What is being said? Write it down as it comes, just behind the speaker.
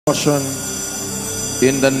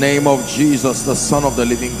In the name of Jesus, the Son of the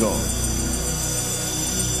living God.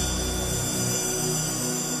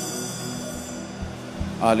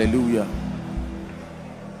 Hallelujah.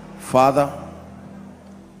 Father,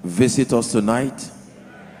 visit us tonight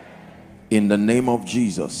in the name of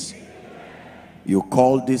Jesus. You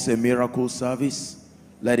called this a miracle service.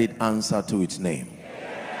 Let it answer to its name.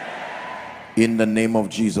 In the name of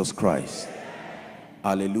Jesus Christ.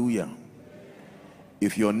 Hallelujah.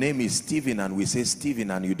 If your name is Stephen and we say Stephen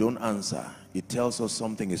and you don't answer, it tells us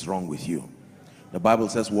something is wrong with you. The Bible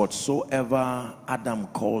says whatsoever Adam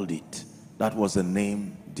called it, that was the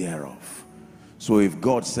name thereof. So if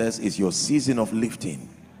God says it's your season of lifting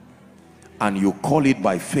and you call it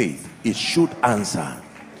by faith, it should answer.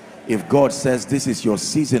 If God says this is your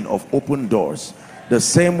season of open doors, the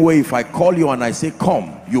same way if I call you and I say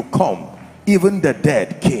come, you come. Even the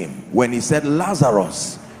dead came. When he said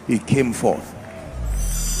Lazarus, he came forth.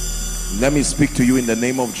 Let me speak to you in the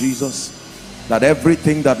name of Jesus, that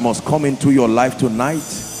everything that must come into your life tonight,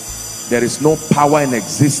 there is no power in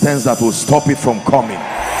existence that will stop it from coming.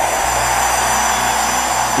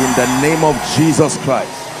 In the name of Jesus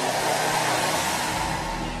Christ.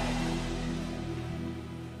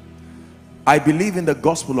 I believe in the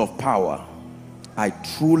gospel of power. I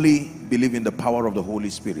truly believe in the power of the Holy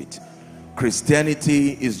Spirit.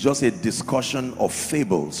 Christianity is just a discussion of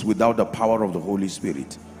fables without the power of the Holy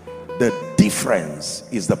Spirit. The difference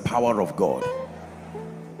is the power of God.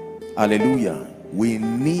 Hallelujah. We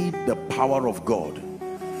need the power of God,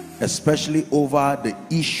 especially over the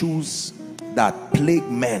issues that plague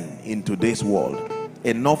men in today's world.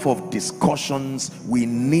 Enough of discussions. We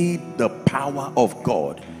need the power of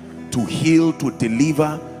God to heal, to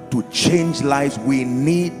deliver, to change lives. We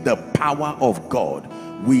need the power of God.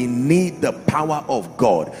 We need the power of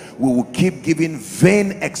God. We will keep giving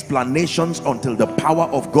vain explanations until the power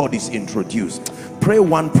of God is introduced. Pray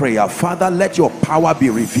one prayer. Father, let your power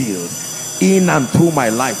be revealed in and through my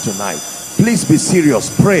life tonight. Please be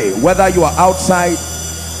serious. Pray. Whether you are outside,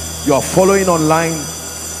 you are following online,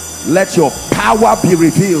 let your power be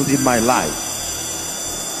revealed in my life.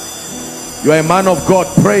 You are a man of God.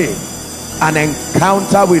 Pray. An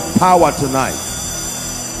encounter with power tonight.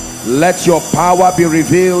 Let your power be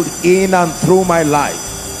revealed in and through my life.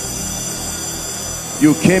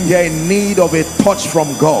 You came here in need of a touch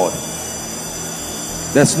from God.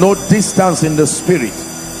 There's no distance in the spirit.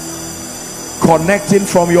 Connecting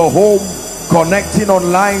from your home, connecting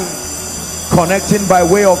online, connecting by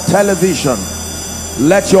way of television.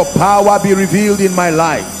 Let your power be revealed in my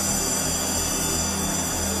life.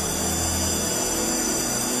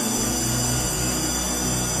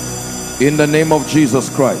 In the name of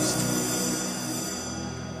Jesus Christ.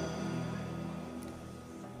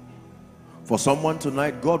 For someone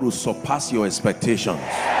tonight, God will surpass your expectations.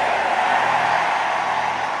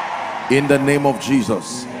 In the name of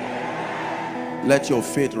Jesus. Let your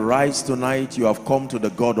faith rise tonight. You have come to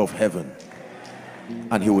the God of heaven,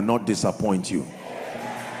 and he will not disappoint you.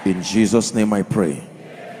 In Jesus' name I pray.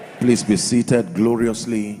 Please be seated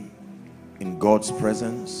gloriously in God's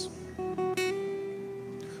presence.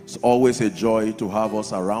 It's always a joy to have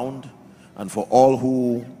us around, and for all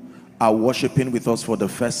who are worshiping with us for the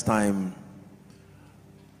first time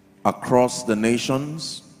across the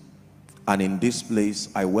nations and in this place,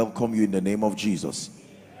 I welcome you in the name of Jesus.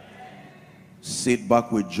 Sit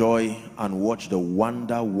back with joy and watch the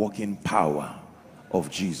wonder-working power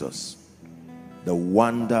of Jesus. The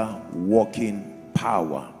wonder-working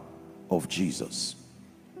power of Jesus.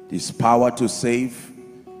 His power to save,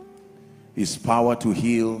 his power to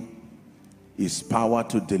heal, his power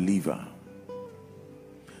to deliver.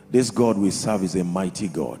 This God we serve is a mighty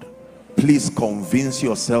God. Please convince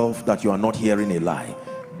yourself that you are not hearing a lie.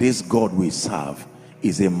 This God we serve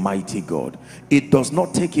is a mighty God. It does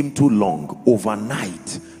not take him too long.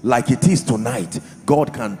 Overnight, like it is tonight,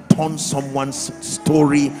 God can turn someone's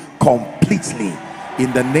story completely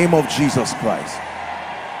in the name of Jesus Christ.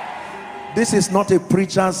 This is not a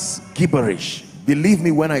preacher's gibberish. Believe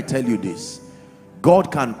me when I tell you this.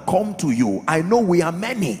 God can come to you. I know we are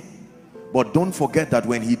many, but don't forget that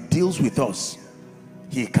when he deals with us,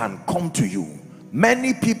 he can come to you.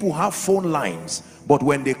 Many people have phone lines, but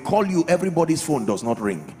when they call you, everybody's phone does not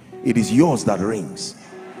ring. It is yours that rings.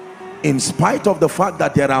 In spite of the fact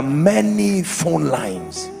that there are many phone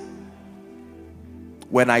lines,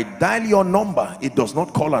 when I dial your number, it does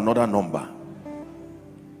not call another number.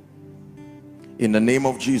 In the name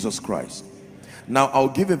of Jesus Christ. Now I'll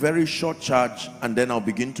give a very short charge and then I'll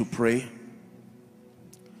begin to pray.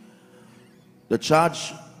 The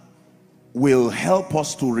charge will help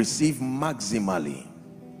us to receive maximally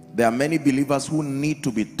There are many believers who need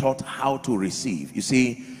to be taught how to receive. You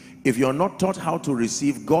see, if you're not taught how to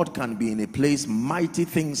receive, God can be in a place, mighty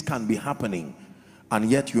things can be happening, and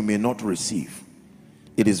yet you may not receive.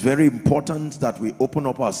 It is very important that we open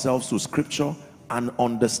up ourselves to scripture and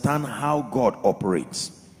understand how God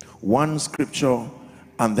operates. One scripture,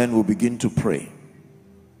 and then we'll begin to pray.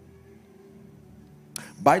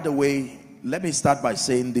 By the way, let me start by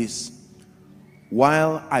saying this.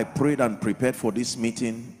 While I prayed and prepared for this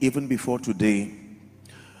meeting, even before today,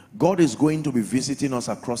 God is going to be visiting us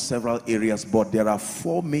across several areas, but there are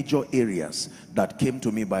 4 major areas that came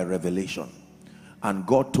to me by revelation. And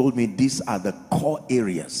God told me these are the core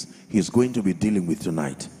areas he's going to be dealing with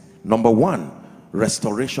tonight. Number 1,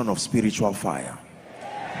 restoration of spiritual fire.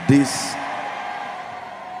 The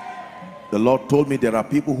Lord told me there are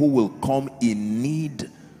people who will come in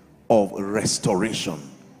need of restoration.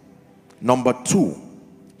 Number 2,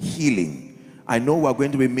 healing. I know we're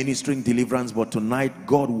going to be ministering deliverance, but tonight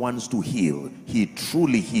God wants to heal. He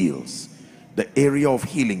truly heals. The area of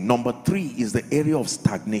healing. Number 3 is the area of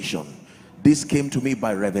stagnation. This came to me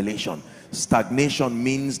by revelation. Stagnation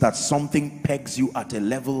means that something pegs you at a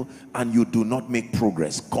level and you do not make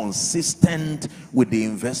progress consistent with the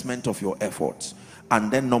investment of your efforts. And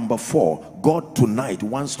then number 4, God tonight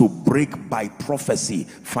wants to break by prophecy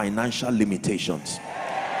financial limitations.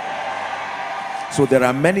 So there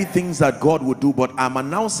are many things that God would do, but I'm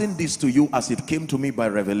announcing this to you as it came to me by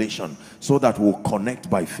revelation, so that we'll connect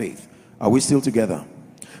by faith. Are we still together?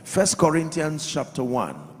 1 Corinthians chapter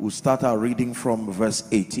 1, we'll start our reading from verse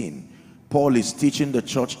 18. Paul is teaching the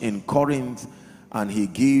church in Corinth, and he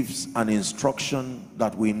gives an instruction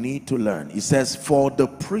that we need to learn. He says, for the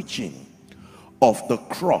preaching of the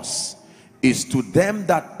cross is to them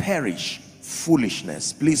that perish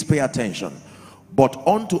foolishness. Please pay attention. But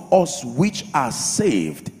unto us which are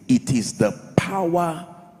saved, it is the power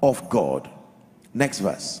of God. Next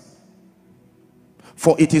verse.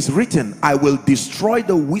 For it is written, I will destroy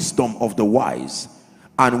the wisdom of the wise,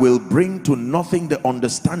 and will bring to nothing the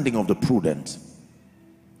understanding of the prudent.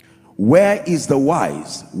 Where is the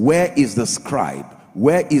wise? Where is the scribe?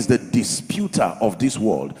 Where is the disputer of this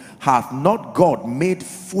world? Hath not God made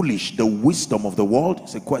foolish the wisdom of the world?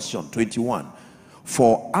 It's a question. 21.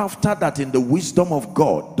 For after that in the wisdom of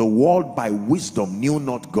God, the world by wisdom knew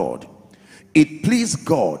not God. It pleased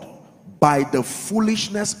God by the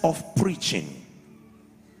foolishness of preaching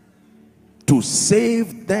to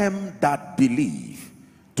save them that believe.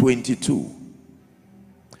 22.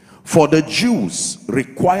 For the Jews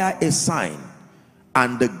require a sign,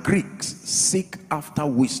 and the Greeks seek after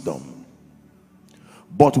wisdom.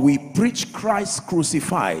 But we preach Christ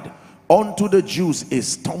crucified, unto the Jews a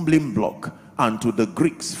stumbling block, and to the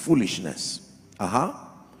Greeks foolishness.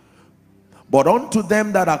 But unto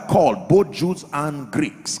them that are called, both Jews and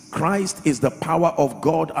Greeks, Christ is the power of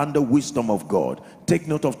God and the wisdom of God. Take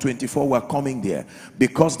note of 24, we're coming there.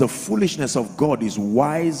 Because the foolishness of God is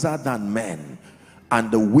wiser than men,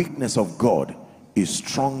 and the weakness of God is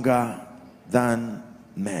stronger than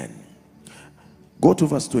men. Go to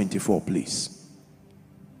verse 24, please.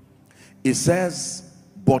 It says,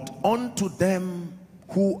 but unto them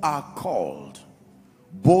who are called,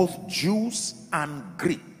 both Jews and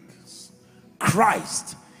Greeks,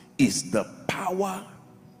 Christ is the power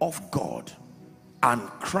of God, and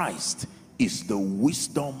Christ is the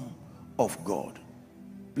wisdom of God.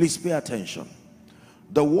 Please pay attention.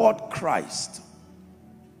 The word Christ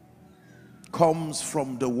comes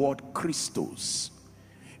from the word Christos.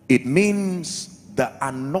 It means the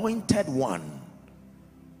anointed one,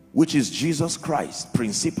 which is Jesus Christ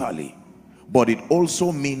principally, but it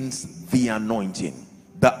also means the anointing.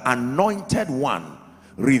 The anointed one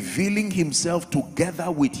revealing himself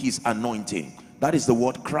together with his anointing. That is the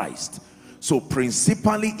word Christ. So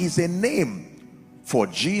principally is a name for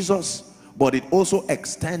Jesus, but it also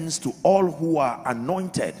extends to all who are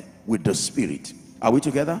anointed with the Spirit. Are we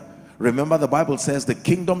together? Remember, the Bible says the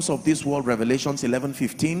kingdoms of this world, Revelations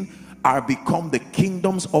 11:15, are become the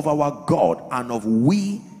kingdoms of our God and of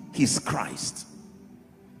we his Christ,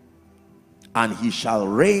 and he shall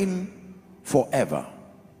reign forever.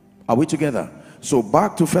 Are we together? So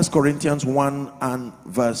back to 1 Corinthians 1 and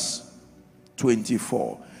verse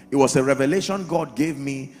 24. It was a revelation God gave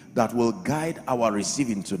me that will guide our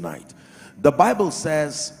receiving tonight. The Bible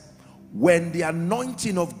says, when the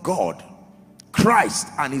anointing of God, Christ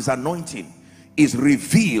and his anointing, is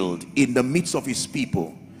revealed in the midst of his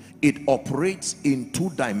people, it operates in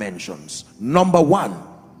 2 dimensions. Number 1,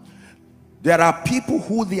 there are people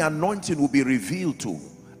who the anointing will be revealed to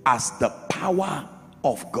as the power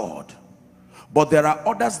of God, but there are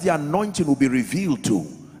others the anointing will be revealed to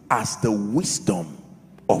as the wisdom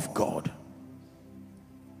of God.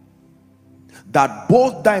 That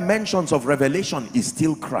both dimensions of revelation is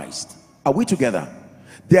still Christ. Are we together?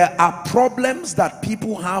 There are problems that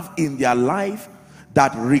people have in their life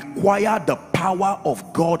that require the power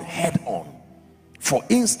of God head on. For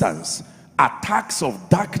instance, attacks of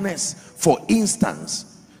darkness. For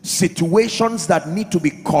instance, situations that need to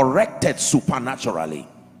be corrected supernaturally.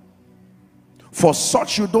 For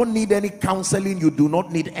such, you don't need any counseling, you do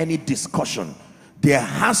not need any discussion. There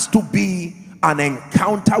has to be an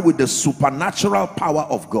encounter with the supernatural power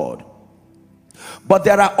of God. But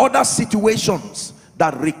there are other situations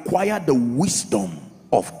that require the wisdom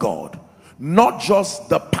of God, not just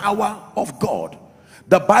the power of God.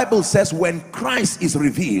 The Bible says when Christ is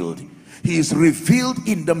revealed, he is revealed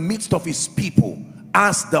in the midst of his people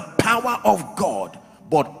as the power of God,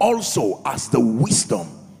 but also as the wisdom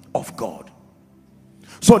of God.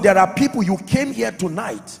 So there are people, you came here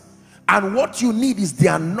tonight and what you need is the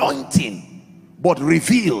anointing, but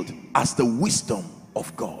revealed as the wisdom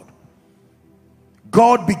of God.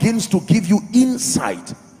 God begins to give you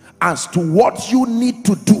insight as to what you need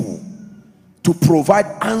to do to provide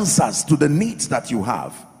answers to the needs that you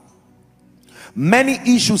have. Many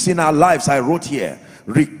issues in our lives, I wrote here,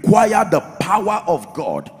 require the power of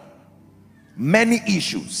God. Many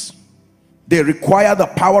issues, they require the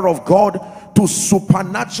power of God to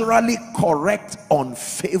supernaturally correct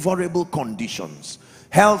unfavorable conditions.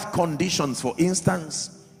 Health conditions, for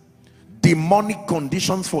instance, demonic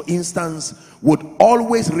conditions, for instance, would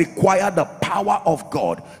always require the power of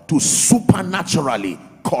God to supernaturally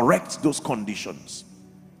correct those conditions.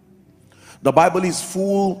 The Bible is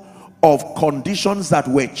full of conditions that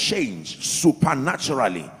were changed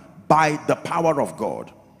supernaturally by the power of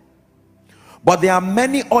God. But there are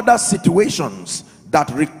many other situations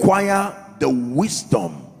that require the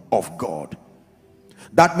wisdom of God.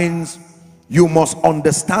 That means you must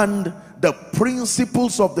understand the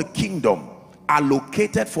principles of the kingdom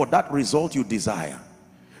allocated for that result you desire.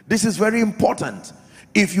 This is very important.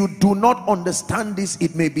 If you do not understand this,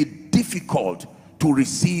 it may be difficult to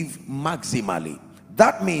receive maximally.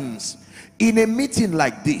 That means in a meeting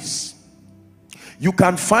like this, you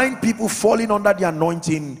can find people falling under the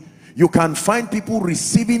anointing. You can find people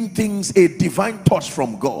receiving things, a divine touch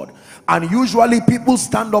from God. And usually people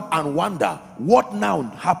stand up and wonder, what now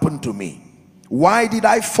happened to me? Why did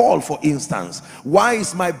I fall, for instance? Why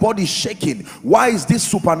is my body shaking? Why is this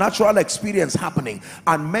supernatural experience happening?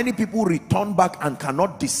 And many people return back and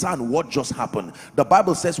cannot discern what just happened. The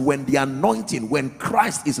Bible says when the anointing, when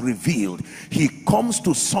Christ is revealed, he comes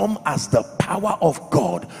to some as the power of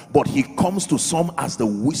God, but he comes to some as the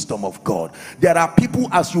wisdom of God. There are people,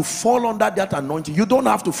 as you fall under that anointing, you don't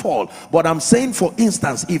have to fall, but I'm saying, for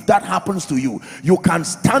instance, if that happens to you, you can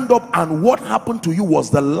stand up and what happened to you was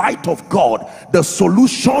the light of God. The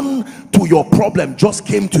solution to your problem just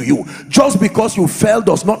came to you. Just because you fell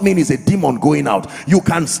does not mean it's a demon going out. You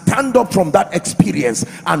can stand up from that experience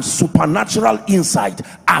and supernatural insight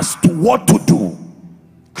as to what to do.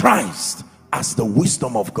 Christ as the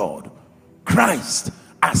wisdom of God, Christ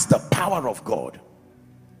as the power of God.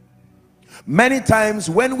 Many times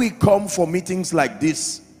when we come for meetings like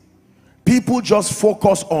this, people just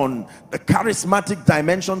focus on the charismatic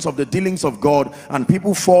dimensions of the dealings of God, and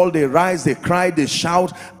people fall, they rise, they cry, they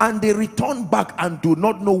shout, and they return back and do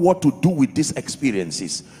not know what to do with these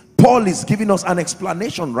experiences. Paul is giving us an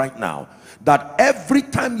explanation right now that every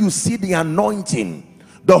time you see the anointing,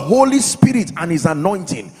 the Holy Spirit and his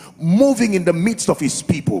anointing moving in the midst of his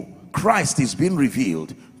people, Christ is being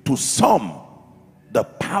revealed. To some, the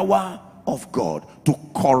power of God to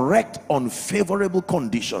correct unfavorable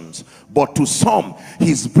conditions, but to some,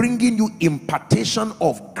 he's bringing you impartation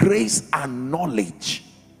of grace and knowledge.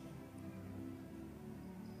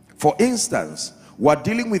 For instance, we're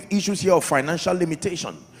dealing with issues here of financial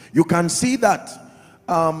limitation. You can see that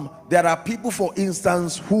there are people, for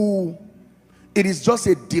instance, who it is just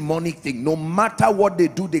a demonic thing. No matter what they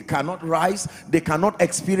do, they cannot rise, they cannot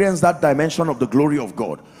experience that dimension of the glory of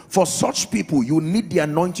God. For such people, you need the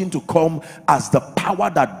anointing to come as the power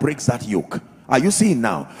that breaks that yoke. Are you seeing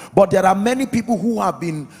now? But there are many people who have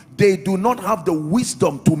been, they do not have the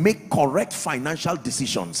wisdom to make correct financial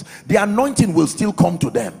decisions. The anointing will still come to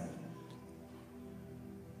them,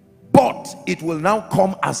 but it will now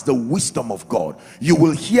come as the wisdom of God. You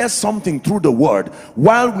will hear something through the word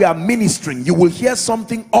while we are ministering. You will hear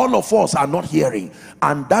something all of us are not hearing,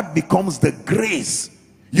 and that becomes the grace.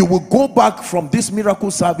 You will go back from this miracle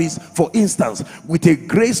service, for instance, with a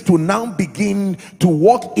grace to now begin to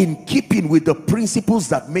walk in keeping with the principles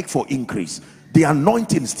that make for increase. The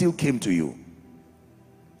anointing still came to you,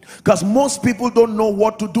 because most people don't know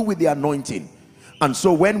what to do with the anointing. And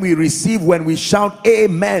so when we shout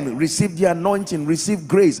amen, receive the anointing, receive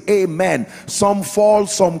grace, amen. Some fall,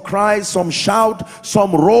 some cry, some shout,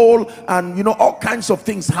 some roll, and you know, all kinds of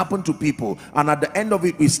things happen to people. And at the end of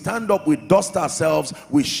it, we stand up, we dust ourselves,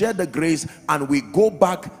 we share the grace, and we go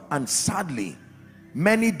back. And sadly,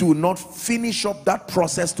 many do not finish up that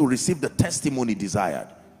process to receive the testimony desired.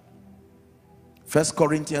 1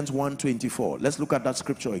 Corinthians 1:24. Let's look at that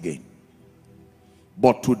scripture again.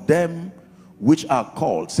 But to them which are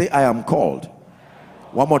called, say I am called.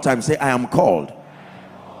 One more time, say I am called.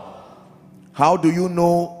 How do you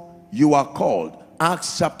know you are called?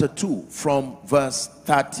 Acts chapter 2 from verse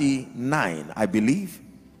 39, I believe.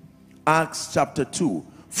 Acts chapter 2.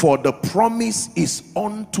 For the promise is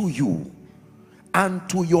unto you and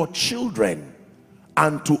to your children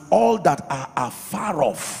and to all that are afar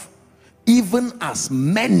off, even as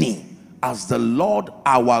many as the Lord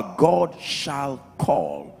our God shall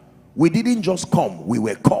call. We didn't just come, we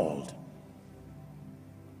were called.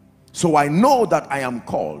 So I know that I am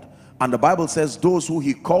called. And the Bible says those who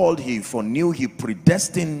he called, he foreknew, he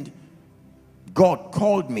predestined. God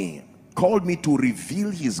called me to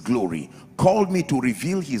reveal his glory, called me to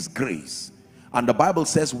reveal his grace. And the Bible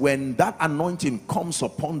says when that anointing comes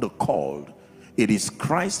upon the called, it is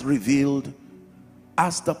Christ revealed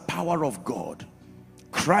as the power of God,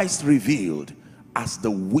 Christ revealed as the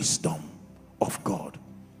wisdom of God.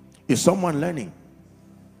 Is someone learning?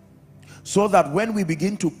 So that when we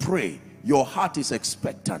begin to pray, your heart is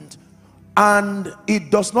expectant. And it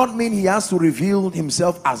does not mean he has to reveal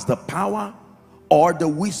himself as the power or the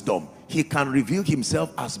wisdom. He can reveal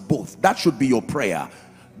himself as both. That should be your prayer.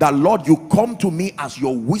 That Lord, you come to me as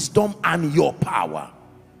your wisdom and your power.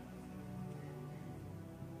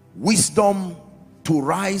 Wisdom to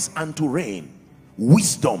rise and to reign.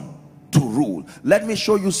 Wisdom to rule. Let me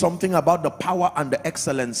show you something about the power and the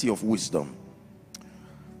excellency of wisdom.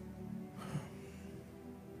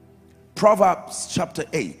 Proverbs chapter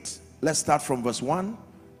 8. Let's start from verse 1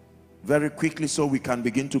 very quickly so we can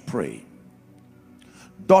begin to pray.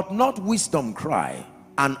 Doth not wisdom cry,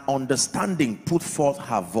 and understanding put forth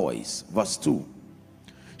her voice? Verse 2.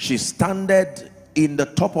 She standeth in the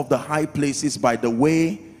top of the high places, by the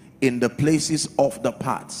way, in the places of the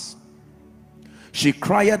paths. She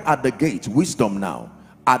cried at the gate, wisdom now,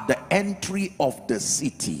 at the entry of the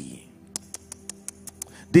city.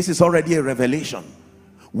 This is already a revelation.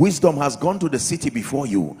 Wisdom has gone to the city before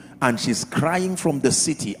you, and she's crying from the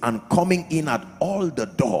city and coming in at all the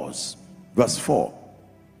doors. Verse 4.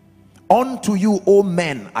 Unto you, O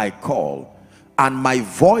men, I call, and my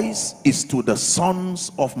voice is to the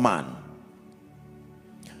sons of man.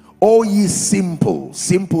 O ye simple.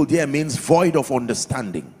 Simple there means void of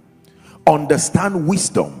understanding. Understand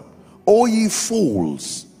wisdom. O ye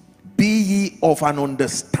fools, be ye of an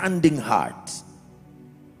understanding heart.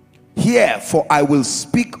 Hear, for I will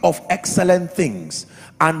speak of excellent things,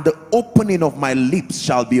 and the opening of my lips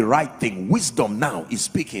shall be right thing. Wisdom now is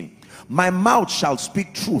speaking. My mouth shall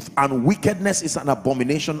speak truth, and wickedness is an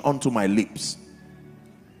abomination unto my lips.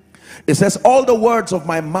 It says, all the words of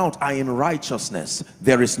my mouth are in righteousness.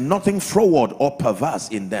 There is nothing froward or perverse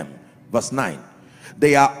in them. Verse 9.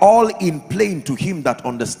 They are all in plain to him that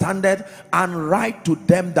understandeth, and right to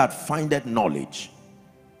them that findeth knowledge.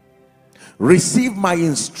 Receive my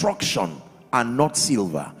instruction, and not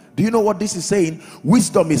silver. Do you know what this is saying?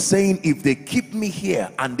 Wisdom is saying, if they keep me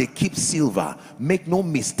here and they keep silver, make no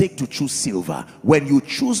mistake to choose silver. When you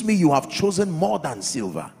choose me, you have chosen more than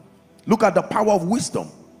silver. Look at the power of wisdom.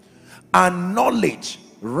 And knowledge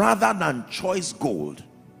rather than choice gold.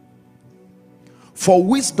 For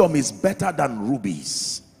wisdom is better than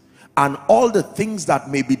rubies, and all the things that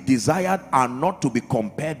may be desired are not to be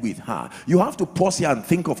compared with her. You have to pause here and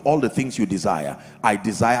think of all the things you desire. I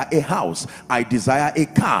desire a house, I desire a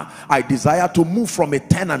car, I desire to move from a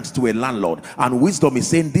tenant to a landlord. And wisdom is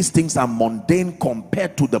saying these things are mundane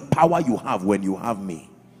compared to the power you have when you have me.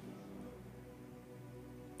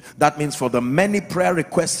 That means for the many prayer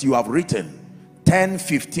requests you have written, 10,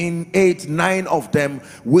 15, 8, 9 of them,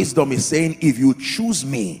 wisdom is saying, if you choose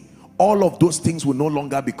me, all of those things will no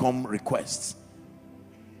longer become requests.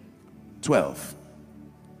 12.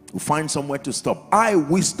 We'll find somewhere to stop. I,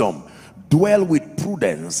 wisdom, dwell with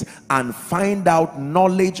prudence and find out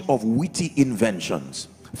knowledge of witty inventions.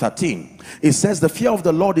 13. It says the fear of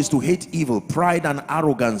the Lord is to hate evil, pride and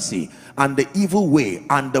arrogancy, and the evil way,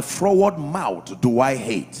 and the froward mouth do I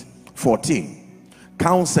hate. 14.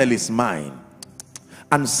 Counsel is mine,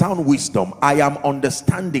 and sound wisdom. I am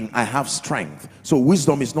understanding, I have strength. So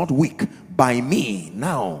wisdom is not weak. By me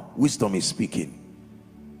now wisdom is speaking.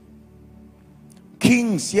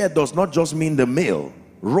 Kings here does not just mean the male,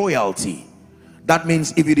 royalty. That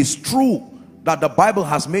means if it is true that the Bible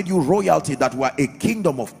has made you royalty, that we are a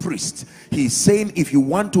kingdom of priests, he's saying if you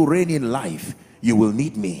want to reign in life, you will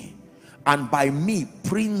need me. And by me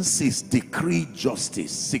princes decree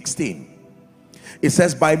justice. 16. It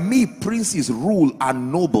says, by me princes rule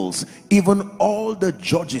and nobles, even all the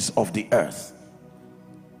judges of the earth.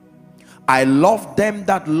 I love them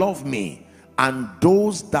that love me, and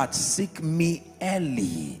those that seek me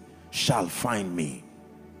early shall find me.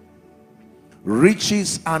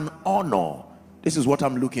 Riches and honor, this is what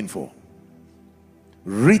I'm looking for.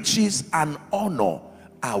 Riches and honor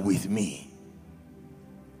are with me.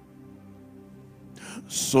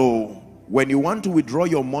 So when you want to withdraw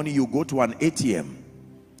your money, you go to an ATM.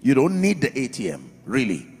 You don't need the ATM,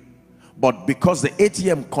 really. But because the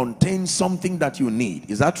ATM contains something that you need,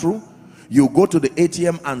 is that true? You go to the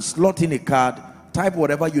ATM and slot in a card, type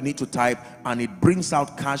whatever you need to type, and it brings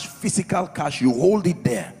out cash, physical cash. You hold it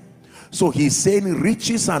there. So he's saying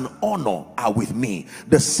riches and honor are with me.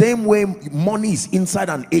 The same way money is inside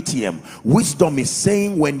an ATM, wisdom is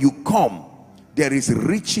saying when you come, there is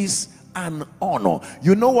riches and honor.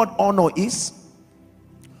 You know what honor is?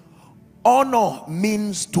 Honor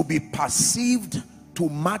means to be perceived to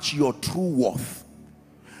match your true worth.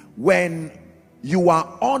 When you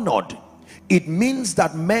are honored, it means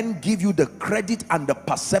that men give you the credit and the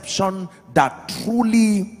perception that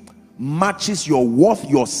truly matches your worth,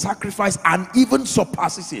 your sacrifice, and even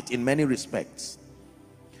surpasses it in many respects.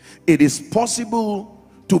 It is possible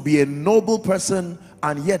to be a noble person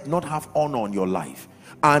and yet not have honor on your life,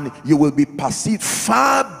 and you will be perceived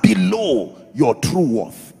far below your true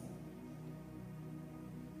worth.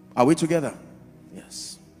 Are we together?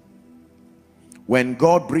 Yes. When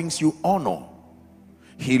God brings you honor,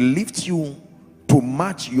 he lifts you to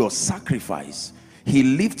match your sacrifice. He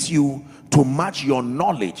lifts you to match your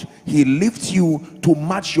knowledge. He lifts you to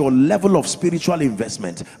match your level of spiritual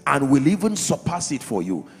investment, and will even surpass it for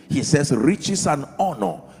you. He says riches and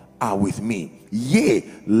honor are with me, yea,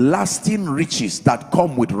 lasting riches that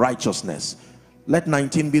come with righteousness. Let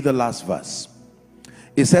 19 be the last verse.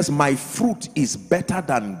 It says, my fruit is better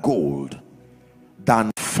than gold,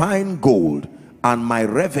 than fine gold, and my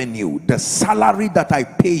revenue, the salary that I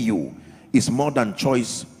pay you, is more than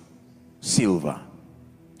choice silver.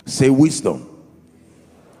 Say wisdom.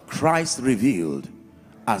 Christ revealed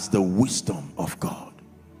as the wisdom of God.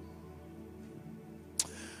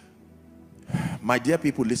 My dear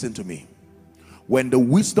people, listen to me. When the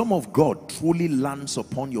wisdom of God truly lands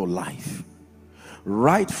upon your life,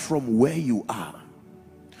 right from where you are,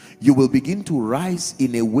 you will begin to rise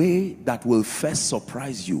in a way that will first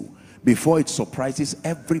surprise you before it surprises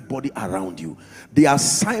everybody around you. The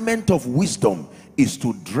assignment of wisdom is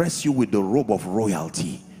to dress you with the robe of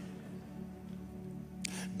royalty.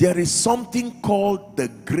 There is something called the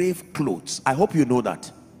grave clothes. I hope you know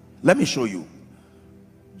that. Let me show you.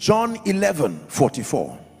 John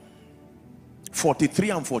 11:44, 43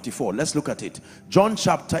 and 44. Let's look at it. John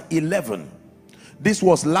chapter 11. This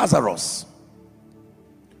was Lazarus.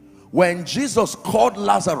 When Jesus called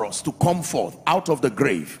Lazarus to come forth out of the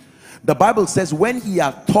grave, the Bible says when he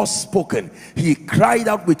had thus spoken, he cried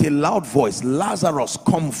out with a loud voice, Lazarus,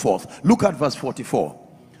 come forth. Look at verse 44.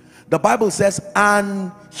 The Bible says,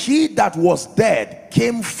 and he that was dead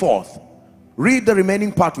came forth. Read the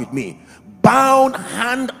remaining part with me. Bound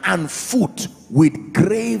hand and foot with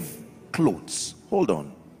grave clothes. Hold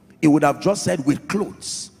on. It would have just said with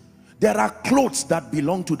clothes. There are clothes that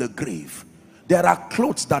belong to the grave. There are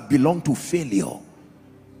clothes that belong to failure.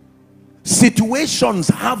 Situations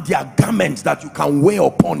have their garments that you can wear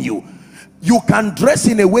upon you. You can dress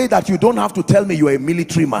in a way that you don't have to tell me you're a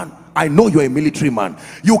military man. I know you're a military man.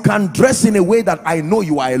 You can dress in a way that I know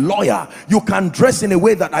you are a lawyer. You can dress in a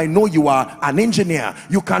way that I know you are an engineer.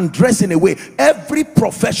 You can dress in a way. Every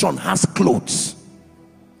profession has clothes.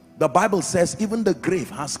 The Bible says even the grave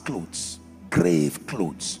has clothes. Grave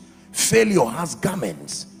clothes. Failure has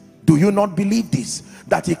garments. Do you not believe this?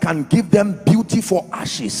 That he can give them beauty for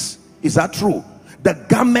ashes. Is that true? The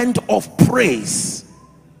garment of praise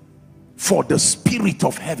for the spirit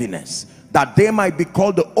of heaviness, that they might be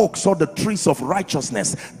called the oaks or the trees of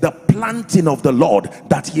righteousness, the planting of the Lord,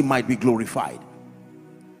 that he might be glorified.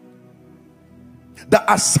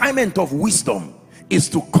 The assignment of wisdom is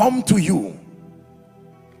to come to you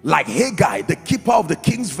like Haggai, the keeper of the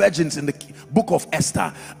king's virgins in the book of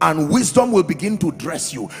Esther, and wisdom will begin to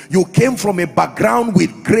dress you. You came from a background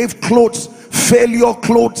with grave clothes, failure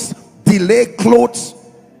clothes, delay clothes.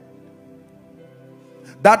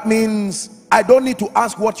 That means I don't need to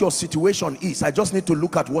ask what your situation is. I just need to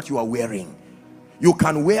look at what you are wearing. You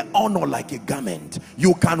can wear honor like a garment.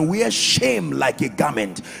 You can wear shame like a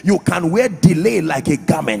garment. You can wear delay like a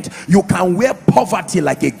garment. You can wear poverty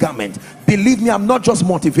like a garment. Believe me, I'm not just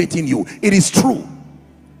motivating you. It is true.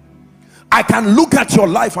 I can look at your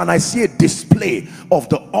life and I see a display of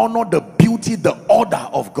the honor, the beauty, the order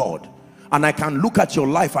of God. And I can look at your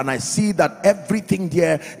life and I see that everything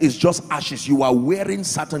there is just ashes. You are wearing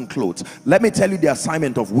certain clothes. Let me tell you the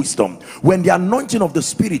assignment of wisdom. When the anointing of the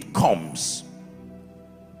Spirit comes,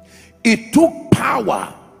 it took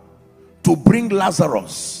power to bring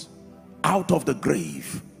Lazarus out of the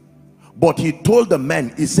grave. But he told the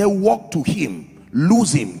men, he said, walk to him,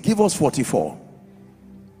 lose him. Give us 44.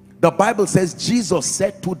 The Bible says Jesus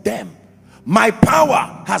said to them, my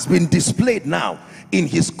power has been displayed now in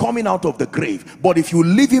his coming out of the grave. But if you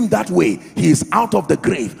leave him that way, he is out of the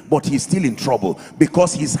grave, but he's still in trouble,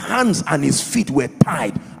 because his hands and his feet were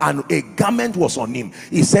tied and a garment was on him.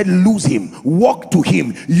 He said, lose him, walk to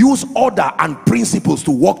him, use order and principles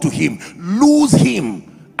to walk to him, lose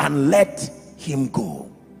him and let him go.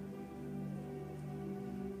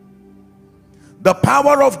 The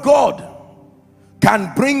power of God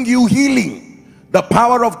can bring you healing. The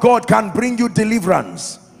power of God can bring you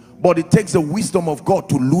deliverance. But it takes the wisdom of God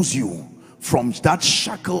to lose you from that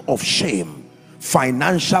shackle of shame,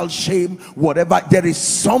 financial shame, whatever. There is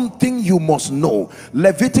something you must know.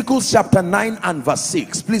 Leviticus chapter 9 and verse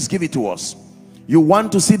 6. Please give it to us. You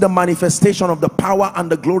want to see the manifestation of the power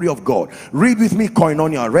and the glory of God. Read with me,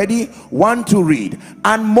 Koinonia. Ready? 1, 2, read.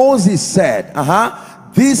 And Moses said,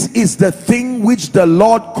 this is the thing which the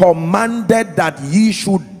Lord commanded that ye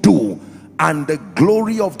should do, and the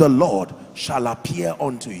glory of the Lord shall appear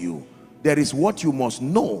unto you. There is what you must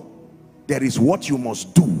know, there is what you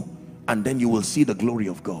must do, and then you will see the glory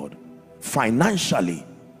of God. Financially,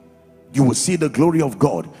 you will see the glory of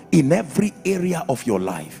God in every area of your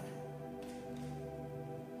life.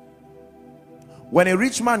 When a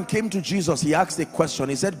rich man came to Jesus, he asked a question.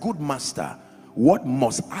 He said, good master, what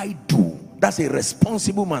must I do? That's a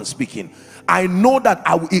responsible man speaking. I know that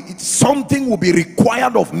something will be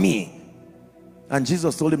required of me. And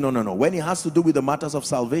Jesus told him, no. When it has to do with the matters of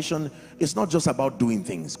salvation, it's not just about doing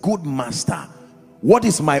things. Good master, what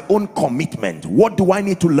is my own commitment? What do I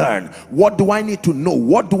need to learn? What do I need to know?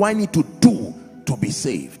 What do I need to do to be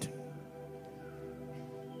saved?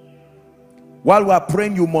 While we are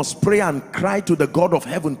praying, you must pray and cry to the God of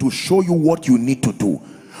heaven to show you what you need to do.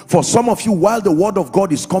 For some of you, while the word of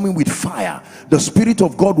God is coming with fire, the Spirit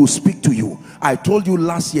of God will speak to you. I told you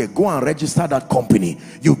last year, go and register that company.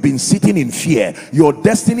 You've been sitting in fear. Your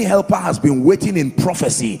destiny helper has been waiting in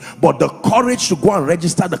prophecy, but the courage to go and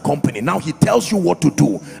register the company. Now he tells you what to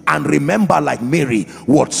do. And remember, like Mary,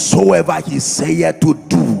 whatsoever he saith to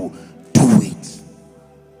do, do it.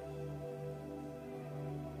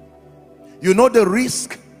 You know the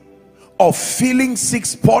risk of filling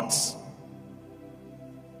 6 pots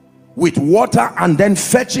with water and then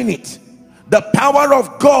fetching it. The power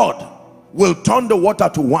of God will turn the water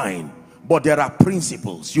to wine, but there are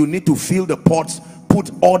principles. You need to fill the pots, put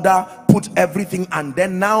order, put everything, and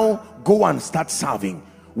then now go and start serving.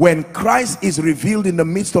 When Christ is revealed in the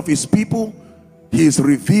midst of his people, he is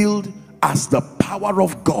revealed as the power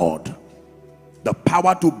of God, the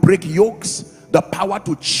power to break yokes, the power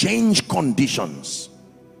to change conditions.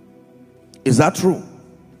 Is that true?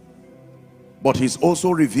 But he's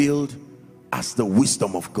also revealed as the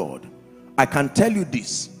wisdom of God. I can tell you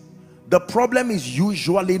this, the problem is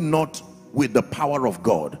usually not with the power of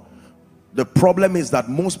God. The problem is that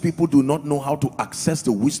most people do not know how to access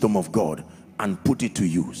the wisdom of God and put it to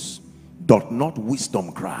use. Doth not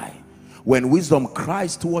wisdom cry? When wisdom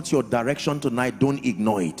cries towards your direction tonight, don't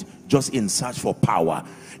ignore it. Just in search for power.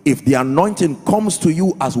 If the anointing comes to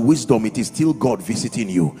you as wisdom, it is still God visiting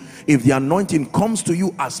you. If the anointing comes to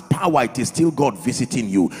you as power, it is still God visiting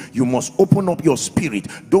you. You must open up your spirit.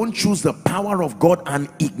 Don't choose the power of God and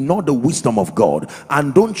ignore the wisdom of God.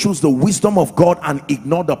 And don't choose the wisdom of God and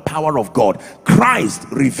ignore the power of God. Christ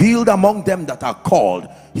revealed among them that are called,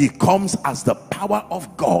 he comes as the power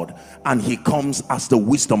of God and he comes as the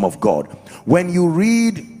wisdom of God. When you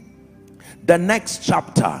read the next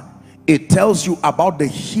chapter, it tells you about the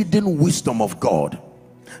hidden wisdom of God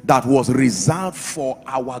that was reserved for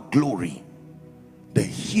our glory. The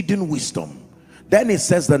hidden wisdom. Then it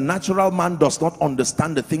says the natural man does not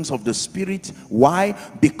understand the things of the spirit. Why?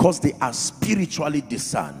 Because they are spiritually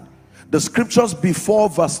discerned. The scriptures before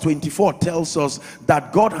verse 24 tells us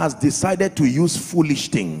that God has decided to use foolish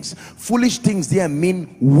things. Foolish things there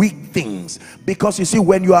mean weak things, because you see,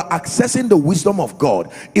 when you are accessing the wisdom of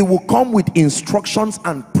God, it will come with instructions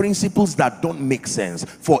and principles that don't make sense.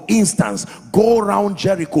 For instance, go around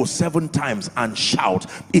Jericho 7 times and shout.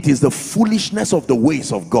 It is the foolishness of the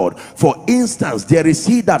ways of God. For instance, there is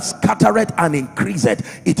he that scattereth and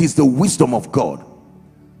increaseth. It is the wisdom of God.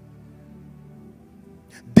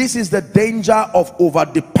 This is the danger of over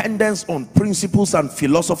dependence on principles and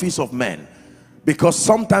philosophies of men, because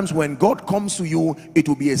sometimes when God comes to you, it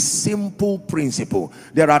will be a simple principle.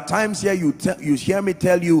 There are times here you hear me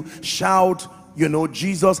tell you, shout, you know,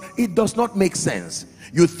 Jesus. It does not make sense.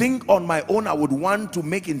 You think on my own I would want to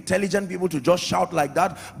make intelligent people to just shout like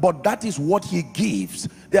that, but that is what he gives.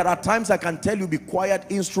 There are times I can tell you, be quiet,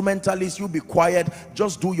 instrumentalist, you be quiet,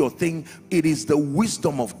 just do your thing. It is the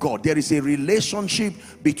wisdom of God. There is a relationship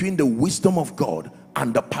between the wisdom of God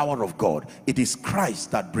and the power of God. It is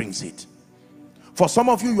Christ that brings it. For some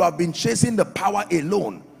of you, you have been chasing the power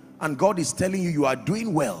alone, and God is telling you, you are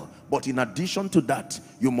doing well, but in addition to that,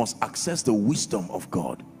 you must access the wisdom of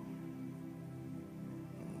God.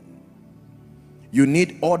 You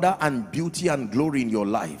need order and beauty and glory in your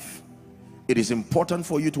life. It is important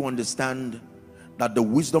for you to understand that the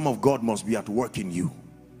wisdom of God must be at work in you.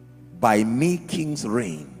 By me kings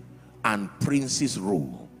reign and princes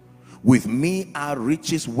rule. With me are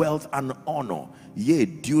riches, wealth and honor, yea,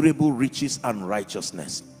 durable riches and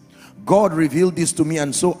righteousness. God revealed this to me,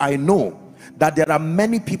 and so I know that there are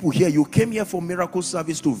many people here. You came here for miracle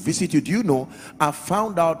service to visit you. Do you know, I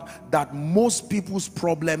found out that most people's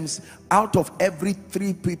problems, out of every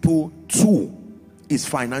 3 people, 2 is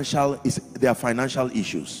their financial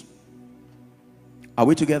issues. Are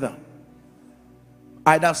we together?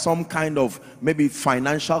 Either some kind of maybe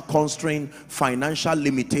financial constraint, financial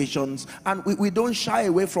limitations, and we don't shy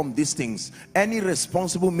away from these things. Any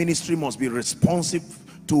responsible ministry must be responsive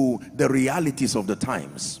to the realities of the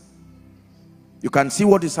times. You can see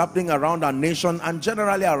what is happening around our nation and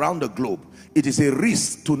generally around the globe. It is a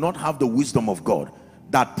risk to not have the wisdom of God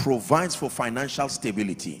that provides for financial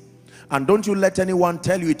stability. And don't you let anyone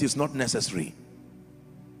tell you it is not necessary.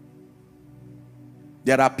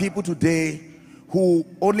 There are people today who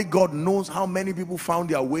only God knows how many people found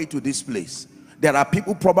their way to this place. There are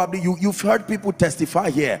people, probably you've heard people testify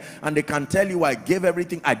here, and they can tell you, I gave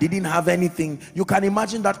everything, I didn't have anything. You can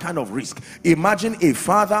imagine that kind of risk. Imagine a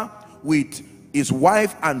father with his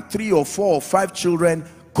wife and 3 or 4 or 5 children,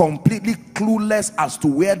 completely clueless as to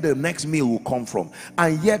where the next meal will come from,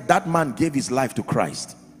 and yet that man gave his life to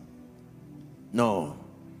Christ. No.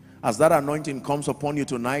 As that anointing comes upon you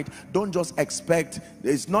tonight, don't just expect,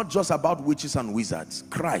 it's not just about witches and wizards.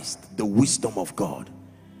 Christ, the wisdom of God,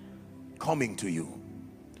 coming to you.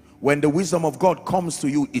 When the wisdom of God comes to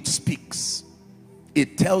you, it speaks.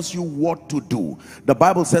 It tells you what to do. The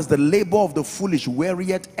Bible says the labor of the foolish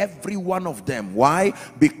wearieth every one of them. Why?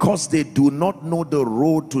 Because they do not know the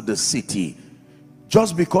road to the city.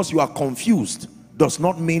 Just because you are confused does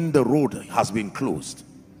not mean the road has been closed.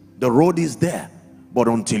 The road is there, but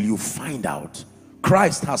until you find out.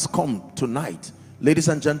 Christ has come tonight. Ladies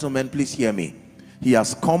and gentlemen, please hear me. He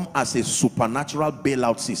has come as a supernatural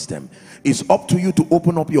bailout system. It's up to you to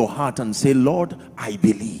open up your heart and say, Lord, I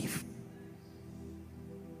believe.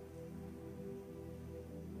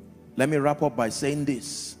 Let me wrap up by saying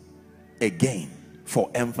this again for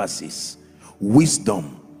emphasis.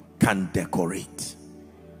 Wisdom can decorate.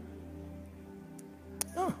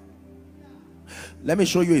 Let me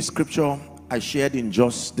show you a scripture I shared in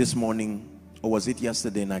just this morning, or was it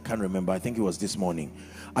yesterday? And I can't remember. I think it was this morning.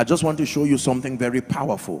 I just want to show you something very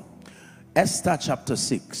powerful. Esther chapter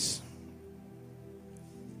 6.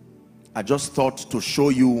 I just thought to show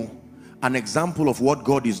you an example of what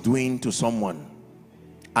God is doing to someone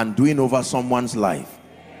and doing over someone's life.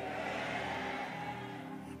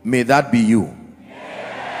 May that be you.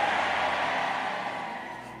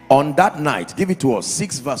 On that night, give it to us,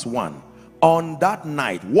 6 verse 1. On that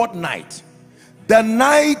night, what night? The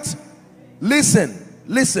night, listen,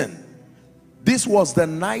 this was the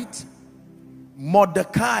night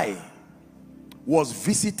Mordecai was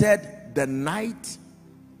visited, the night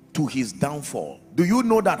to his downfall. Do you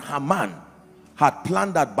know that Haman had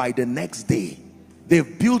planned that by the next day?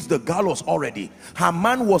 They've built the gallows already.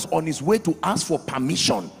 Haman was on his way to ask for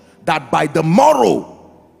permission that by the morrow,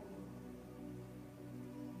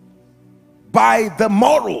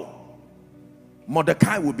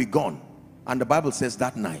 Mordecai will be gone. And the Bible says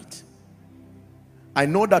that night. I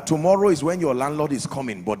know that tomorrow is when your landlord is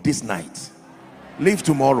coming, but this night, leave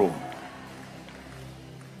tomorrow.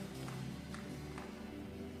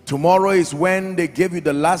 Tomorrow is when they gave you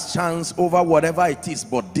the last chance over whatever it is.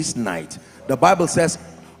 But this night, the Bible says,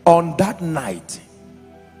 on that night,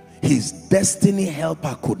 his destiny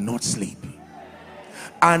helper could not sleep.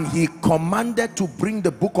 And he commanded to bring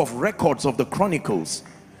the book of records of the Chronicles.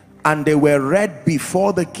 And they were read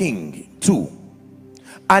before the king too.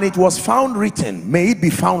 And it was found written, may it be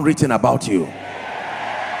found written about you.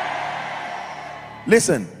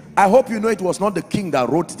 Listen, I hope you know it was not the king that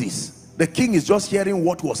wrote this. The king is just hearing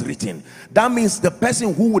what was written. That means the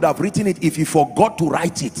person who would have written it, if he forgot to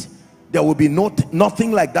write it, there will be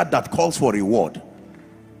nothing like that that calls for reward.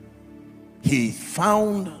 He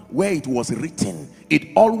found where it was written. It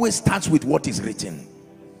always starts with what is written.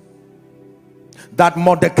 That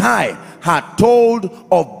Mordecai had told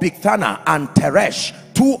of Bigthana and Teresh,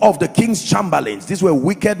 two of the king's chamberlains. These were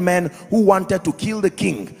wicked men who wanted to kill the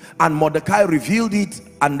king, and Mordecai revealed it,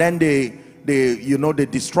 and then they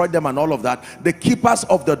destroyed them and all of that. The keepers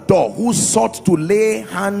of the door who sought to lay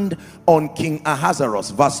hand on King Ahasuerus.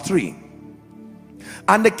 Verse 3.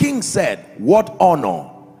 And the king said, what honor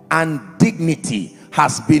and dignity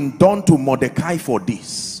has been done to Mordecai for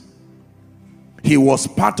this? He was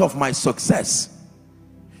part of my success.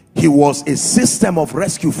 He was a system of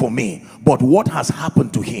rescue for me. But what has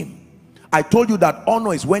happened to him? I told you that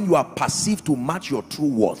honor is when you are perceived to match your true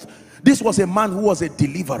worth. This was a man who was a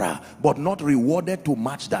deliverer, but not rewarded to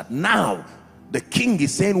match that. Now the king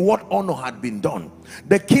is saying what honor had been done.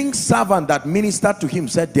 The king's servant that ministered to him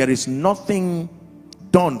said there is nothing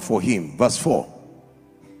done for him. Verse 4.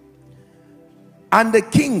 And the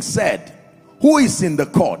king said, who is in the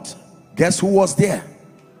court? Guess who was there?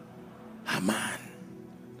 Haman.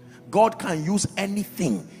 God can use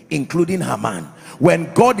anything, including Haman.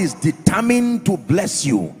 When God is determined to bless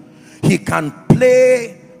you, he can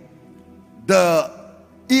play the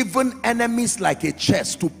even enemies like a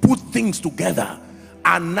chess to put things together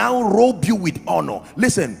and now robe you with honor.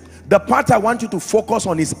 Listen, the part I want you to focus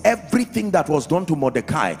on is everything that was done to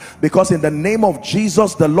Mordecai, because in the name of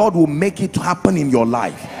Jesus, the Lord will make it happen in your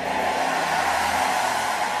life.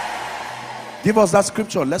 Give us that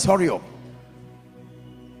scripture. Let's hurry up.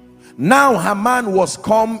 Now Haman was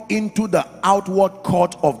come into the outward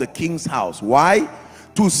court of the king's house. Why?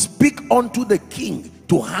 To speak unto the king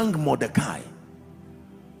to hang Mordecai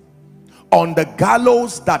on the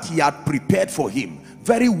gallows that he had prepared for him.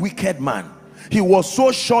 Very wicked man. He was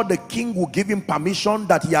so sure the king would give him permission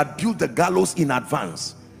that he had built the gallows in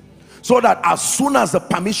advance, so that as soon as the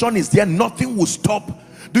permission is there, nothing will stop.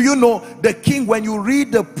 Do you know the king, when you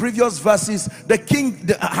read the previous verses,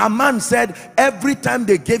 Haman said every time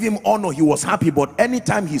they gave him honor he was happy, but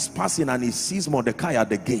anytime he's passing and he sees Mordecai at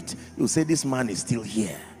the gate, he'll say this man is still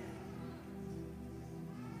here.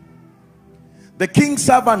 The king's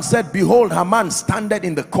servant said, behold, Haman standeth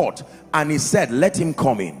in the court. And he said, let him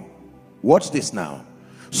come in. Watch this now.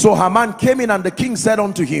 So Haman came in, and the king said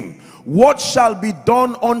unto him, what shall be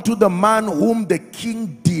done unto the man whom the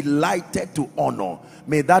king delighted to honor?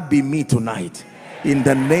 May that be me tonight, in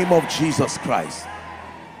the name of Jesus Christ.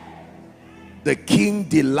 The king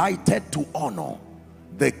delighted to honor.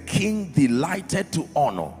 The king delighted to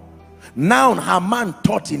honor. Now Haman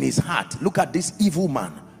thought in his heart, look at this evil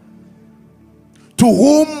man. To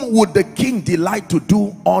whom would the king delight to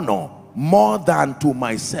do honor more than to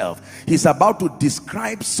myself? He's about to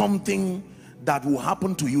describe something that will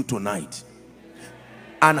happen to you tonight.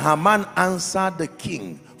 And Haman answered the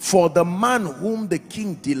king, for the man whom the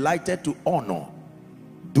king delighted to honor,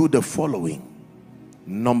 do the following.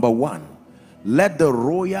 Number one, let the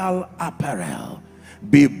royal apparel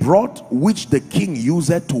be brought which the king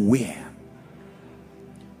used to wear.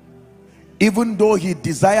 Even though he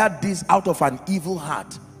desired this out of an evil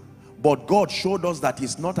heart, but God showed us that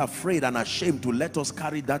he's not afraid and ashamed to let us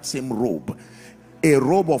carry that same robe, a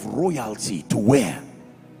robe of royalty to wear.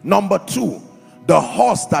 Number two, the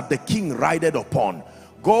horse that the king rideth upon.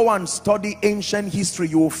 Go and study ancient history.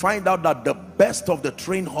 You will find out that the best of the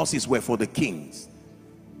trained horses were for the kings.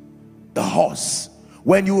 The horse.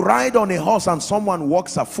 When you ride on a horse and someone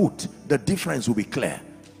walks afoot, the difference will be clear.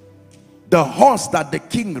 The horse that the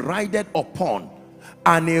king rideth upon,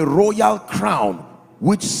 and a royal crown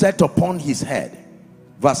which set upon his head.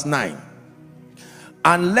 Verse 9.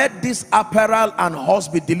 And let this apparel and horse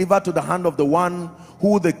be delivered to the hand of the one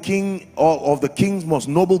who the king, or of the king's most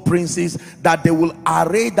noble princes, that they will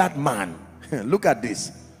array that man. Look at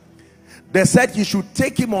this. They said he should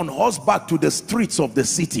take him on horseback to the streets of the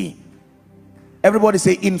city. Everybody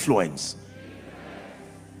say influence.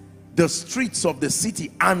 The streets of the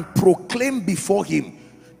city, and proclaim before him,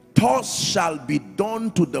 thus shall be done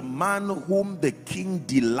to the man whom the king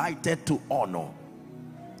delighted to honor.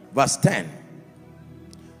 Verse 10.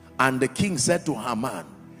 And the king said to Haman,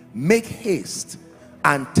 make haste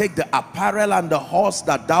and take the apparel and the horse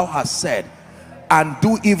that thou hast said, and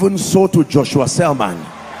do even so to Joshua Selman.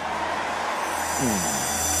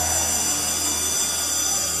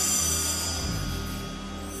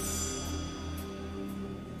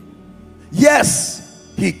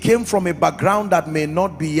 Yes, he came from a background that may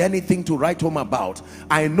not be anything to write home about.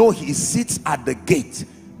 I know he sits at the gate,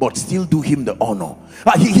 but still do him the honor.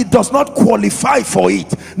 He does not qualify for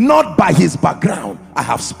it, not by his background. I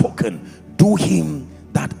have spoken, do him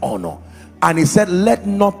that honor. And he said, let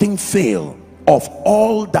nothing fail of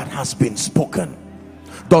all that has been spoken.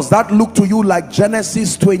 Does that look to you like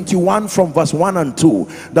Genesis 21 from verse 1 and 2?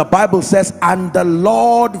 The Bible says, and the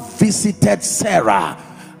Lord visited Sarah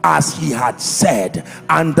as he had said,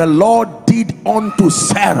 and the Lord did unto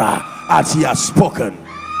Sarah as he had spoken.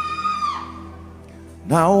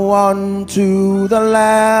 Now unto the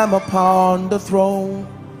Lamb upon the throne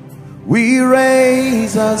we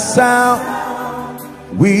raise a sound,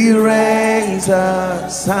 we raise a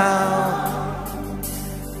sound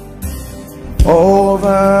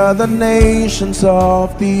over the nations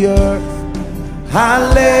of the earth.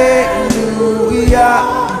 Hallelujah.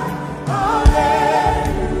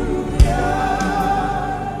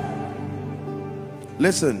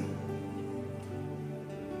 Listen,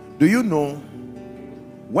 do you know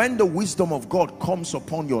when the wisdom of God comes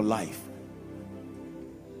upon your life,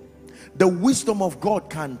 the wisdom of God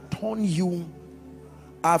can turn you.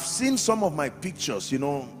 I've seen some of my pictures, you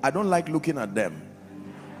know, I don't like looking at them,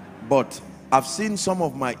 but I've seen some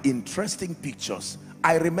of my interesting pictures.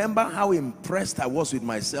 I remember how impressed I was with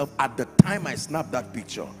myself at the time I snapped that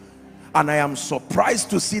picture, and I am surprised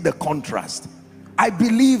to see the contrast. I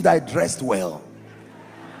believed I dressed well.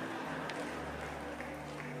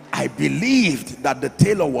 I believed that the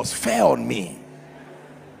tailor was fair on me.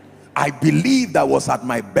 I believed I was at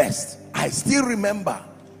my best. I still remember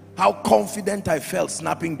how confident I felt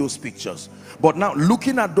snapping those pictures. But now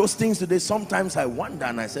looking at those things today, sometimes I wonder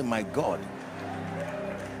and I say, my God,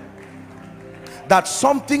 that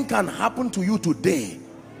something can happen to you today.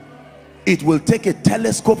 It will take a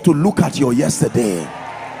telescope to look at your yesterday.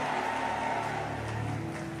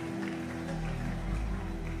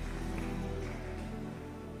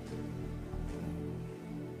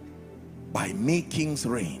 By may kings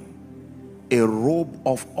reign, a robe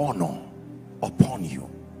of honor upon you.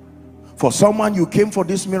 For someone, you came for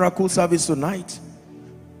this miracle service tonight,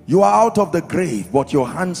 you are out of the grave, but your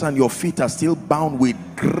hands and your feet are still bound with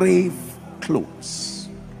grave clothes.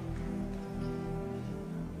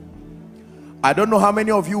 I don't know how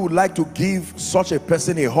many of you would like to give such a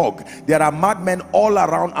person a hug. There are madmen all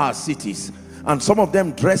around our cities, and some of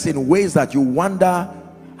them dress in ways that you wonder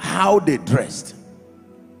how they dressed.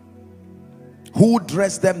 Who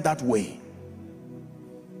dressed them that way?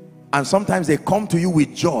 And sometimes they come to you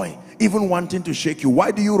with joy, even wanting to shake you.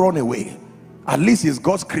 Why do you run away? At least it's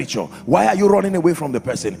God's creature. Why are you running away from the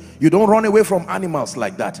person? You don't run away from animals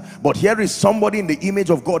like that. But here is somebody in the image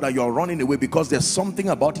of God that you're running away because there's something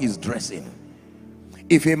about his dressing.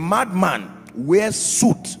 If a madman wears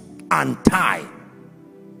suit and tie,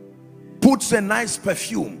 puts a nice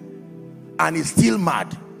perfume, and is still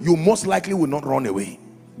mad, you most likely will not run away,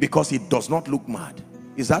 because he does not look mad.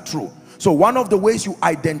 Is that true? So one of the ways you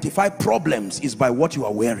identify problems is by what you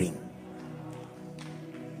are wearing.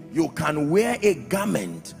 You can wear a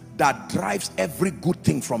garment that drives every good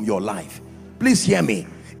thing from your life. Please hear me.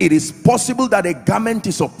 It is possible that a garment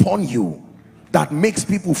is upon you that makes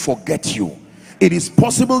people forget you. It is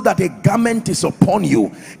possible that a garment is upon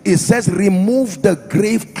you. It says, remove the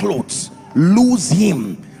grave clothes, loose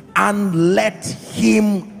him, and let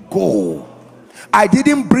him go. I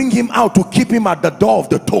didn't bring him out to keep him at the door of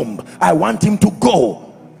the tomb. I want him to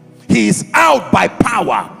go. He is out by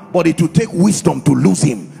power, but it will take wisdom to lose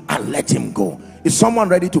him and let him go. Is someone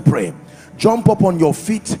ready to pray? Jump up on your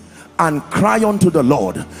feet and cry unto the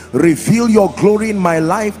Lord. Reveal your glory in my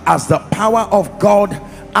life as the power of God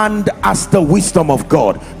and as the wisdom of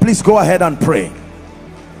God. Please go ahead and pray.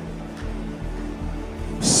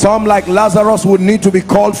 Some, like Lazarus, would need to be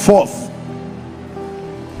called forth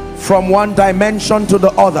from one dimension to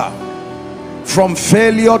the other, from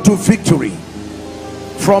failure to victory,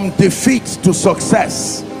 from defeat to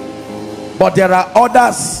success. But there are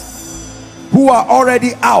others who are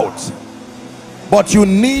already out, but you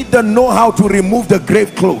need to know how to remove the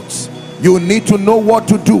grave clothes. You need to know what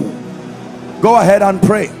to do. Go ahead and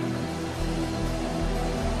pray.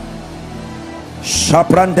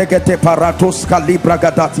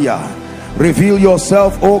 Reveal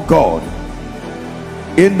yourself, oh God,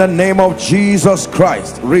 in the name of Jesus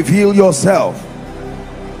Christ. Reveal yourself.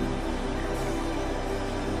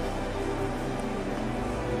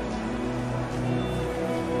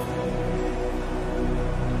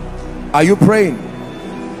 Are you praying?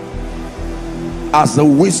 As the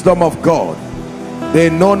wisdom of God, they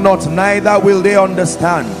know not, neither will they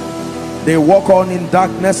understand. They walk on in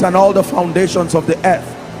darkness, and all the foundations of the earth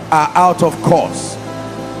are out of course.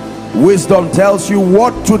 Wisdom tells you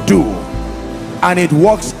what to do, and it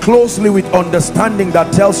works closely with understanding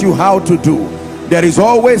that tells you how to do. There is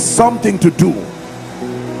always something to do.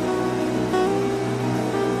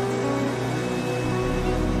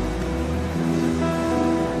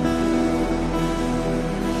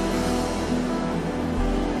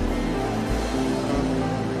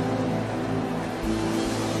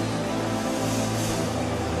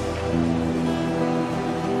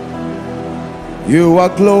 You are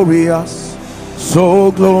glorious,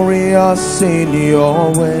 so glorious in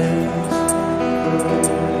your ways.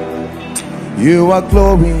 You are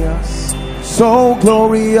glorious, so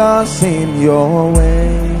glorious in your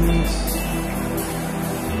ways.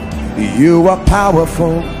 You are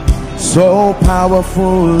powerful, so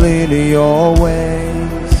powerful in your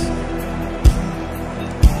ways.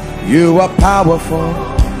 You are powerful,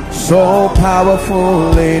 so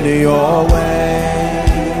powerful in your ways.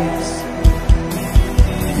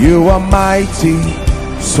 You are mighty,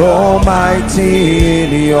 so mighty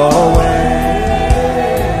in your way.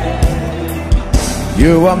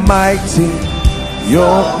 You are mighty,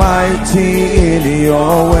 you're mighty in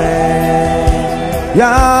your way.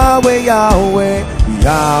 Yahweh, Yahweh,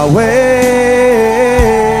 Yahweh,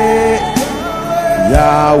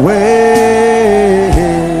 Yahweh.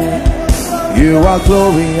 You are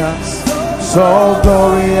glorious, so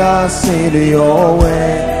glorious in your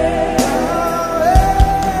way.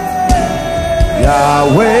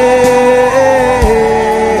 Yahweh,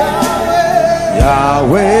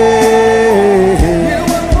 Yahweh,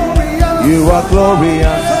 you are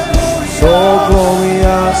glorious, so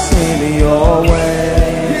glorious in your way.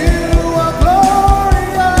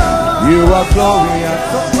 You are glorious,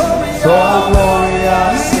 so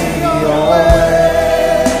glorious in your way.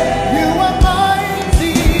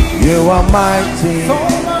 You are mighty.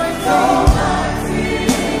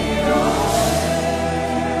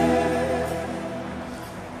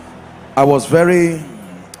 I was very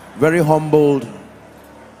humbled.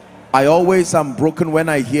 I always am broken when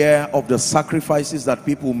I hear of the sacrifices that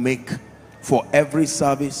people make for every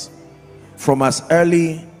service. From as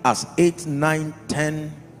early as 8, 9,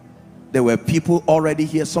 10, there were people already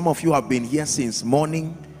here. Some of you have been here since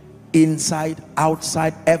morning, inside,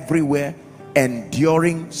 outside, everywhere,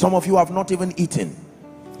 enduring. Some of you have not even eaten,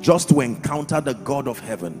 just to encounter the God of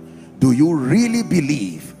heaven. Do you really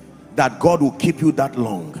believe that God will keep you that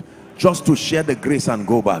long just to share the grace and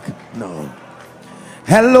go back? No.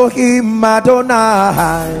 Elohim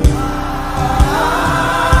Adonai,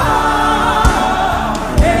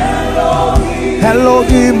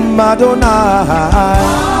 Elohim Adonai,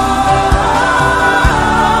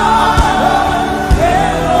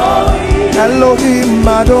 Elohim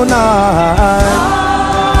Adonai,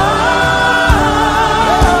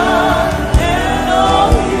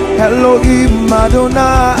 Elohim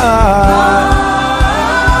Adonai.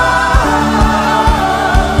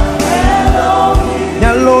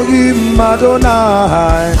 Elohim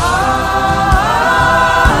Adonai,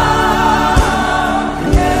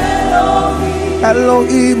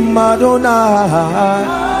 Elohim Adonai,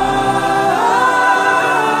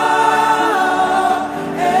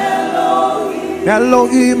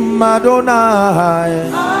 Elohim Adonai,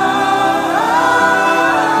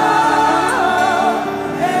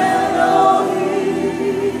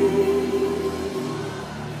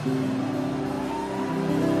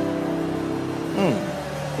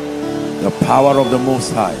 the power of the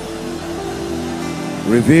Most High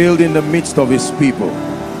revealed in the midst of his people,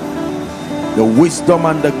 the wisdom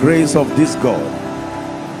and the grace of this God.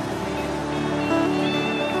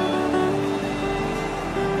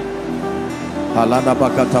 Halana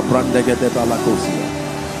bakata brandegede balakosia,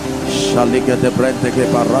 shaligede brandege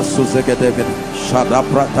barasu zegede,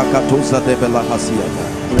 shadapra takatuza de belahasia.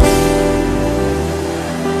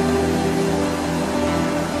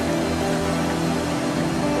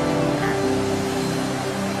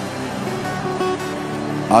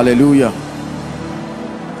 Hallelujah.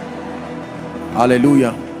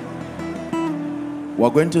 Hallelujah. We're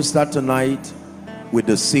going to start tonight with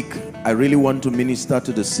the sick. I really want to minister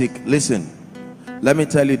to the sick. Listen, let me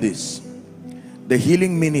tell you this. The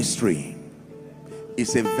healing ministry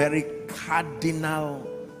is a very cardinal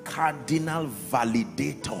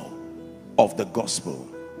validator of the gospel.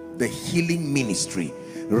 The healing ministry.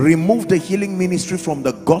 Remove the healing ministry from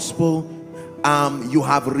the gospel, you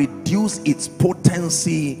have reduced its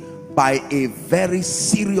potency by a very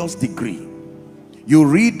serious degree. You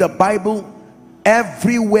read the Bible,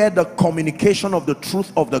 Everywhere the communication of the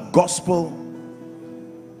truth of the gospel,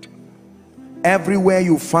 everywhere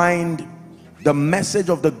you find the message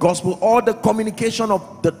of the gospel or the communication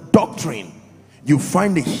of the doctrine, you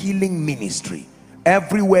find the healing ministry.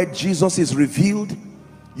 Everywhere Jesus is revealed,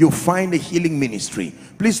 you find the healing ministry.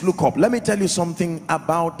 Please look up. Let me tell you something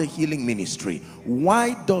about the healing ministry.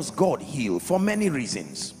 Why does God heal? For many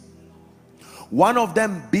reasons. One of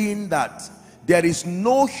them being that there is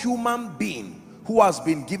no human being who has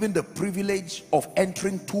been given the privilege of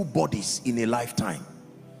entering two bodies in a lifetime.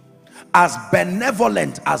 As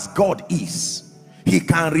benevolent as God is, he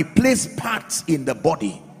can replace parts in the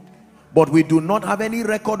body, but we do not have any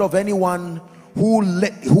record of anyone who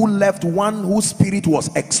left one whose spirit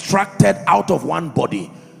was extracted out of one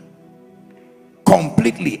body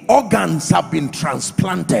completely. Organs have been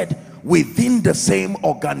transplanted within the same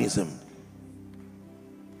organism.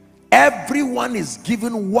 Everyone is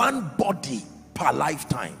given one body per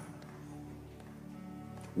lifetime.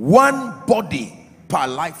 One body per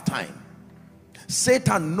lifetime.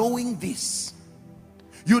 Satan, knowing this,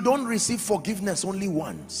 you don't receive forgiveness only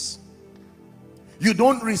once. You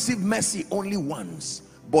don't receive mercy only once.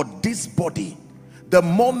 But this body, the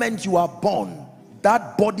moment you are born,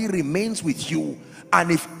 that body remains with you,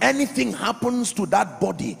 and if anything happens to that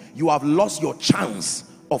body, you have lost your chance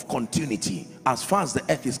of continuity as far as the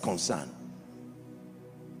earth is concerned.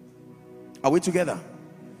 Are we together?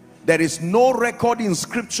 There is no record in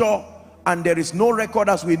scripture, and there is no record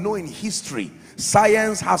as we know in history.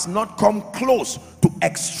 Science has not come close to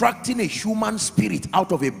extracting a human spirit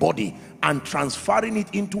out of a body and transferring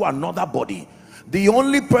it into another body. The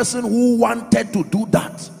only person who wanted to do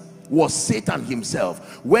that was Satan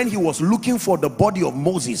himself. When he was looking for the body of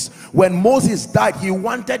Moses, when Moses died, he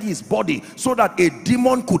wanted his body so that a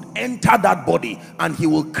demon could enter that body and he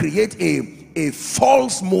will create a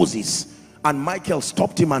false Moses. And Michael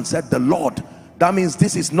stopped him and said, the Lord, that means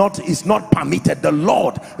this is not permitted. The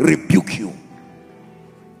Lord rebuke you.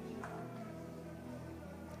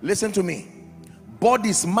 Listen to me.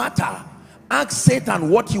 Bodies matter. Ask Satan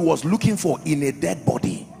what he was looking for in a dead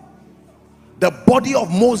body. The body of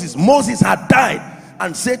Moses. Moses had died,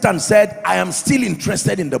 and Satan said, I am still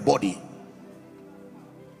interested in the body.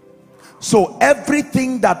 So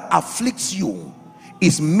everything that afflicts you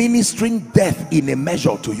is ministering death in a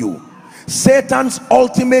measure to you. Satan's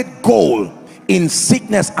ultimate goal in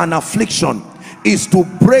sickness and affliction is to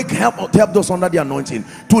break, help those under the anointing,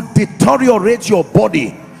 to deteriorate your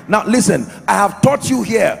body. Now listen, I have taught you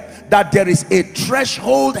here that there is a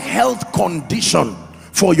threshold health condition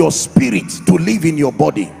for your spirit to live in your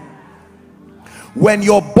body. When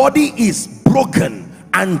your body is broken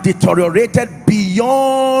and deteriorated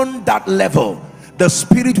beyond that level, the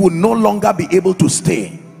spirit will no longer be able to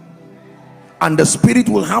stay, and the spirit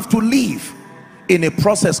will have to live in a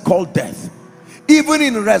process called death. Even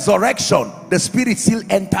in resurrection, the spirit still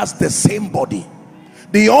enters the same body.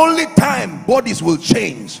 The only time bodies will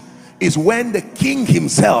change is when the king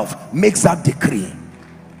himself makes that decree,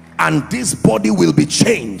 and this body will be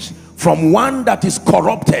changed from one that is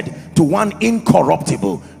corrupted to one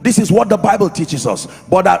incorruptible. This is what the Bible teaches us.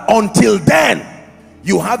 But until then,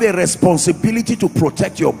 you have a responsibility to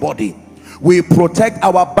protect your body. We protect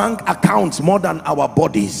our bank accounts more than our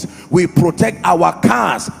bodies. We protect our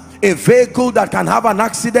cars. A vehicle that can have an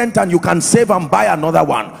accident and you can save and buy another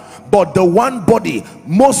one. But the one body,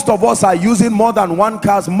 most of us are using more than one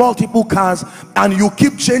cars, multiple cars, and you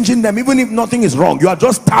keep changing them even if nothing is wrong. You are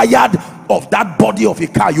just tired of that body of a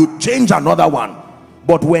car, you change another one.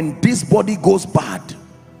 But when this body goes bad,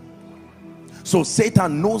 so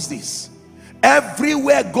Satan knows this.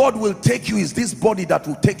 Everywhere God will take you is this body that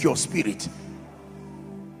will take your spirit.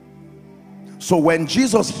 So when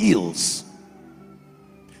Jesus heals,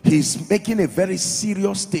 he's making a very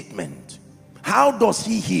serious statement. How does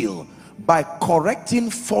he heal? By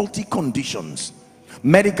correcting faulty conditions.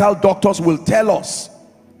 Medical doctors will tell us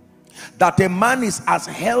that a man is as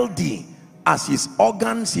healthy as his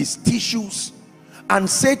organs, his tissues, and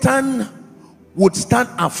Satan would start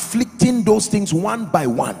afflicting those things one by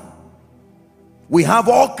one. We have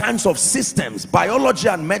all kinds of systems. Biology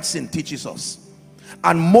and medicine teaches us,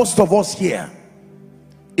 and most of us here,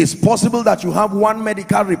 it's possible that you have one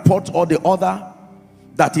medical report or the other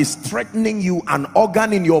that is threatening you, an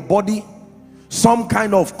organ in your body, some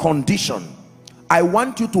kind of condition. I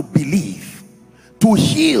want you to believe. To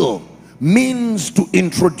heal means to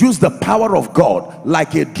introduce the power of God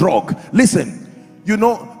like a drug. Listen, you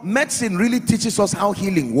know, medicine really teaches us how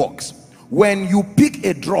healing works. When you pick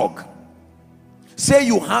a drug, say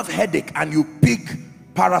you have headache and you pick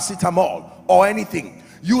paracetamol or anything,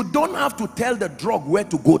 you don't have to tell the drug where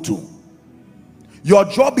to go to. Your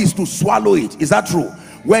job is to swallow it. Is that true?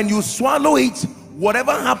 When you swallow it,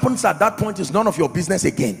 whatever happens at that point is none of your business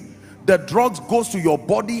again. The drugs goes to your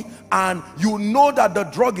body, and you know that the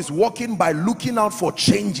drug is working by looking out for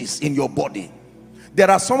changes in your body. There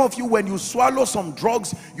are some of you, when you swallow some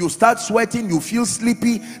drugs, you start sweating, you feel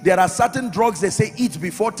sleepy. There are certain drugs they say eat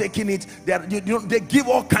before taking it. They give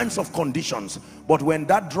all kinds of conditions. But when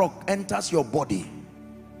that drug enters your body,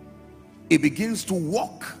 it begins to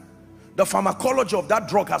work. The pharmacology of that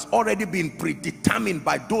drug has already been predetermined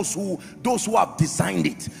by those who have designed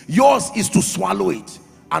it. Yours is to swallow it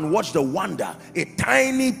and watch the wonder. A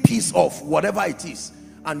tiny piece of whatever it is,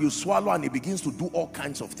 and you swallow, and it begins to do all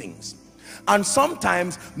kinds of things. And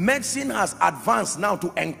sometimes medicine has advanced now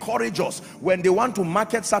to encourage us. When they want to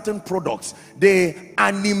market certain products, they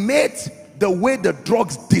animate the way the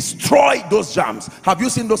drugs destroy those germs. Have you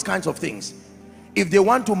seen those kinds of things? If they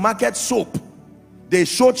want to market soap, they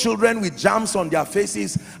show children with germs on their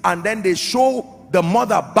faces, and then they show the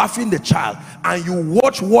mother bathing the child, and you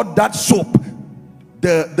watch what that soap,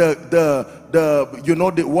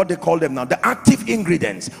 what they call them now, the active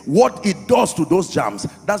ingredients, what it does to those germs.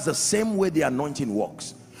 That's the same way the anointing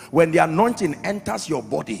works. When the anointing enters your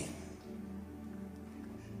body,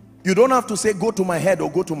 you don't have to say go to my head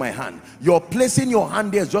or go to my hand. You're placing your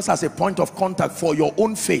hand there just as a point of contact for your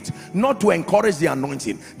own faith, not to encourage the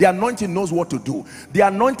anointing. The anointing knows what to do. The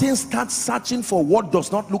anointing starts searching for what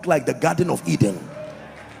does not look like the Garden of Eden.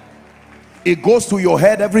 It goes to your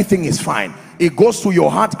head, everything is fine. It goes to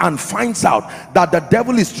your heart and finds out that the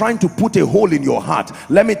devil is trying to put a hole in your heart.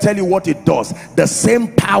 Let me tell you what it does. The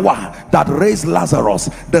same power that raised Lazarus,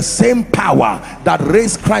 the same power that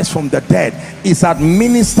raised Christ from the dead, is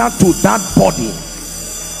administered to that body.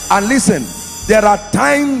 And listen, there are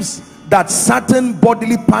times that certain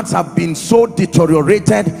bodily parts have been so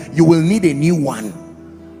deteriorated, you will need a new one.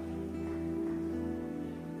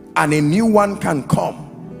 And a new one can come.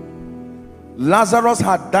 Lazarus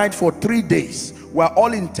had died for 3 days. We're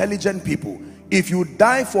all intelligent people. If you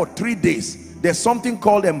die for 3 days, there's something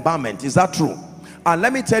called embalmment. Is that true? And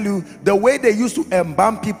let me tell you, the way they used to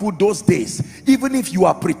embalm people those days, even if you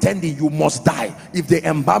are pretending, you must die if they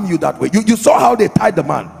embalm you that way. You saw how they tied the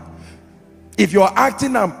man. If you're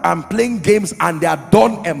acting and playing games and they are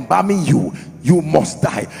done embalming you, you must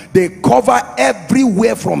die. They cover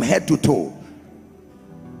everywhere from head to toe.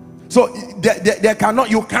 So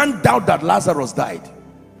you can't doubt that Lazarus died.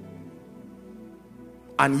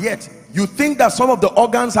 And yet you think that some of the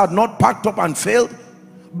organs had not packed up and failed.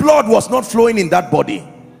 Blood was not flowing in that body.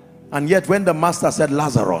 And yet when the master said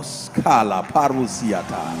Lazarus,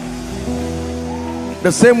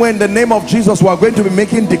 the same way in the name of Jesus we are going to be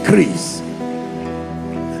making decrees.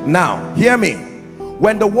 Now hear me.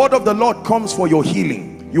 When the word of the Lord comes for your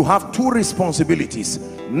healing, you have two responsibilities.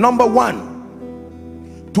 Number one,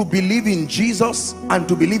 to believe in Jesus and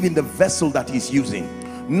to believe in the vessel that he's using.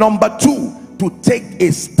 Number two, to take a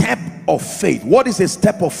step of faith. What is a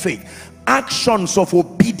step of faith? Actions of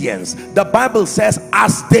obedience. The Bible says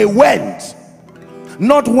as they went,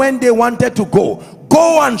 not when they wanted to go.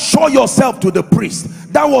 Go and show yourself to the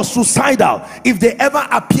priest. That was suicidal. If they ever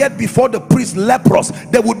appeared before the priest leprous,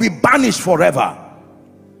 they would be banished forever.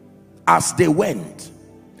 As they went.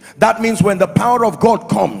 That means when the power of God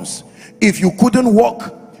comes, if you couldn't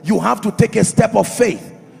walk, you have to take a step of faith.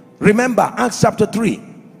 Remember Acts chapter 3.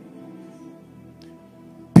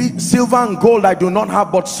 Silver and gold I do not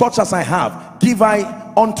have, but such as I have give I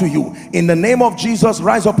unto you. In the name of Jesus,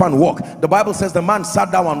 rise up and walk. The Bible says the man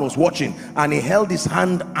sat down and was watching, and he held his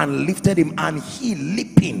hand and lifted him, and he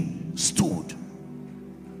leaping stood.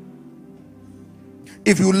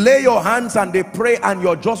 If you lay your hands and they pray and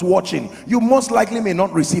you're just watching, you most likely may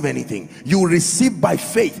not receive anything. You receive by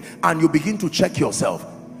faith and you begin to check yourself.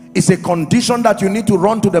 It's a condition that you need to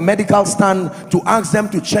run to the medical stand to ask them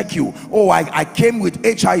to check you. Oh, I came with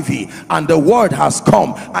HIV and the word has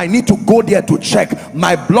come. I need to go there to check.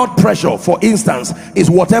 My blood pressure, for instance, is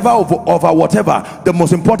whatever over whatever. The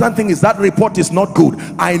most important thing is that report is not good.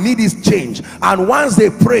 I need this change. And once they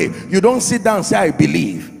pray, you don't sit down and say, I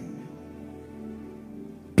believe.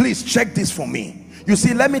 Please check this for me. You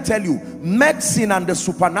see, let me tell you, medicine and the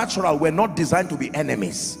supernatural were not designed to be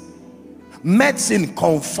enemies. Medicine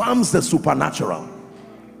confirms the supernatural.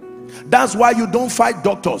 That's why you don't fight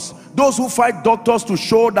doctors. Those who fight doctors to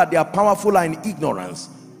show that they are powerful are in ignorance.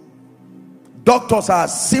 Doctors are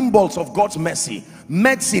symbols of God's mercy.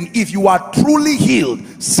 Medicine, if you are truly healed,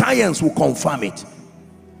 science will confirm it.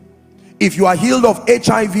 If you are healed of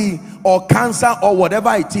HIV or cancer or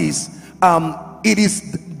whatever it is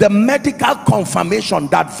the medical confirmation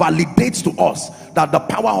that validates to us that the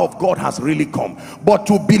power of God has really come. But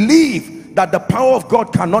to believe that the power of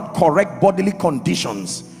God cannot correct bodily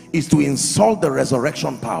conditions is to insult the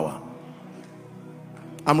resurrection power.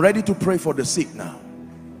 I'm ready to pray for the sick now.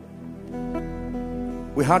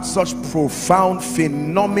 We had such profound,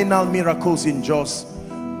 phenomenal miracles in Jos.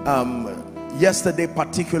 Yesterday,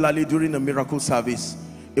 particularly during the miracle service,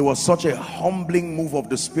 it was such a humbling move of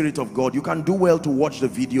the Spirit of God. You can do well to watch the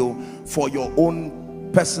video for your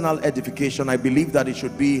own personal edification. I believe that it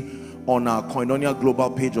should be on our Koinonia global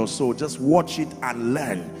page or so. Just watch it and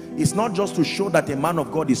learn. It's not just to show that a man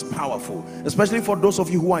of God is powerful, especially for those of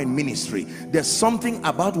you who are in ministry. There's something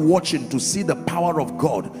about watching to see the power of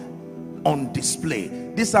God on display.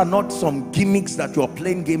 These are not some gimmicks that you're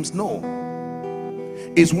playing games. No.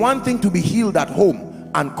 It's one thing to be healed at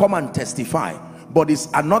home and come and testify, but it's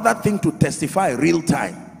another thing to testify real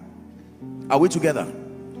time. Are we together?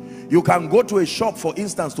 You can go to a shop, for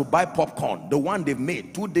instance, to buy popcorn, the one they've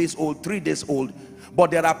made 2 days old, 3 days old,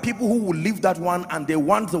 but there are people who will leave that one and they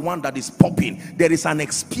want the one that is popping. There is an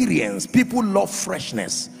experience. People love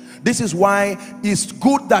freshness. This is why it's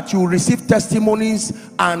good that you receive testimonies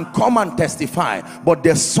and come and testify, but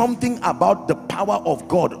there's something about the power of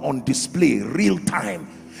God on display real time.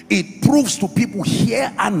 It proves to people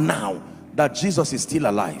here and now that Jesus is still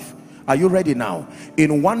alive. Are you ready now?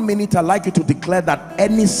 In 1 minute, I'd like you to declare that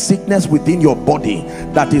any sickness within your body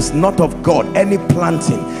that is not of God, any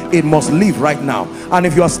planting, it must leave right now. And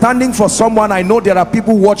if you are standing for someone, I know there are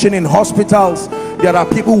people watching in hospitals, there are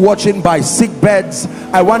people watching by sick beds.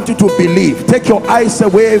 I want you to believe. Take your eyes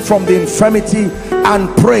away from the infirmity and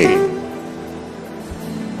pray.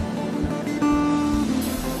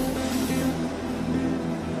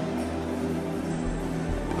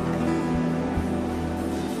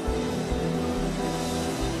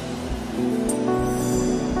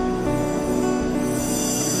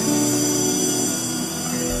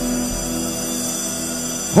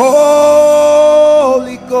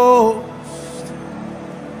 Holy Ghost,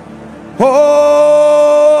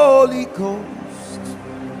 Holy Ghost,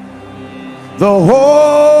 the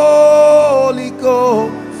Holy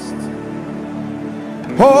Ghost,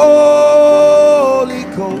 Holy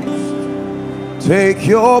Ghost, take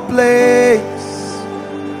your place,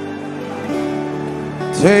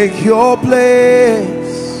 take your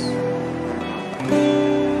place,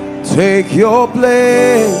 take your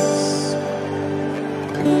place.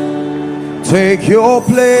 Take your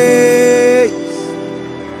place.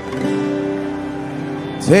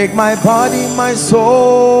 Take my body, my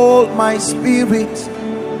soul, my spirit.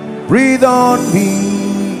 Breathe on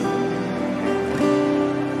me.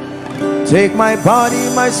 Take my body,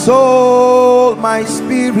 my soul, my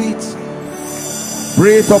spirit.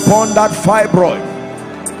 Breathe upon that fibroid.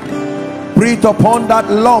 Breathe upon that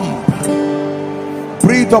lump.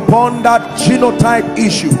 Breathe upon that genotype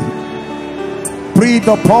issue. Breathe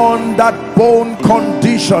upon that bone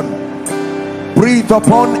condition. Breathe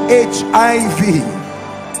upon HIV.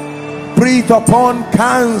 Breathe upon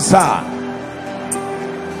cancer.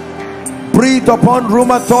 Breathe upon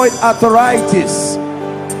rheumatoid arthritis.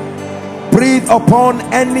 Breathe upon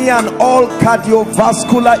any and all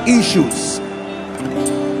cardiovascular issues.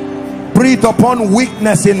 Breathe upon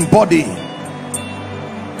weakness in body.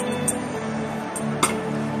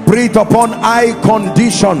 Breathe upon eye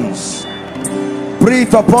conditions.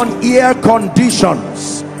 Breathe upon ear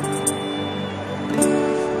conditions.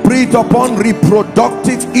 Breathe upon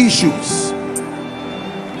reproductive issues.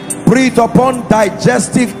 Breathe upon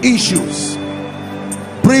digestive issues.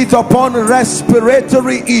 Breathe upon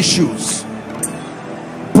respiratory issues.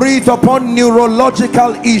 Breathe upon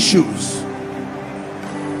neurological issues.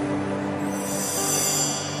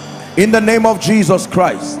 In the name of Jesus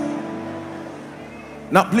Christ.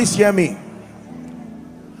 Now please hear me.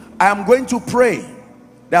 I am going to pray.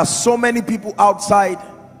 There are so many people outside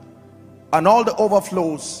and all the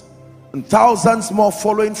overflows and thousands more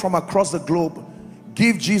following from across the globe.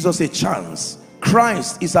 Give Jesus a chance.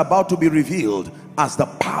 Christ is about to be revealed as the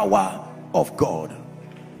power of God.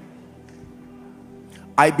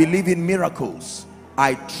 I believe in miracles.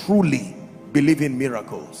 I truly believe in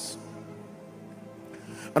miracles.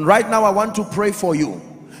 And right now I want to pray for you.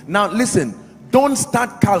 Now listen, don't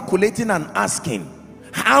start calculating and asking,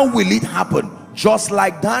 how will it happen? Just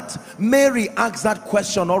like that, Mary asked that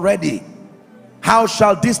question already. How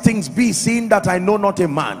shall these things be, seeing that I know not a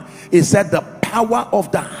man? He said the power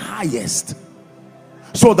of the highest.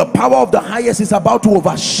 So the power of the highest is about to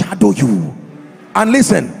overshadow you. And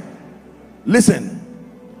listen,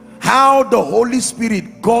 how the Holy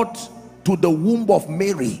Spirit got to the womb of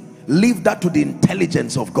Mary, leave that to the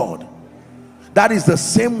intelligence of God. That is the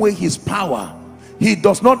same way his power. He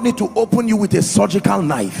does not need to open you with a surgical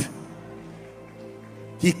knife.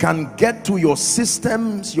 He can get to your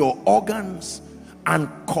systems, your organs, and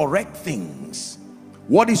correct things.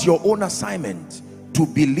 What is your own assignment? To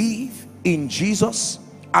believe in Jesus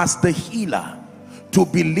as the healer, to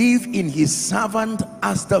believe in his servant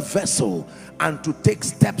as the vessel, and to take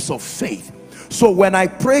steps of faith. So when I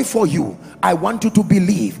pray for you, I want you to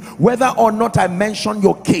believe. Whether or not I mention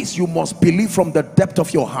your case, you must believe from the depth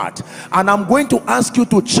of your heart. And I'm going to ask you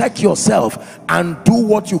to check yourself and do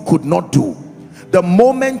what you could not do. The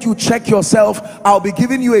moment you check yourself, I'll be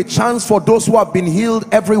giving you a chance for those who have been healed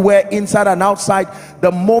everywhere, inside and outside.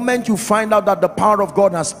 The moment you find out that the power of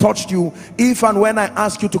God has touched you, if and when I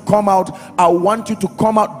ask you to come out, I want you to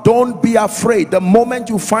come out. Don't be afraid. The moment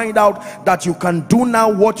you find out that you can do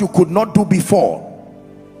now what you could not do before,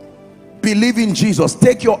 believe in Jesus.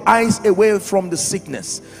 Take your eyes away from the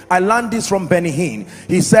sickness. I learned this from Benny Hinn.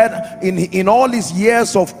 He said in all his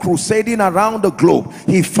years of crusading around the globe,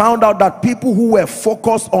 he found out that people who were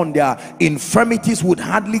focused on their infirmities would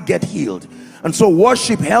hardly get healed. And so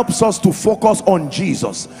worship helps us to focus on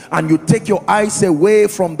Jesus, and you take your eyes away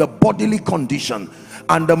from the bodily condition,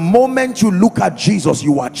 and the moment you look at Jesus,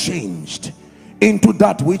 you are changed into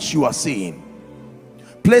that which you are seeing.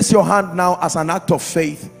 Place your hand now as an act of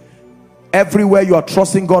faith. Everywhere you are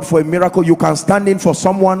trusting God for a miracle, you can stand in for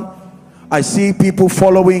someone. I see people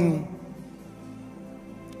following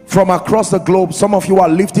from across the globe. Some of you are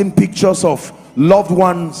lifting pictures of loved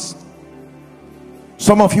ones.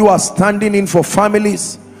 Some of you are standing in for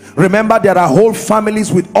families. Remember, there are whole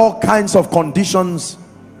families with all kinds of conditions.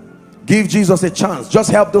 Give Jesus a chance. Just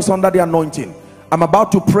help those under the anointing. I'm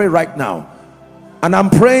about to pray right now, and I'm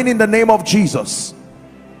praying in the name of Jesus,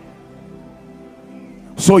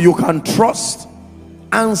 so you can trust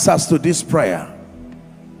answers to this prayer.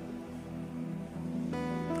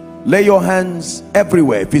 Lay your hands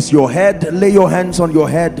everywhere. If it's your head, lay your hands on your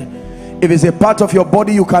head. If it's a part of your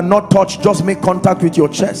body you cannot touch, just make contact with your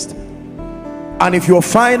chest. And if you're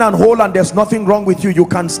fine and whole and there's nothing wrong with you, you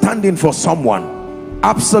can stand in for someone.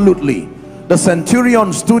 Absolutely. The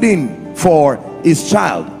centurion stood in for his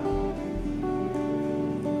child.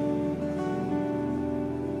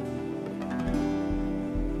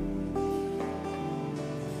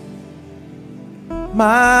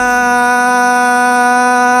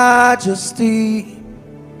 Majesty,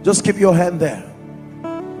 just keep your hand there.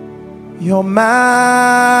 Your Majesty,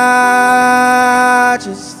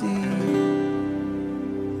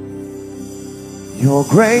 your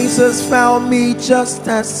grace has found me just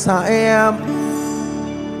as I am,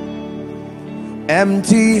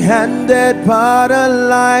 empty-handed but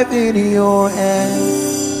alive in your hands.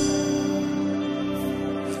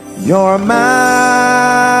 Your Majesty,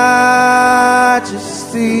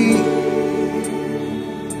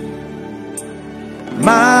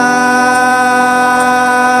 Majesty,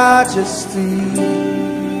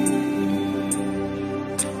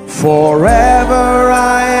 forever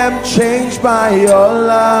I am changed by your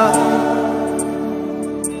love,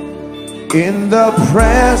 in the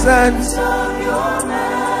presence of your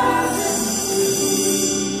majesty.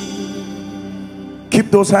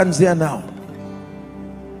 Keep those hands there now.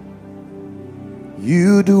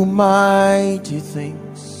 You do mighty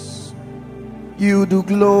things, you do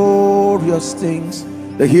glorious things.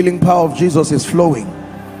 The healing power of Jesus is flowing.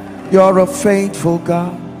 You're a faithful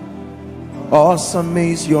God, awesome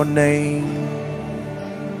is your name.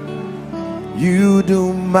 You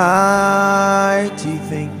do mighty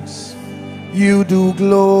things, you do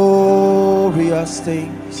glorious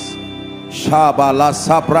things. Shabala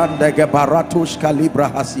sabrande gebaratush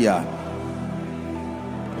kalibra hasia.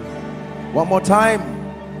 One more time.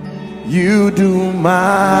 You do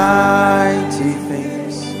mighty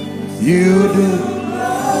things, you do.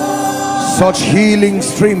 Such healing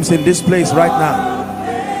streams in this place right now.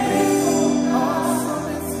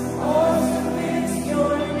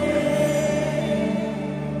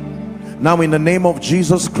 Now in the name of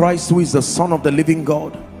Jesus Christ, who is the Son of the living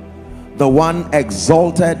God, the one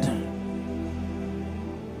exalted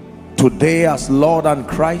today as Lord and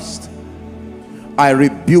Christ, I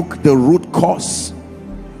rebuke the root cause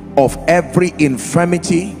of every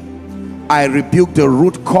infirmity. I rebuke the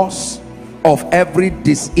root cause of every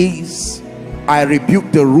disease. I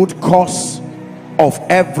rebuke the root cause of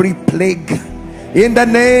every plague in the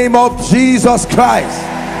name of Jesus Christ.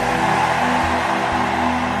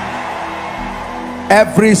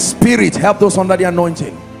 Every spirit, help those under the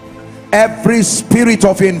anointing, every spirit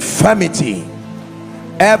of infirmity,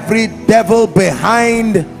 every devil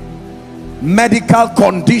behind medical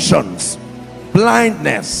conditions,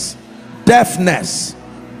 blindness, deafness,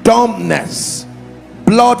 dumbness,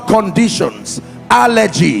 blood conditions,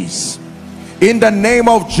 allergies, In the name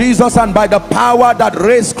of Jesus, and by the power that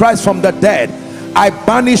raised Christ from the dead, I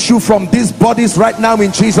banish you from these bodies right now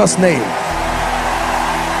in Jesus' name.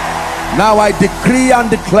 Now I decree and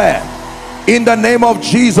declare, in the name of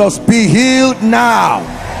Jesus, be healed now.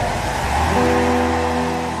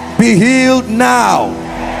 Be healed now.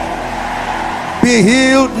 Be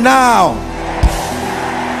healed now.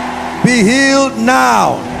 Be healed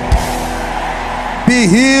now. Be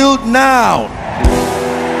healed now.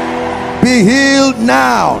 Be healed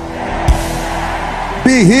now.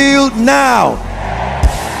 Be healed now.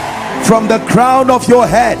 From the crown of your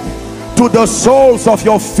head to the soles of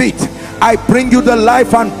your feet, I bring you the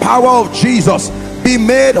life and power of Jesus. Be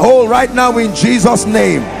made whole right now in Jesus'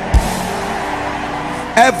 name.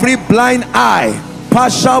 Every blind eye,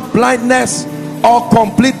 partial blindness or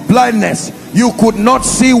complete blindness, you could not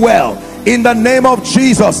see well, in the name of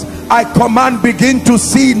Jesus, I command, begin to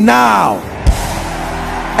see now.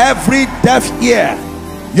 Every deaf ear,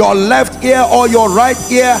 your left ear or your right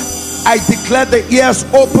ear, I declare the ears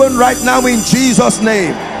open right now in Jesus'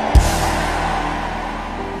 name.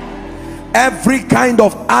 Every kind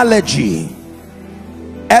of allergy,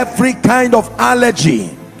 every kind of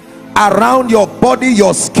allergy around your body,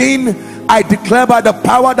 your skin, I declare by the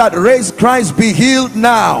power that raised Christ, be healed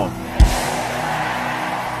now.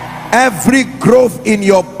 Every growth in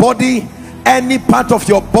your body, any part of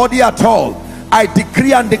your body at all, I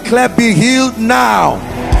decree and declare, be healed now.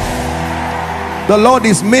 The Lord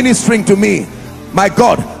is ministering to me. My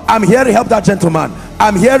God, I'm hearing, help that gentleman,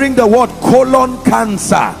 I'm hearing the word colon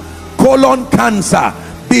cancer. Colon cancer,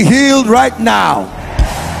 be healed right now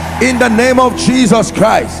in the name of Jesus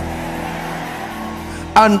Christ.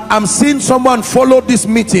 And I'm seeing someone follow this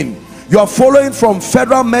meeting. You are following from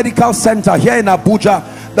Federal Medical Center here in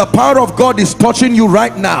Abuja. The power of God is touching you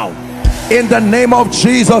right now in the name of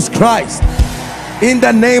Jesus Christ. In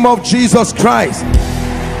the name of Jesus Christ.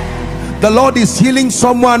 The Lord is healing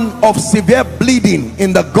someone of severe bleeding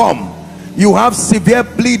in the gum. You have severe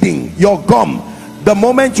bleeding, your gum. The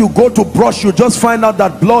moment you go to brush, you just find out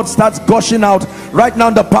that blood starts gushing out. Right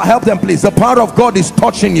now, help them please. The power of God is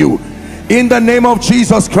touching you in the name of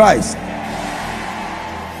Jesus Christ.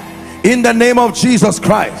 In the name of Jesus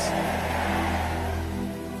Christ.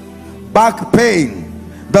 Back pain,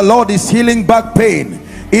 the Lord is healing back pain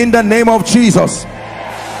in the name of Jesus.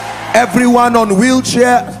 Everyone on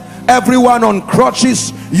wheelchair, everyone on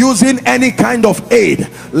crutches, using any kind of aid,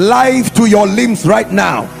 life to your limbs right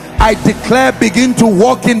now, I declare, begin to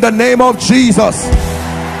walk in the name of Jesus.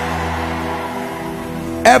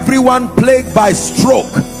 Everyone plagued by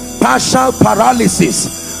stroke, partial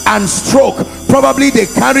paralysis and stroke, probably they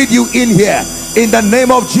carried you in here. In the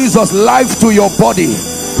name of Jesus, life to your body.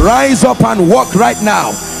 Rise up and walk right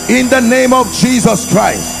now in the name of Jesus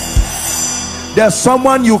Christ. There's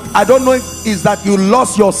someone, I don't know if is that you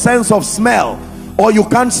lost your sense of smell, or you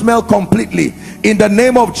can't smell completely. In the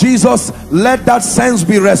name of Jesus, let that sense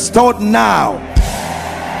be restored now.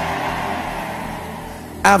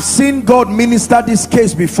 I've seen God minister this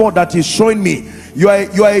case before that is showing me. You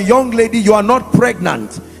are a young lady, you are not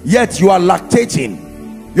pregnant, yet you are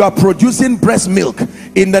lactating, you are producing breast milk.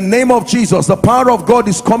 In the name of Jesus, the power of God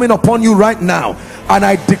is coming upon you right now, and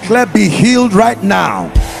I declare, be healed right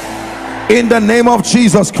now in the name of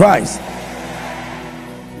Jesus Christ.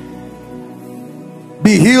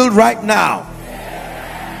 Be healed right now.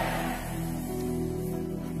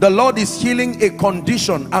 The Lord is healing a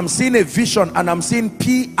condition. I'm seeing a vision and I'm seeing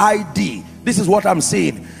PID. This is what I'm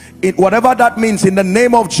seeing. Whatever that means, in the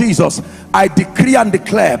name of Jesus, I decree and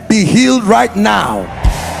declare, be healed right now.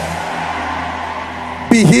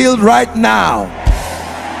 Be healed right now.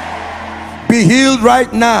 Be healed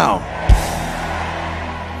right now.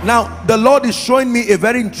 Now, the Lord is showing me a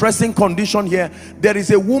very interesting condition here. There is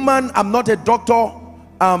a woman, I'm not a doctor,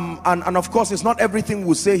 and of course it's not everything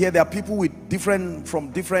we say here. There are people with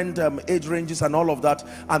from different age ranges and all of that,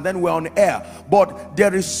 and then we're on air. But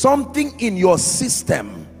there is something in your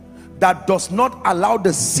system that does not allow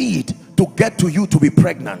the seed to get to you to be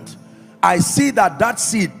pregnant. I see that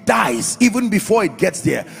seed dies even before it gets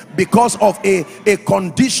there because of a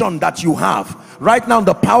condition that you have. Right now,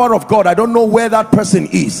 the power of God, I don't know where that person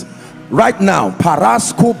is right now.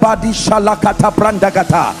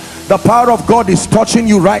 The power of God is touching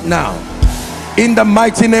you right now in the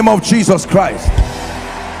mighty name of Jesus Christ.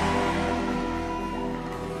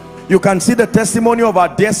 You can see the testimony of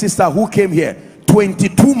our dear sister who came here.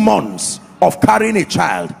 22 months of carrying a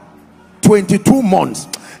child. 22 months.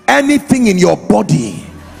 Anything in your body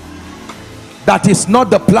that is not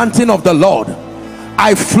the planting of the Lord,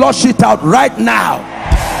 I flush it out right now.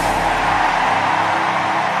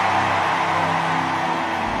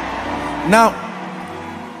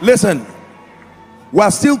 Now, listen,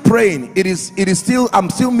 we're still praying. It is still, I'm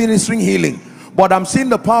still ministering healing, but I'm seeing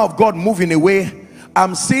the power of God moving away.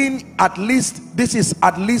 I'm seeing at least, this is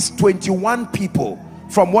at least 21 people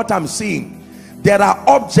from what I'm seeing. There are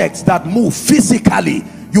objects that move physically.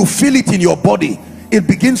 You feel it in your body. It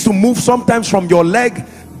begins to move sometimes from your leg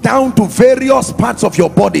down to various parts of your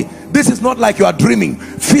body. This is not like you are dreaming.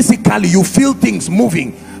 Physically, you feel things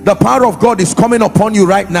moving. The power of God is coming upon you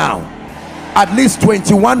right now. At least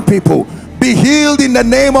 21 people. Be healed in the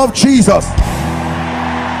name of Jesus.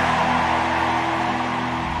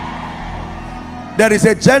 There is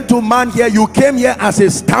a gentleman here. You came here as a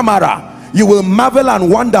stammerer. You will marvel and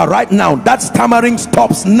wonder right now. That stammering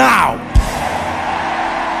stops now.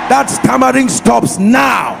 That stammering stops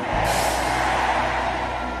now.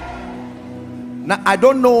 Now, I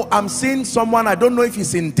don't know, I'm seeing someone, I don't know if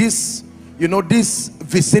it's in this, you know, this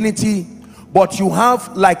vicinity, but you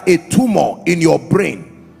have like a tumor in your brain.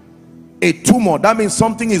 A tumor, that means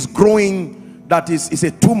something is growing that is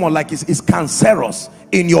a tumor, like it's cancerous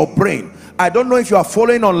in your brain. I don't know if you are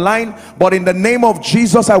following online, but in the name of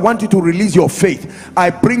Jesus, I want you to release your faith. I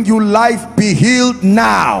bring you life. Be healed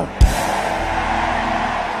now.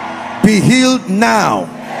 Be healed now.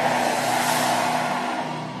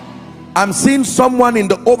 I'm seeing someone in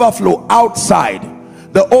the overflow outside.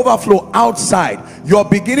 The overflow outside. You're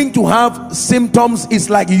beginning to have symptoms. It's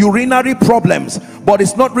like urinary problems, but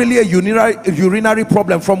it's not really a urinary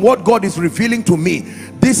problem. From what God is revealing to me,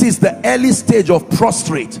 this is the early stage of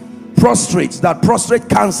prostate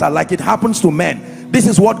cancer, like it happens to men. This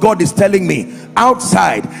is what God is telling me.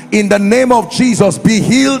 Outside, in the name of Jesus, be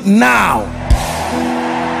healed now.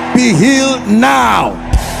 Be healed now.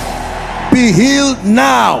 Be healed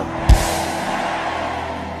now.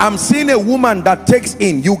 I'm seeing a woman that takes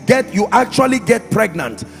in, you actually get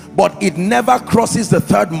pregnant, but it never crosses the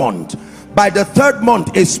 3rd month. By the 3rd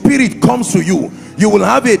month, a spirit comes to you. You will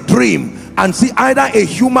have a dream and see either a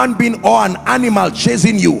human being or an animal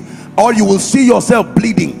chasing you, or you will see yourself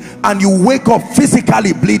bleeding and you wake up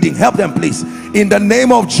physically bleeding. Help them, please. In the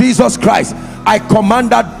name of Jesus Christ, I command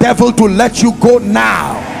that devil to let you go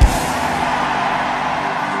now.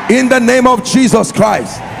 In the name of Jesus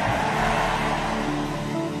Christ.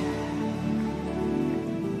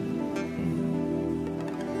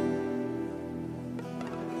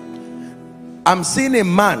 I'm seeing a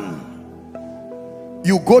man.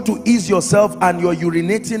 You go to ease yourself and you're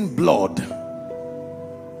urinating blood.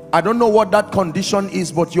 I don't know what that condition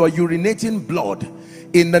is, but you're urinating blood.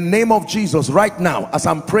 In the name of Jesus, right now, as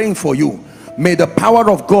I'm praying for you, may the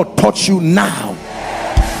power of God touch you now.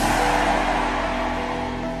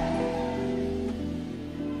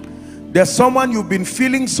 There's someone, you've been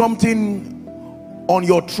feeling something on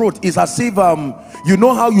your throat. It's as if you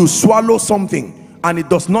know how you swallow something and it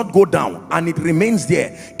does not go down and it remains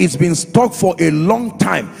there. It's been stuck for a long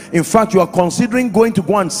time. In fact, you are considering going to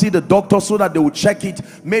go and see the doctor so that they will check it.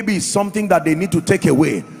 Maybe it's something that they need to take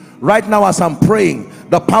away. Right now, as I'm praying,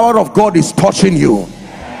 the power of God is touching you.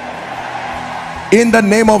 In the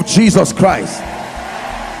name of Jesus Christ.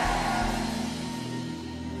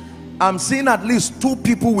 I'm seeing at least 2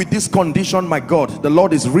 people with this condition. My God, the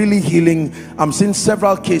Lord is really healing. I'm seeing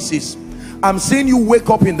several cases. I'm seeing you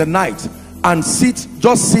wake up in the night and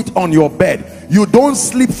just sit on your bed. You don't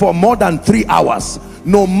sleep for more than 3 hours,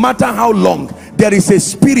 no matter how long. There is a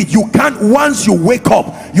spirit. You can't, once you wake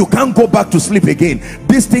up, you can't go back to sleep again.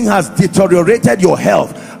 This thing has deteriorated your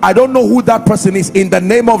health. I don't know who that person is. In the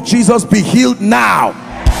name of Jesus, be healed now.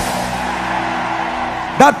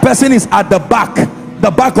 That person is at the back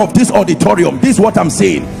of this auditorium. This is what I'm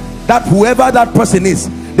saying, that whoever that person is,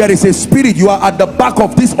 there is a spirit. You are at the back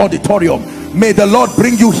of this auditorium. May the Lord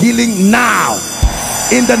bring you healing now,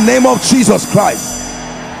 in the name of Jesus Christ.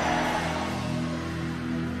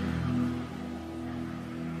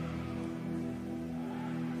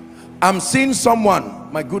 I'm seeing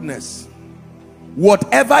someone, my goodness,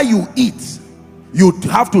 whatever you eat, you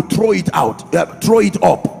have to throw it out, throw it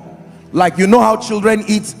up. Like, you know how children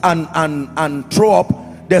eat and throw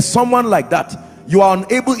up? There's someone like that. You are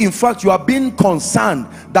unable, in fact, you are being concerned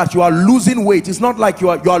that you are losing weight. It's not like you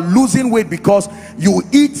are losing weight because you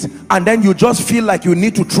eat and then you just feel like you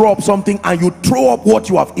need to throw up something and you throw up what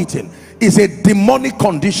you have eaten. It's a demonic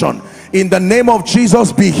condition. In the name of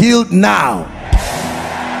Jesus, be healed now.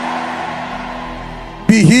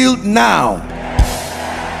 Be healed now.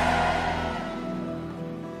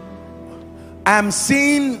 I'm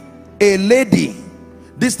seeing a lady.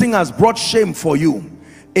 This thing has brought shame for you.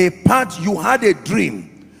 You had a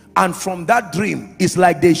dream, and from that dream, it's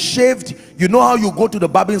like they shaved. You know how you go to the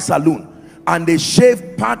barbing salon and they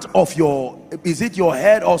shave part of your, is it your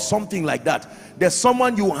head or something like that? There's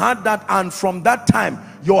someone, you had that, and from that time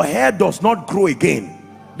your hair does not grow again.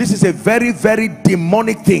 This is a very, very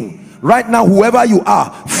demonic thing. Right now, whoever you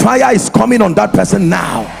are, fire is coming on that person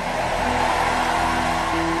now.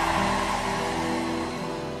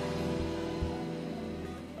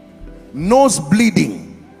 Nose bleeding.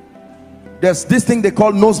 There's this thing they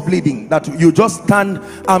call nose bleeding, that you just stand.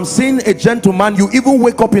 I'm seeing a gentleman, you even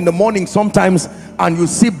wake up in the morning sometimes and you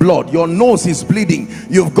see blood, your nose is bleeding.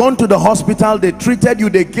 You've gone to the hospital, they treated you,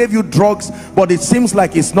 they gave you drugs, but it seems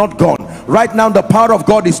like it's not gone. Right now the power of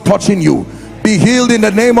God is touching you. Be healed in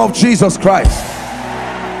the name of Jesus Christ.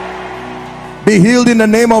 Be healed in the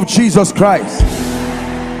name of Jesus Christ.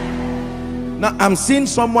 Now I'm seeing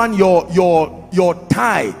someone, your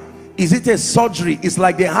thigh, is it a surgery? It's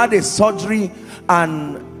like they had a surgery,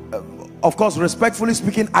 and of course, respectfully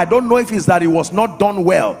speaking, I don't know if it's that it was not done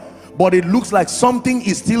well, but it looks like something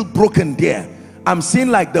is still broken there. I'm seeing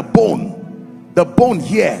like the bone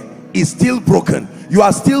here is still broken. You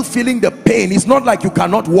are still feeling the pain. It's not like you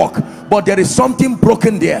cannot walk, but there is something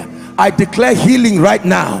broken there. I declare healing right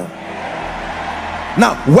now.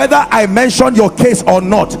 Now, whether I mention your case or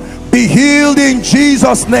not, be healed in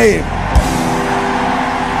Jesus' name.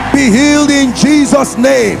 Be healed in Jesus'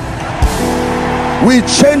 name. We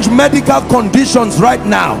change medical conditions right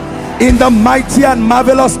now in the mighty and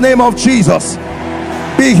marvelous name of Jesus.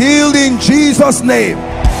 Be healed in Jesus' name.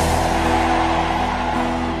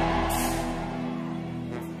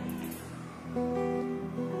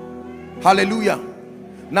 Hallelujah.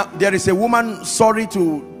 Now there is a woman, sorry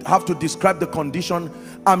to have to describe the condition.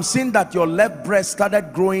 I'm seeing that your left breast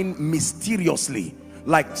started growing mysteriously,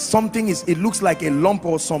 like something is, it looks like a lump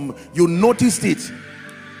or some, you noticed it.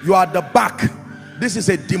 You are at the back. This is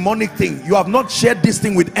a demonic thing. You have not shared this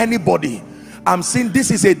thing with anybody. I'm seeing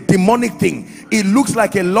this is a demonic thing. It looks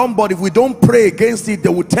like a lump, but if we don't pray against it, they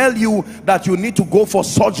will tell you that you need to go for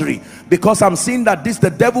surgery, because I'm seeing that the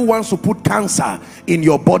devil wants to put cancer in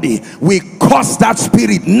your body. We curse that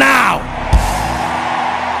spirit now.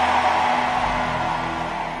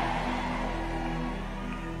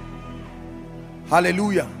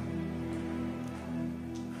 Hallelujah.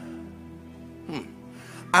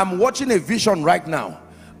 I'm watching a vision right now,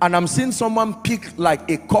 and I'm seeing someone pick like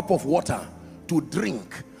a cup of water to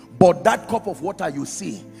drink, but that cup of water, you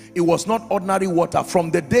see, it was not ordinary water. From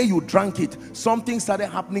the day you drank it, something started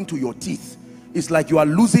happening to your teeth. It's like you are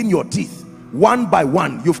losing your teeth one by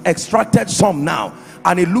one. You've extracted some now,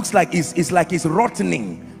 and it looks like it's like it's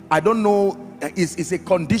rotting. I don't know, it's a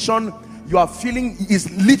condition you are feeling. Is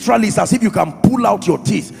literally, it's as if you can pull out your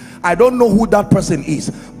teeth. I don't know who that person is.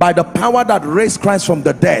 By the power that raised Christ from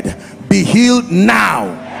the dead, be healed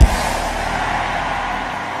now.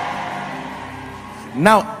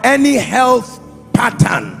 Now, any health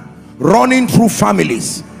pattern running through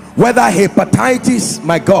families, whether hepatitis,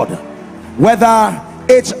 my God, whether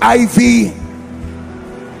HIV,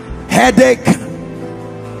 headache,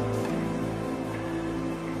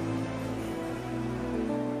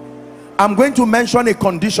 I'm going to mention a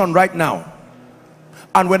condition right now,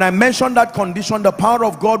 and when I mention that condition, the power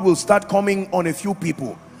of God will start coming on a few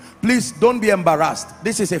people. Please don't be embarrassed.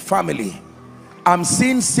 This is a family. I'm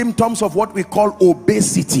seeing symptoms of what we call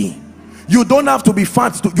obesity. You don't have to be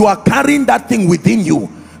fat. You are carrying that thing within you.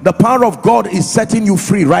 The power of God is setting you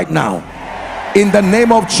free right now in the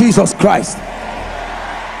name of Jesus Christ.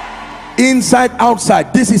 Inside,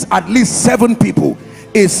 outside, this is at least 7 people.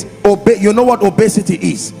 You know what obesity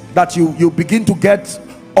is? That you begin to get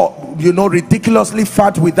ridiculously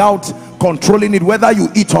fat without controlling it, whether you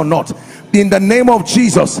eat or not. In the name of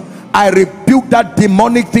Jesus, I rebuke that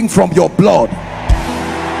demonic thing from your blood.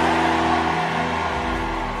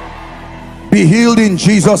 Be healed in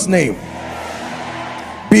Jesus' name.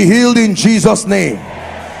 Be healed in Jesus' name.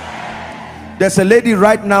 There's a lady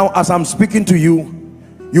right now, as I'm speaking to you,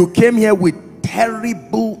 you came here with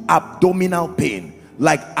terrible abdominal pain.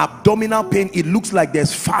 Like abdominal pain, it looks like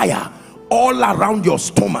there's fire all around your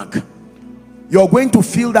stomach. You're going to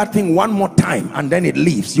feel that thing one more time and then it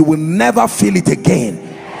leaves. You will never feel it again.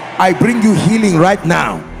 I bring you healing right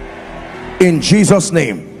now in Jesus'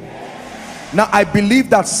 name. Now I believe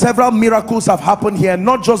that several miracles have happened here,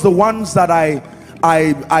 not just the ones that I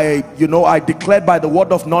declared by the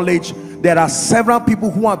word of knowledge. There are several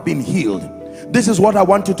people who have been healed. This is what I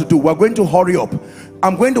want you to do. We're going to hurry up.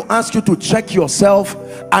 I'm going to ask you to check yourself,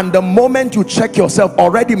 and the moment you check yourself,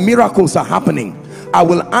 already miracles are happening. I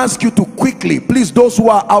will ask you to quickly, please, those who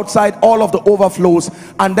are outside, all of the overflows,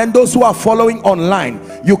 and then those who are following online,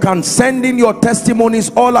 you can send in your testimonies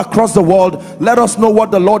all across the world. Let us know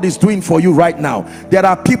what the Lord is doing for you right now. There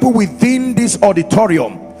are people within this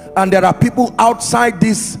auditorium, and there are people outside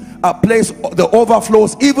this place, the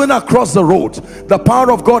overflows, even across the road. The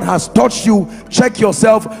power of God has touched you. Check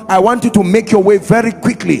yourself. I want you to make your way very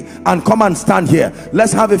quickly and come and stand here.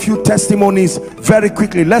 Let's have a few testimonies very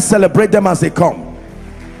quickly. Let's celebrate them as they come.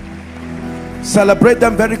 Celebrate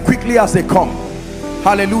them very quickly as they come.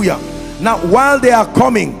 Hallelujah. Now, while they are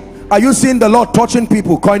coming, are you seeing the Lord touching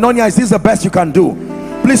people? Koinonia, is this the best you can do?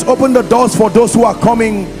 Please open the doors for those who are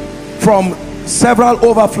coming from several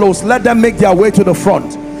overflows. Let them make their way to the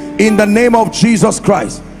front in the name of Jesus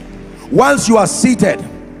Christ. Whilst you are seated,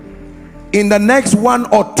 in the next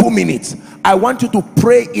 1 or 2 minutes, I want you to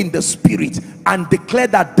pray in the spirit and declare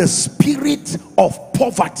that the spirit of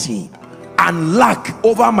poverty and lack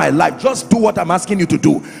over my life, just do what I'm asking you to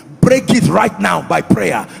do. Break it right now by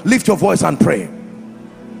prayer. Lift your voice and pray.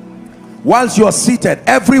 Whilst you are seated,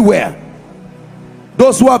 everywhere,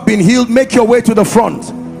 those who have been healed, make your way to the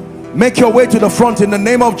front. Make your way to the front in the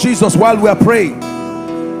name of Jesus while we are praying.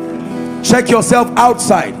 Check yourself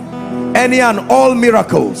outside. Any and all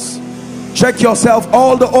miracles. Check yourself,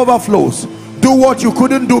 all the overflows. Do what you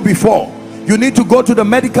couldn't do before. You need to go to the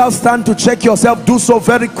medical stand to check yourself. Do so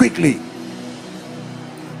very quickly.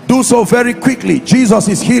 Do so very quickly. Jesus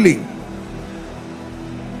is healing.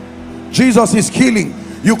 Jesus is healing.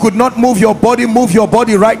 You could not move your body. Move your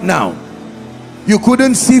body right now. You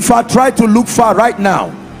couldn't see far. Try to look far right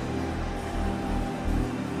now.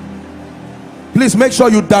 Please make sure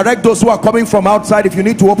you direct those who are coming from outside. If you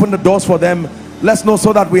need to open the doors for them, let's know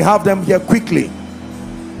so that we have them here quickly.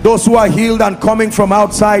 Those who are healed and coming from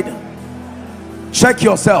outside, check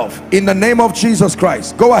yourself in the name of Jesus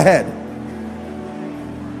Christ. Go ahead.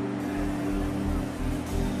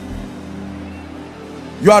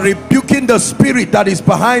 You are rebuking the spirit that is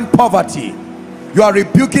behind poverty. You are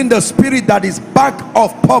rebuking the spirit that is back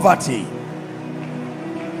of poverty.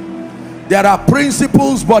 There are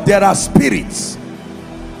principles, but there are spirits.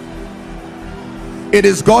 It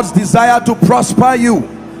is God's desire to prosper you.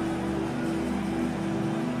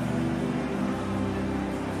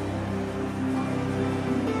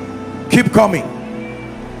 Keep coming.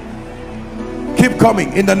 Keep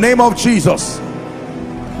coming in the name of Jesus.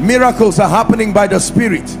 Miracles are happening by the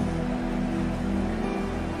Spirit.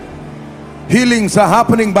 Healings are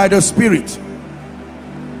happening by the Spirit.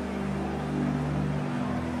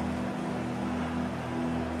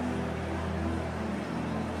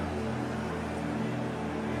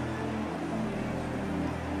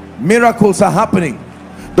 Miracles are happening.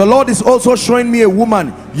 The Lord is also showing me a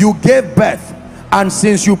woman. You gave birth, and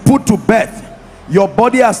since you put to birth, your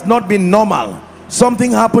body has not been normal.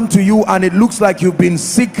 Something happened to you and it looks like you've been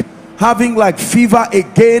sick, having like fever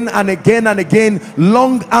again and again and again,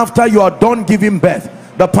 long after you are done giving birth.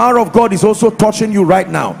 The power of God is also touching you right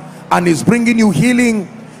now and is bringing you healing.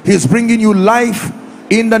 He's bringing you life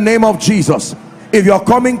in the name of Jesus. If you're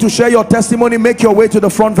coming to share your testimony, make your way to the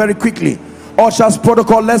front very quickly. Ushers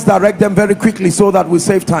protocol, let's direct them very quickly so that we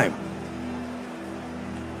save time.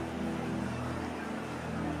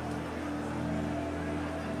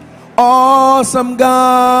 Awesome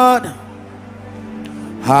God,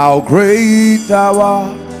 how great thou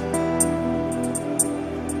art.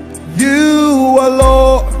 You are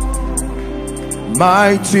Lord,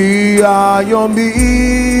 mighty are your miracles.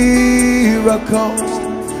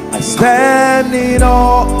 I stand in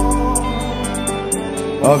awe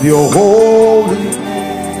of your holy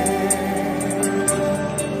name,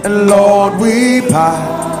 and Lord, we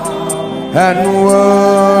bow and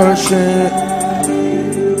worship.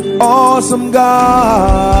 Awesome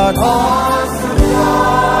God, awesome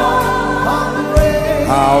God,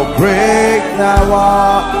 how great thou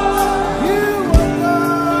art.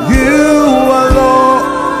 You are Lord,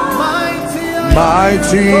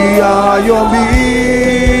 mighty are your miracles.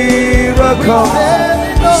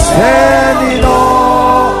 Stand in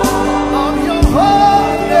awe of your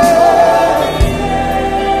holy name.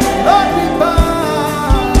 Lord, we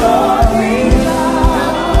bow, Lord, we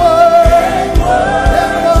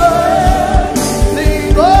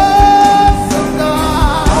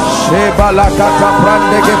Balakata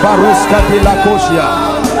brandege baruska di la kosia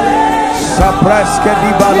sapreske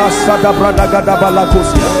di balasa da bradagada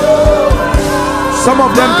balakosia. Some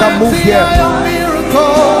of them can move here.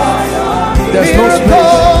 There's no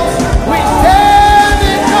space. We stand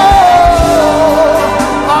in awe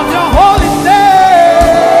of your holy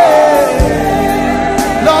name.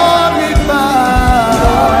 Lord, we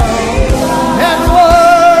bow and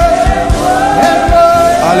worship and worship.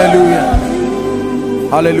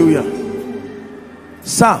 Hallelujah.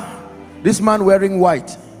 Sir, this man wearing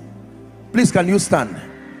white, please, can you stand?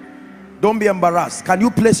 Don't be embarrassed. Can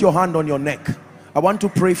you place your hand on your neck? I want to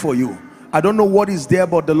pray for you. I don't know what is there,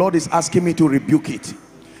 but the Lord is asking me to rebuke it.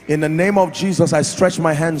 In the name of Jesus, I stretch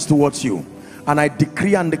my hands towards you and I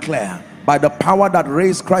decree and declare, by the power that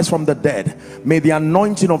raised Christ from the dead, may the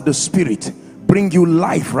anointing of the Spirit bring you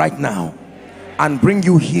life right now and bring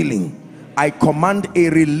you healing. I command a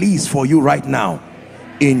release for you right now.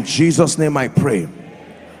 In Jesus' name I pray.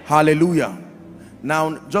 Hallelujah.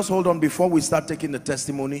 Now, just hold on before we start taking the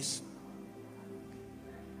testimonies.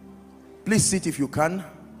 Please sit if you can.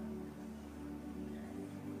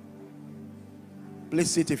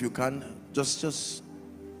 Please sit if you can. Just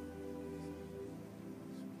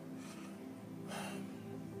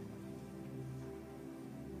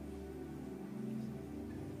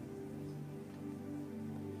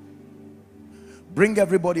bring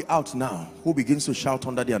everybody out now who begins to shout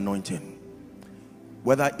under the anointing,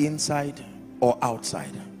 whether inside or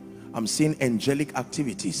outside. I'm seeing angelic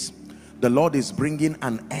activities. The Lord is bringing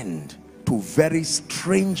an end to very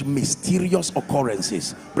strange, mysterious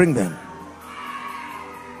occurrences. Bring them.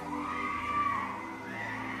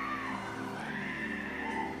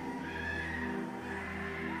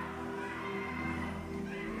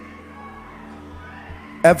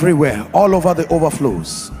 Everywhere, all over the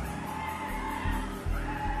overflows.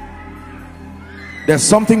 There's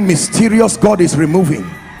something mysterious God is removing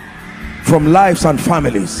from lives and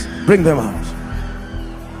families. Bring them out.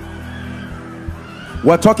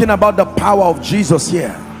 We're talking about the power of Jesus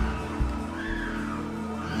here.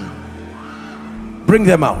 Bring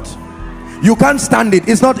them out. You can't stand it.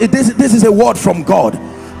 It's not this is a word from God.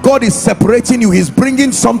 God is separating you. He's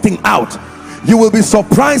bringing something out. You will be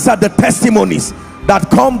surprised at the testimonies that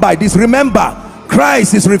come by this. Remember,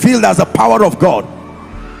 Christ is revealed as the power of God.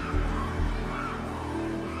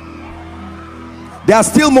 There are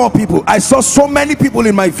still more people. I saw so many people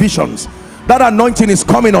in my visions. That anointing is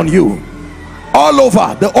coming on you. All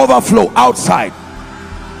over the overflow, outside.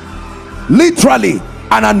 Literally,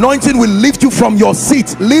 an anointing will lift you from your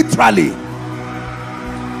seat. Literally.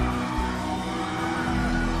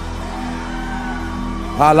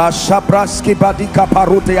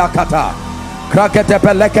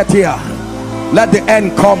 Let the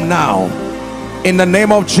end come now. In the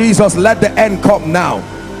name of Jesus, let the end come now.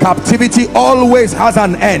 Captivity always has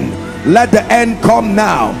an end. Let the end come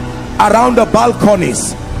now. Around the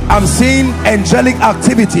balconies, I'm seeing angelic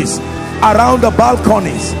activities around the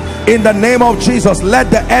balconies. In the name of Jesus, let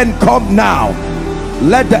the end come now.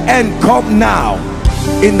 Let the end come now.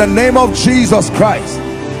 In the name of Jesus Christ,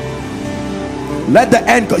 let the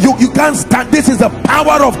end. You can't stand. This is the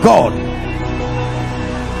power of God.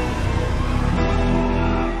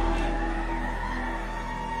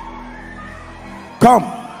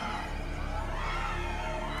 Come.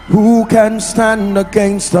 Who can stand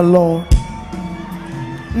against the Lord?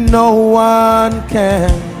 No one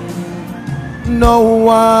can. No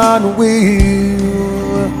one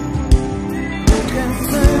will.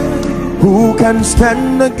 Who can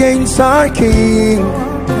stand against our King?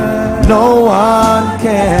 No one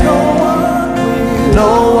can.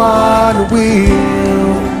 No one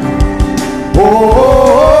will.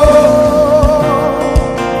 Oh.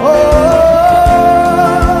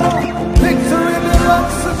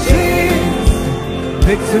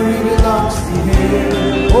 Victory belongs to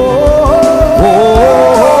Him. Oh, oh,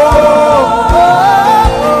 oh, oh.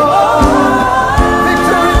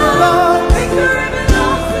 Victory belongs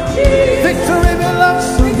to Jesus. Victory belongs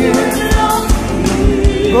to Him.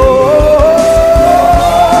 Oh,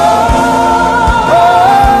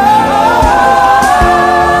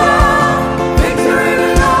 victory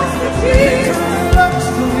belongs to Jesus. Victory belongs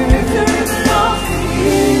to Him.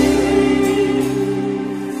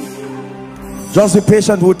 Just be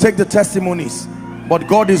patient. We'll take the testimonies, but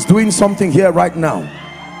God is doing something here right now.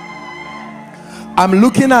 I'm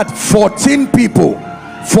looking at 14 people.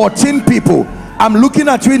 14 people. I'm looking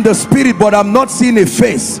at you in the spirit, but I'm not seeing a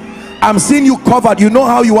face. I'm seeing you covered. You know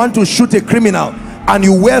how you want to shoot a criminal and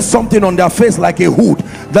you wear something on their face like a hood.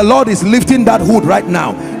 The Lord is lifting that hood right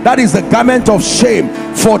now. That is the garment of shame.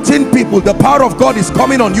 14 people. The power of God is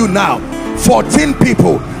coming on you now. 14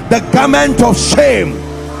 people. The garment of shame.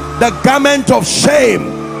 The garment of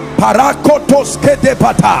shame. Parakotos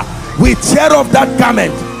kedepata. We tear off that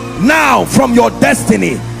garment now from your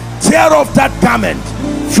destiny. Tear off that garment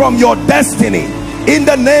from your destiny in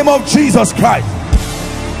the name of Jesus Christ.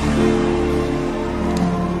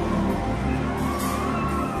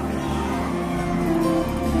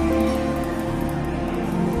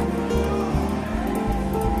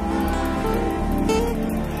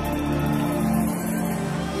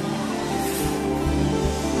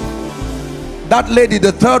 That lady,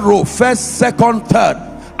 the third row, first, second, third,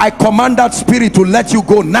 I command that spirit to let you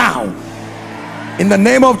go now. In the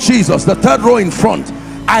name of Jesus. The third row in front,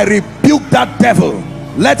 I rebuke that devil.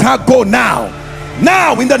 Let her go now.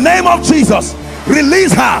 Now, in the name of Jesus,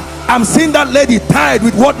 release her. I'm seeing that lady tied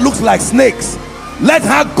with what looks like snakes. Let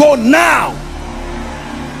her go now.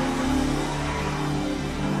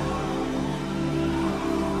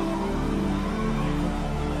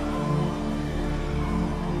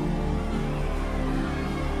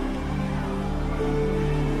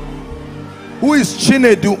 Who is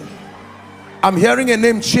Chinedu? I'm hearing a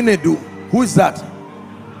name, Chinedu. Who is that?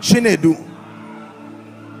 Chinedu.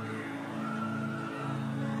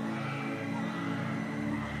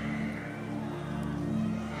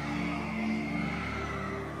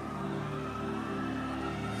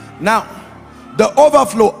 Now, the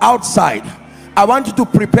overflow outside, I want you to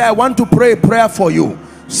prepare. I want to pray a prayer for you.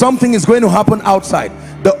 Something is going to happen outside.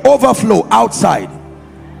 The overflow outside.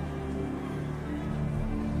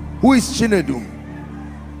 Who is Chinedu?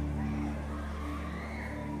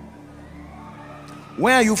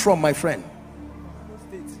 Where are you from, my friend?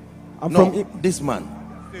 I'm no, from this man.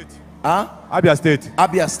 Abia State.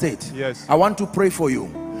 Abia State. Yes. I want to pray for you.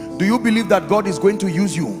 Do you believe that God is going to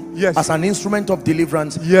use you as an instrument of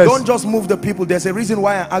deliverance? Yes. Don't just move the people. There's a reason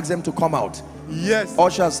why I ask them to come out. Yes.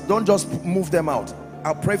 Ushers, don't just move them out.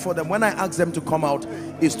 I'll pray for them. When I ask them to come out,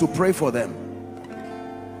 is to pray for them.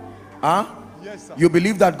 Yes, sir. You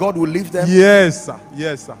believe that God will lift them? Yes, sir.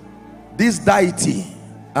 Yes, sir. This deity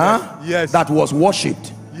yes. that was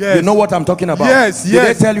worshipped. Yes. You know what I'm talking about? Yes. Did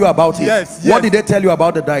they tell you about it? Yes. What did they tell you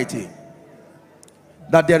about the deity?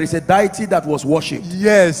 That there is a deity that was worshipped.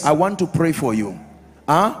 Yes. I want to pray for you.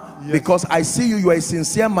 Yes. Because I see you, you are a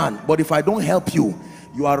sincere man, but if I don't help you,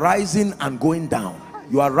 you are rising and going down.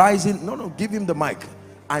 You are rising. No, give him the mic.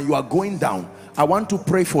 And you are going down. I want to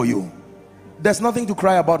pray for you. There's nothing to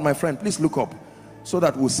cry about, my friend. Please look up so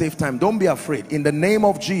that we'll save time. Don't be afraid. In the name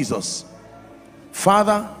of Jesus,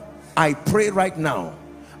 Father, I pray right now.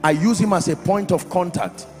 I use him as a point of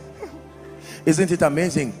contact. Isn't it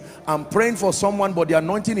amazing? I'm praying for someone, but the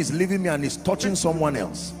anointing is leaving me and is touching someone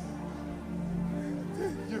else.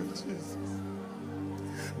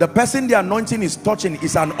 The person the anointing is touching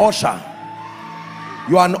is an usher.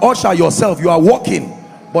 You are an usher yourself. You are walking,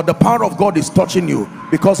 but the power of God is touching you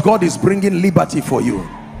because God is bringing liberty for you.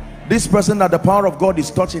 This person that the power of God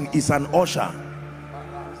is touching is an usher.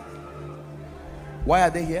 Why are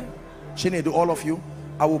they here? Chinedu, all of you,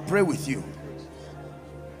 I will pray with you.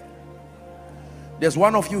 There's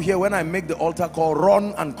one of you here, when I make the altar call,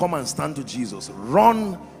 run and come and stand to Jesus.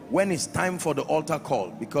 Run when it's time for the altar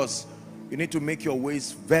call, because you need to make your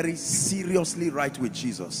ways very seriously right with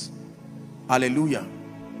Jesus. Hallelujah.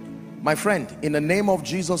 My friend, in the name of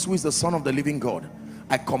Jesus, who is the Son of the living God,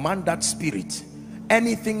 I command that spirit,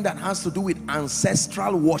 anything that has to do with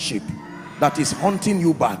ancestral worship that is haunting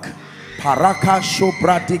you back, Paraka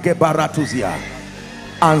Shobradige Baratuzia,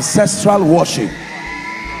 ancestral worship,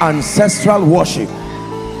 ancestral worship,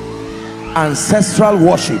 ancestral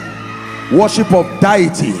worship, worship of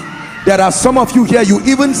deity. There are some of you here, you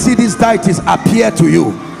even see these deities appear to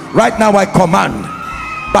you. Right now I command,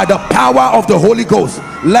 by the power of the Holy Ghost,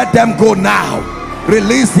 let them go now.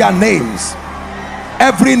 Release their names.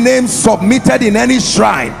 Every name submitted in any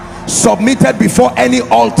shrine, submitted before any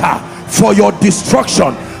altar for your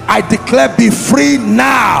destruction, I declare, be free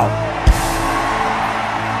now.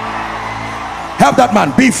 Help that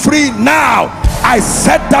man, be free now. I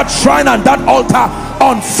set that shrine and that altar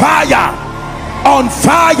on fire. On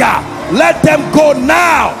fire. Let them go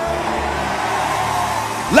now.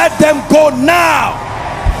 Let them go now.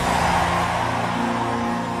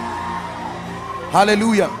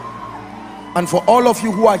 Hallelujah. And for all of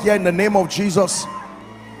you who are here, in the name of Jesus,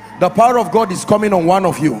 the power of God is coming on one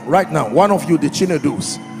of you right now. One of you, the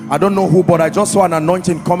Chinedus. I don't know who, but I just saw an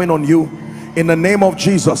anointing coming on you. In the name of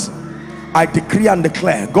Jesus, I decree and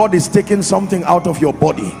declare, God is taking something out of your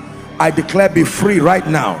body. I declare, be free right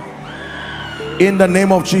now. In the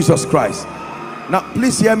name of Jesus Christ. Now,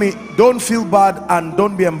 please hear me. Don't feel bad and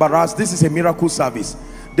don't be embarrassed. This is a miracle service.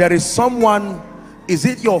 There is someone, is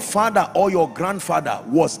it your father or your grandfather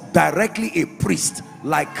was directly a priest,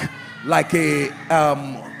 like a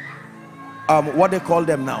what they call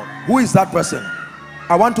them now? Who is that person?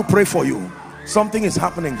 I want to pray for you. Something is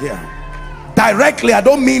happening here. Directly, I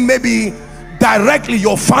don't mean maybe directly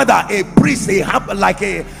your father, a priest,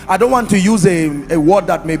 I don't want to use a word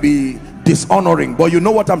that may be dishonoring, but you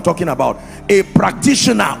know what I'm talking about. A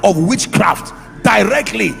practitioner of witchcraft,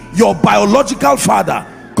 directly your biological father.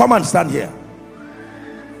 Come and stand here.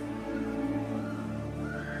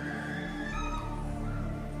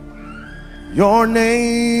 Your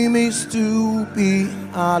name is to be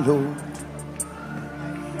hallowed.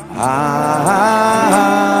 Adonai.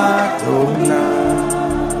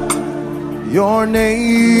 Your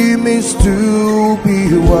name is to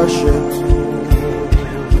be worshipped.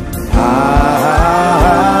 Adonai.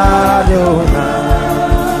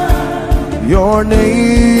 Your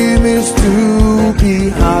name is to be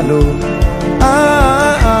hallowed.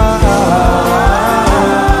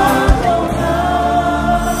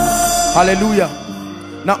 Hallelujah.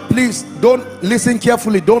 Now please don't listen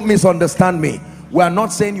carefully, don't misunderstand me. We are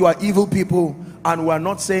not saying you are evil people, and we are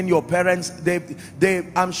not saying your parents,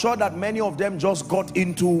 I'm sure that many of them just got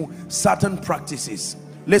into certain practices.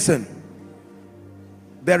 Listen,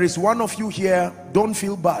 there is one of you here, don't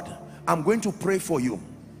feel bad. I'm going to pray for you.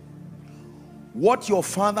 What your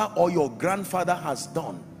father or your grandfather has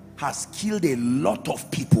done has killed a lot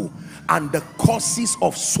of people, and the causes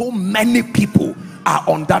of so many people are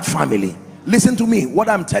on that family. Listen to me, what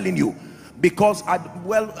I'm telling you, because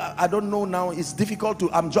I don't know now, it's difficult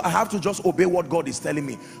to, I have to just obey what God is telling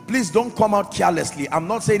me. Please don't come out carelessly. I'm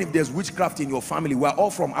not saying if there's witchcraft in your family. We're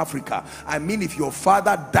all from Africa. I mean, if your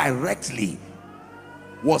father directly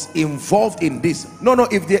was involved in this, no,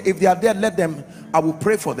 if they are there, let them, I will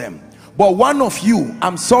pray for them. But one of you,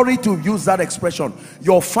 I'm sorry to use that expression,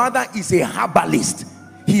 your father is a herbalist.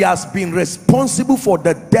 He has been responsible for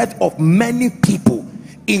the death of many people,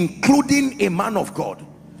 including a man of God,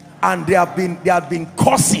 and there have been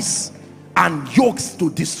causes and yokes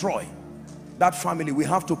to destroy that family. We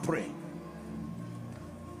have to pray.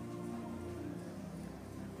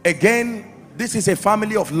 Again, this is a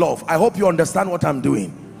family of love. I hope you understand what I'm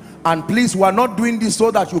doing. And please, we are not doing this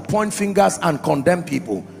so that you point fingers and condemn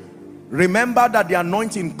people. Remember that the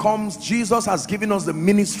anointing comes. Jesus has given us the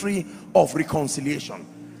ministry of reconciliation.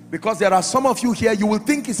 Because there are some of you here, you will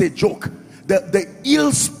think it's a joke. The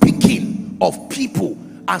ill speaking of people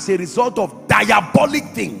as a result of diabolic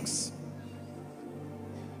things.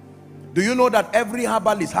 Do you know that every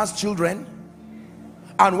herbalist has children?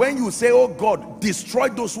 And when you say, oh God, destroy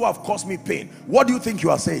those who have caused me pain, what do you think you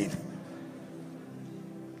are saying?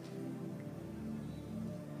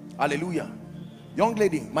 Hallelujah. Young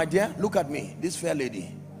lady, my dear, look at me. This fair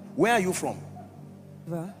lady. Where are you from?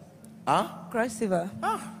 Christ River.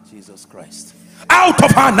 Jesus Christ. Out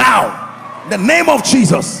of her now. In the name of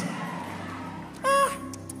Jesus.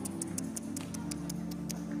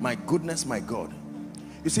 My goodness, my God.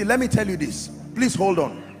 You see, let me tell you this. Please hold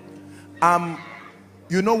on.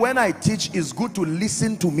 You know, when I teach, it's good to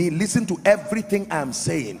listen to me. Listen to everything I am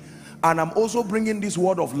saying. And I'm also bringing this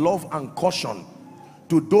word of love and caution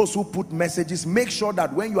to those who put messages. Make sure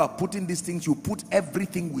that when you are putting these things, you put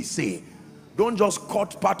everything we say. Don't just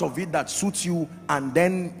cut part of it that suits you and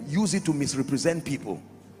then use it to misrepresent people.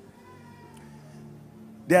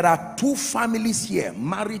 There are two families here,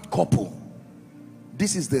 married couple.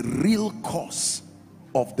 This is the real cause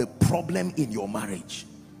of the problem in your marriage.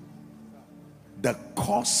 The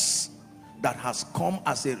cause that has come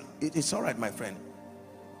as a, it's all right, my friend.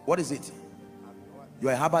 What is it?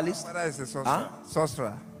 You're a herbalist? My father is a sorcerer.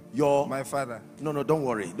 Sorcerer. My father. No, don't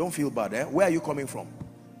worry. Don't feel bad. Where are you coming from?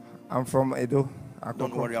 I'm from Edo.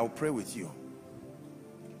 Don't worry, I'll pray with you.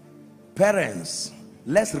 Parents,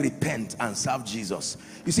 let's repent and serve Jesus.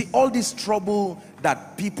 You see, all this trouble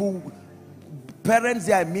that people, parents,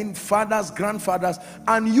 I mean fathers, grandfathers,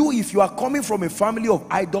 and you, if you are coming from a family of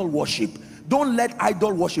idol worship, don't let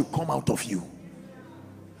idol worship come out of you.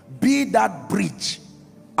 Be that bridge.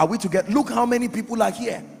 Are we together? Look how many people are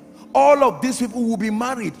here. All of these people will be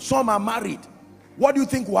married. Some are married. What do you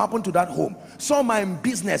think will happen to that home? Some are in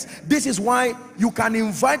business. This is why you can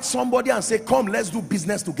invite somebody and say, come, let's do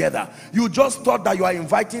business together. You just thought that you are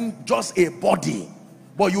inviting just a body,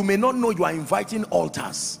 but you may not know you are inviting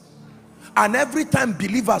altars. And every time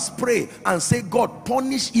believers pray and say, God,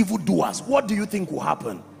 punish evildoers, what do you think will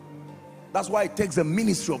happen? That's why it takes the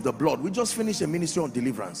ministry of the blood. We just finished a ministry on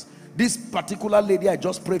deliverance. This particular lady I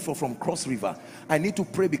just prayed for from Cross River, I need to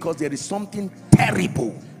pray because there is something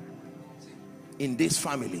terrible in this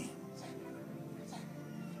family.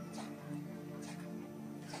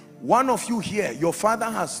 One of you here, your father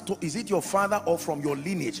has, is it your father or from your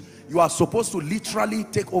lineage? You are supposed to literally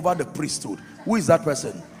take over the priesthood. Who is that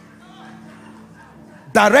person?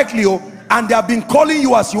 Directly, and they have been calling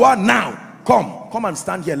you as you are now. Come and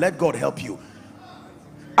stand here. Let God help you.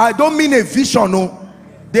 I don't mean a vision, no.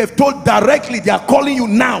 They've told directly, they are calling you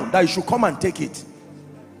now that you should come and take it.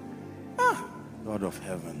 God of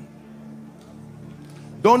heaven.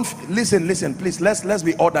 Don't listen, please. Let's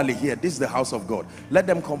be orderly here. This is the house of God. Let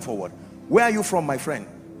them come forward. Where are you from, my friend?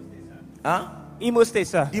 Imo State,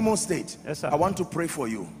 sir. Imo State. Yes, sir. I want to pray for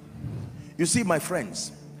you. You see, my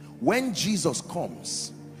friends, when Jesus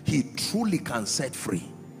comes, he truly can set free.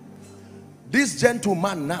 This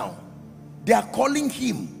gentleman now, they are calling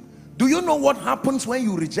him. Do you know what happens when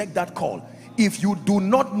you reject that call? If you do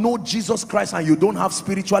not know Jesus Christ and you don't have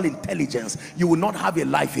spiritual intelligence, you will not have a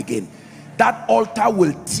life again. That altar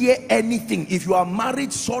will tear anything. If you are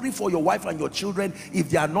married, sorry for your wife and your children if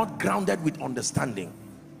they are not grounded with understanding.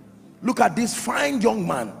 Look at this fine young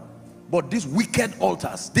man, but these wicked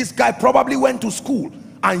altars. This guy probably went to school,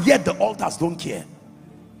 and yet the altars don't care.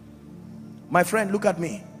 My friend, look at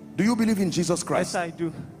me. Do you believe in Jesus Christ? Yes, I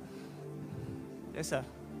do. Yes, sir.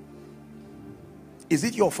 Is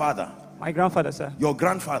it your father? My grandfather, sir. Your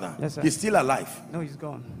grandfather? Yes, sir. He's still alive? No, he's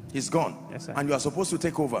gone. He's gone? Yes, sir. And you are supposed to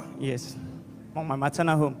take over? Yes. From my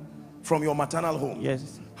maternal home. From your maternal home?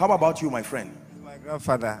 Yes. How about you, my friend? My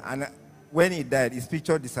grandfather, and when he died, his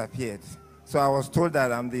picture disappeared. So I was told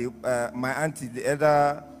that I'm my auntie, the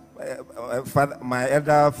elder my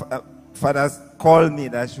elder fathers called me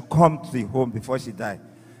that I should come to the home before she died.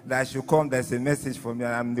 That I should come, there's a message for me.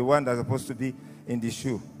 I'm the one that's supposed to be in the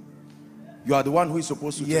shoe. You are the one who is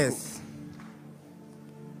supposed to Yes.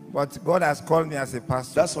 But God has called me as a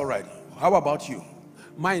pastor. That's all right. How about you?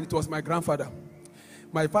 Mine, it was my grandfather.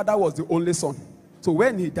 My father was the only son. So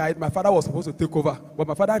when he died, my father was supposed to take over. But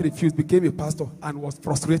my father refused, became a pastor, and was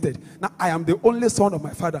frustrated. Now, I am the only son of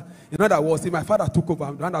my father. In other words, if my father took over,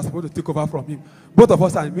 I'm the one that's supposed to take over from him. Both of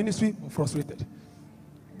us are in ministry, but frustrated.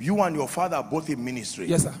 You and your father are both in ministry?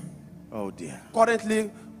 Yes, sir. Oh, dear.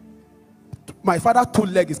 Currently, my father's two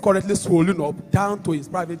legs is currently swollen up down to his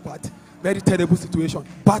private part. Very terrible situation.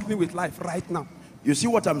 Battling with life right now. You see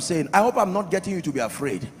what I'm saying? I hope I'm not getting you to be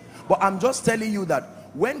afraid. But I'm just telling you that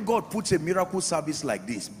when God puts a miracle service like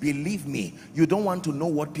this, believe me, you don't want to know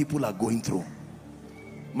what people are going through.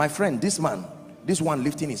 My friend, this man, this one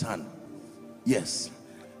lifting his hand. Yes.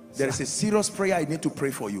 There is a serious prayer I need to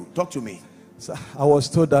pray for you. Talk to me. Sir, I was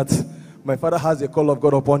told that my father has a call of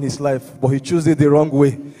God upon his life, but he chose it the wrong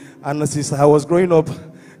way. And since I was growing up,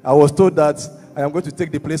 I was told that I am going to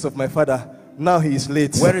take the place of my father. Now he is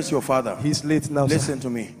late. Where is your father? He's late now. Listen to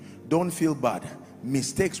me. Don't feel bad.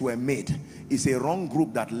 Mistakes were made. It's a wrong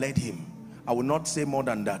group that led him. I will not say more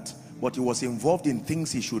than that. But he was involved in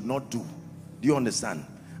things he should not do. Do you understand?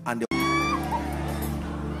 And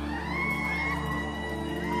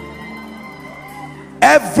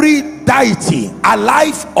every deity,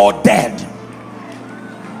 alive or dead,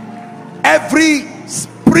 every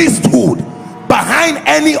priesthood behind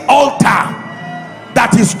any altar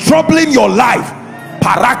that is troubling your life,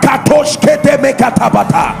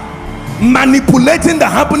 manipulating the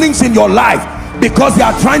happenings in your life because they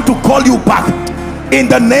are trying to call you back, in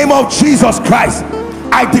the name of Jesus Christ,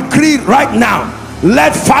 I decree right now,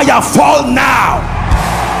 let fire fall now.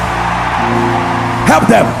 Help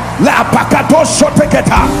them. Let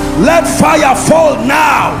fire fall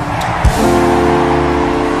now.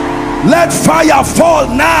 Let fire fall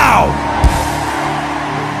now.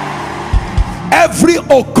 Every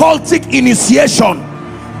occultic initiation,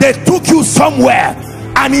 they took you somewhere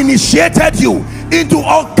and initiated you into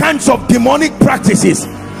all kinds of demonic practices.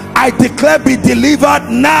 I declare, be delivered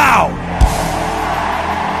now.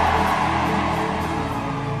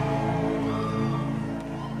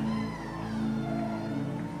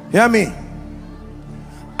 Hear me.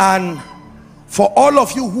 And for all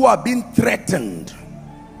of you who are being threatened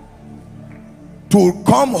to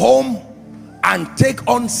come home and take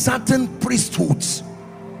on certain priesthoods,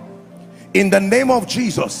 in the name of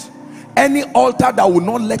Jesus, any altar that will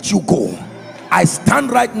not let you go, I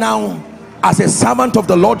stand right now as a servant of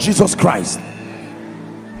the Lord Jesus Christ.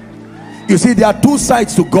 You see, there are two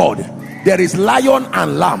sides to God. There is lion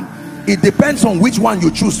and lamb. It depends on which one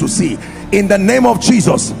you choose to see. In the name of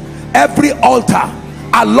Jesus, every altar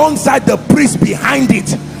alongside the priest behind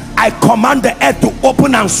it, I command the earth to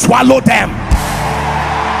open and swallow them.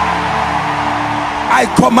 I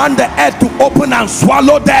command the earth to open and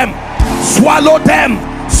swallow them. Swallow them.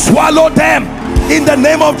 Swallow them in the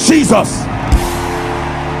name of Jesus.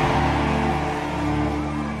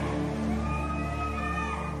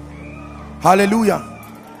 Hallelujah.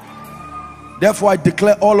 Therefore I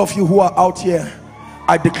declare all of you who are out here,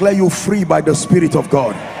 I declare you free by the Spirit of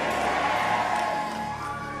God.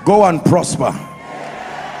 Go and prosper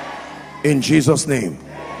in Jesus' name.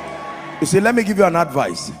 You see, let me give you an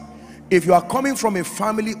advice. If you are coming from a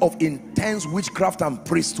family of intense witchcraft and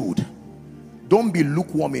priesthood, don't be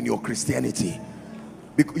lukewarm in your Christianity.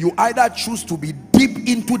 You either choose to be deep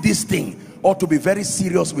into this thing or to be very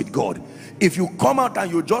serious with God. If you come out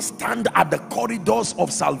and you just stand at the corridors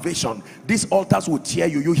of salvation, these altars will tear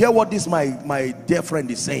you. You hear what this my dear friend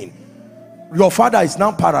is saying? Your father is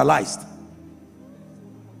now paralyzed.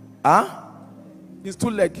 Huh? His 2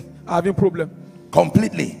 legs are having problem.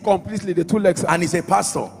 Completely. Completely, the 2 legs. Sir. And he's a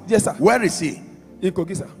pastor. Yes, sir. Where is he? In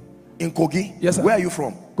Kogi, sir. In Kogi? Yes, sir. Where are you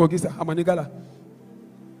from? Kogi, sir. I'm an Igala.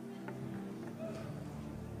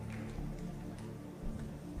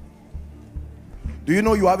 Do you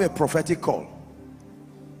know you have a prophetic call?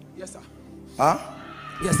 Yes, sir. Huh?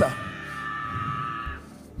 Yes, sir.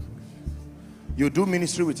 You do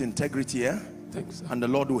ministry with integrity, yeah? Thanks, sir. And the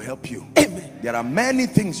Lord will help you. Amen. There are many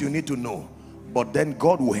things you need to know, but then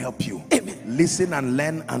God will help you. Amen. Listen and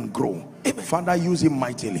learn and grow. Amen. Father, use him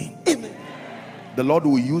mightily. Amen. The Lord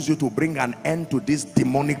will use you to bring an end to these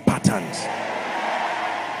demonic patterns.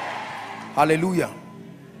 Hallelujah.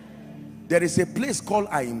 There is a place called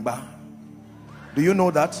Aimba. Do you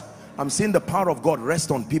know that? I'm seeing the power of God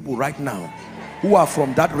rest on people right now who are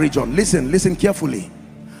from that region. Listen carefully.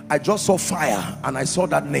 I just saw fire and I saw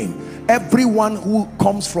that name. Everyone who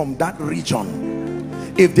comes from that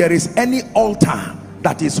region, if there is any altar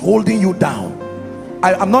that is holding you down,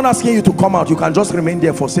 I'm not asking you to come out. You can just remain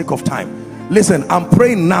there for sake of time. Listen, I'm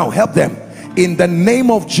praying now. Help them in the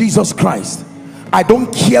name of Jesus Christ. I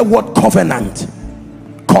don't care what covenant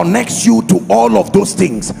connects you to all of those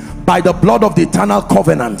things. By the blood of the eternal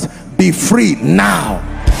covenant, be free now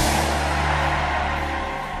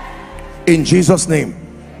in Jesus' name.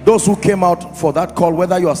 Those who came out for that call,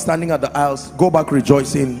 whether you are standing at the aisles, go back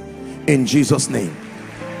rejoicing in Jesus' name.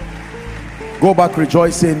 Go back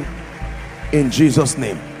rejoicing in Jesus'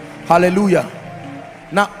 name. Hallelujah.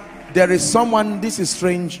 Now there is someone, this is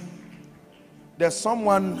strange, there's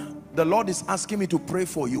someone, the Lord is asking me to pray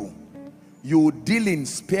for you. You deal in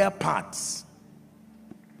spare parts.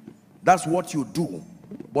 That's what you do.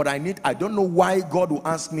 But I don't know why God will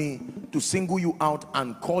ask me to single you out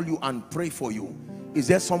and call you and pray for you. Is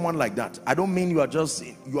there someone like that? I don't mean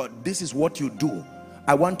this is what you do.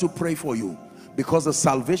 I want to pray for you because the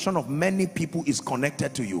salvation of many people is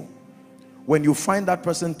connected to you. When you find that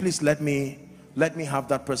person, please let me have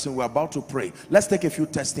that person. We're about to pray. Let's take a few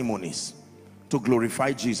testimonies to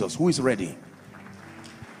glorify Jesus. Who is ready?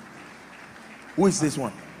 Who is this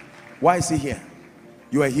one? Why is he here?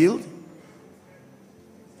 You are healed?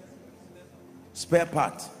 Spare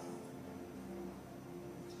part.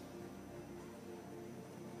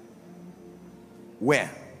 Where?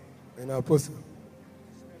 In Apostle.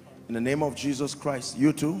 In the name of Jesus Christ.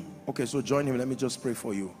 You too? Okay, so join him. Let me just pray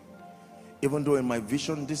for you. Even though in my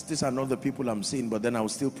vision, these are not the people I'm seeing, but then I will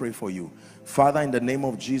still pray for you. Father, in the name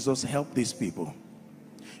of Jesus, help these people.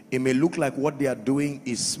 It may look like what they are doing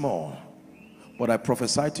is small, but I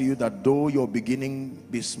prophesy to you that though your beginning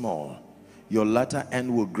be small, your latter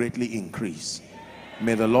end will greatly increase.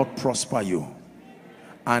 May the Lord prosper you.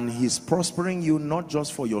 And he's prospering you not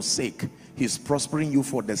just for your sake, he's prospering you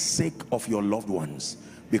for the sake of your loved ones,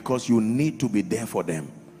 because you need to be there for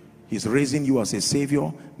them. He's raising you as a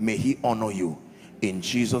savior. May he honor you. In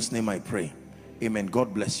Jesus' name I pray. Amen.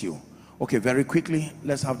 God bless you. Okay, very quickly,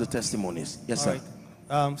 let's have the testimonies. Yes, sir.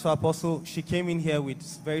 Right. So Apostle, she came in here with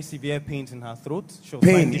very severe pains in her throat.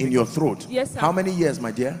 Pain in your throat? Yes, sir. How many years,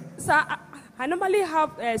 my dear? Sir, I normally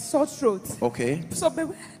have a sore throat. Okay. So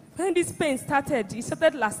when this pain started, it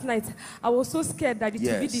started last night. I was so scared that it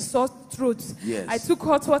would be the sore throat. Yes. I took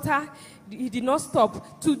hot water. It did not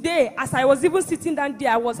stop. Today, as I was even sitting down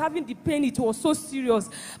there, I was having the pain. It was so serious.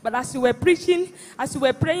 But as you were preaching, as you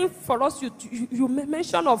were praying for us, you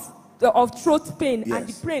mentioned of throat pain,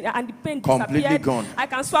 yes. and the pain completely disappeared. Gone. I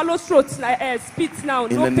can swallow throat, spit now.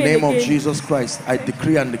 In no the pain name again. of Jesus Christ, I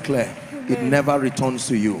decree and declare, Amen. it never returns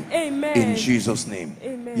to you. Amen. In Jesus' name.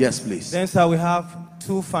 Amen. Yes, please. Then, sir, we have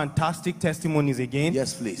two fantastic testimonies again.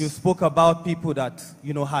 Yes, please. You spoke about people that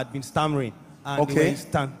had been stammering and okay. they were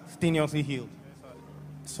instantaneously healed.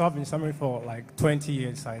 So I've been stammering for like 20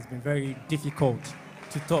 years. So it's been very difficult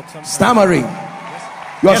to talk. Sometimes. Stammering?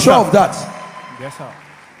 Yes. You are sure of that? Yes, sir.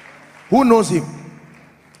 Who knows him?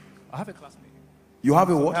 I have a classmate. You have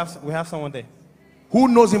a what? We have someone there. Who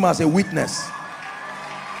knows him as a witness?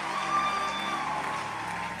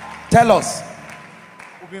 Tell us.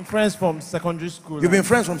 We've been friends from secondary school. You've been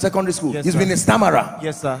friends from secondary school? Yes, He's sir. been a stammerer?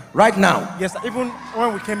 Yes, sir. Right now? Yes, sir. Even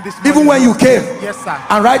when we came this morning. Even when you came? Yes, sir.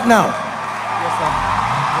 And right now? Yes, sir.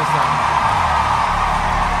 Yes, sir.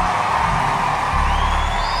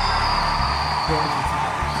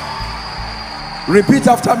 Repeat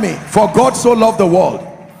after me. For God so loved the world.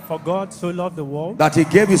 For God so loved the world. That he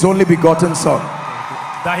gave his only begotten son.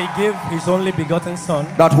 That he gave his only begotten son.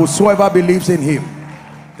 That whosoever believes in him.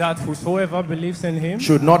 That whosoever believes in him.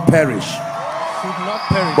 Should not perish. Should not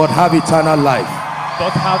perish. But have eternal life.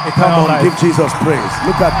 But have eternal Come on, life. give Jesus praise.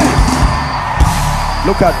 Look at this.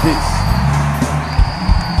 Look at this.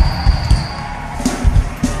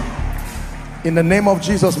 In the name of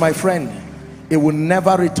Jesus, my friend, it will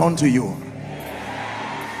never return to you.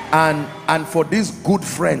 And for this good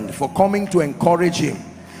friend, for coming to encourage him,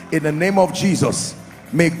 in the name of Jesus,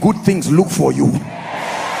 may good things look for you.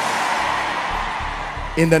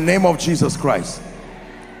 In the name of Jesus Christ.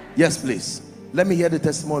 Yes, please. Let me hear the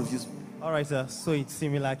testimony of you. All right, sir. So it's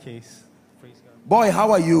similar case. Praise God. Boy,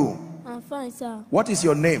 how are you? I'm fine, sir. What is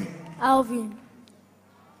your name? Alvin.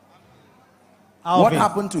 What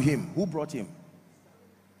happened to him? Who brought him?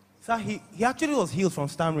 Sir, he actually was healed from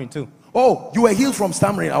stammering too. Oh, you were healed from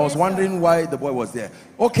stammering. I was wondering why the boy was there.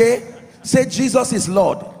 Okay. Say, Jesus is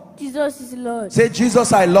Lord. Jesus is Lord. Say,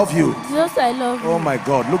 Jesus, I love you. Jesus, I love you. Oh my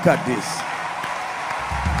God, look at this.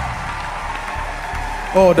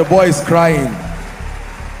 Oh, the boy is crying.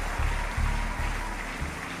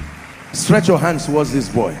 Stretch your hands towards this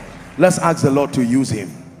boy. Let's ask the Lord to use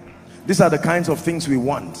him. These are the kinds of things we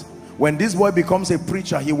want. When this boy becomes a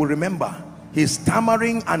preacher, he will remember his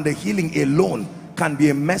stammering and the healing alone can be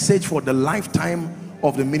a message for the lifetime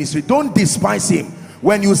of the ministry. Don't despise him.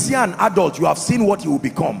 When you see an adult, you have seen what he will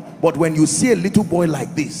become. But when you see a little boy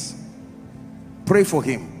like this, pray for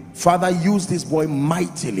him. Father, use this boy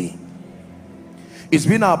mightily. It's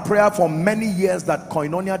been our prayer for many years that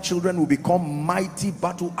Koinonia children will become mighty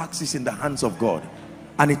battle axes in the hands of God.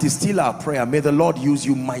 And it is still our prayer. May the Lord use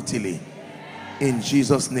you mightily. In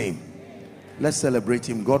Jesus' name. Let's celebrate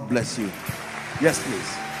him. God bless you. Yes,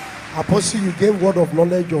 please. Apostle, you gave word of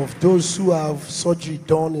knowledge of those who have surgery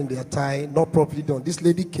done in their thigh, not properly done. This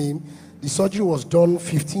lady came. The surgery was done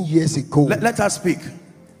 15 years ago. Let her speak.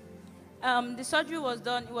 The surgery was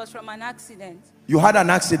done. It was from an accident. You had an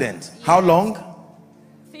accident. Yes. How long?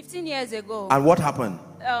 15 years ago. And what happened?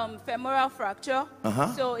 Femoral fracture.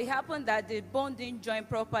 So it happened that the bone didn't join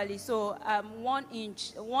properly. So 1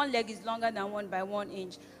 inch, one leg is longer than 1 by 1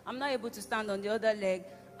 inch. I'm not able to stand on the other leg.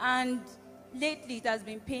 And lately it has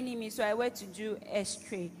been paining me, so I went to do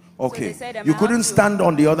X-ray. Okay. So they said you couldn't stand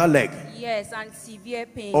on the other leg? Yes, and severe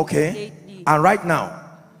pain. Okay. Lately. And right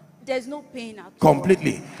now? There's no pain at all.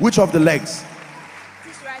 Completely. Which of the legs?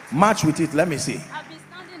 This right. Match with it. Let me see. I've been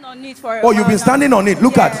standing on it for a Oh, while you've been now. standing on it.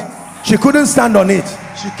 Look Yes. at. She couldn't stand on it.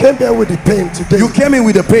 She came here with the pain today. You came in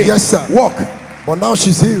with the pain? Yes, sir. Walk. But now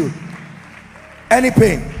she's healed. Any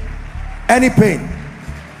pain? Any pain?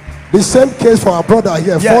 The same case for our brother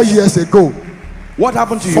here, Yes. 4 years ago. What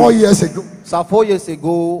happened to you? 4 years ago. So 4 years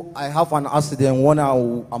ago, I have an accident when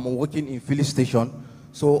I'm working in filling station.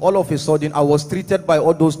 So all of a sudden, I was treated by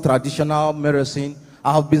all those traditional medicine.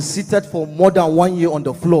 I have been seated for more than 1 year on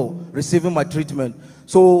the floor, receiving my treatment.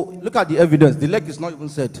 So look at the evidence. The leg is not even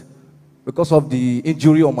set because of the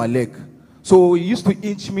injury on my leg. So it used to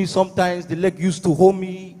inch me sometimes. The leg used to hold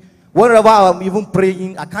me. Wherever I'm even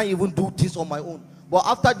praying, I can't even do this on my own. But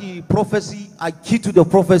after the prophecy, I key to the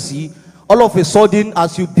prophecy. All of a sudden,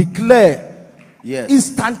 as you declare, yes,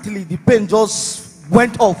 instantly the pain just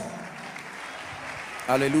went off.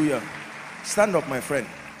 Hallelujah. Stand up, my friend.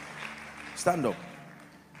 Stand up.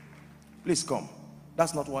 Please come.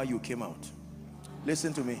 That's not why you came out.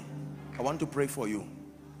 Listen to me. I want to pray for you.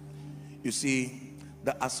 You see,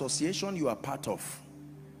 the association you are part of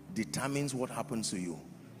determines what happens to you.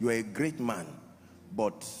 You are a great man,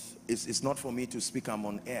 but it's not for me to speak. I'm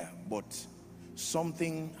on air, but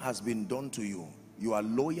something has been done to you. You are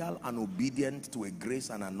loyal and obedient to a grace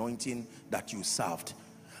and anointing that you served,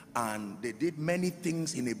 and they did many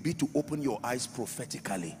things in a bid to open your eyes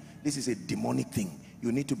prophetically. This is a demonic thing.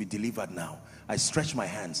 You need to be delivered now. I stretch my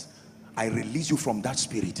hands. I release you from that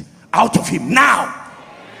spirit out of him now,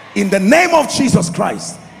 in the name of Jesus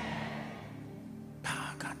Christ.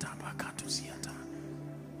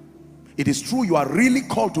 It is true you are really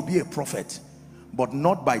called to be a prophet, but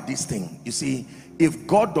not by this thing. You see, if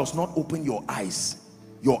God does not open your eyes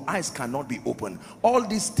cannot be open. All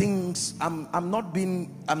these things, I'm not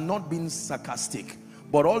being sarcastic,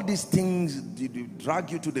 but all these things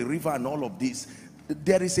drag you to the river and all of this.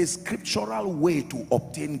 There is a scriptural way to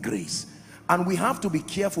obtain grace, and we have to be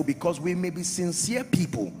careful, because we may be sincere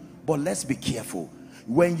people, but let's be careful.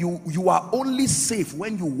 When you are only safe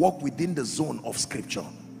when you walk within the zone of scripture.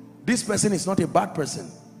 This person is not a bad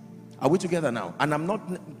person. Are we together now? And I'm not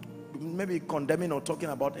maybe condemning or talking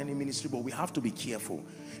about any ministry, but we have to be careful.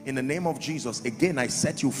 In the name of Jesus, again, I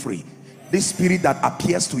set you free. This spirit that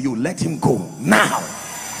appears to you, let him go now,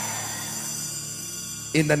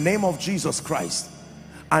 in the name of Jesus Christ.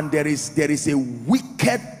 And there is a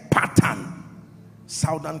wicked pattern.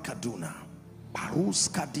 Southern Kaduna, Parus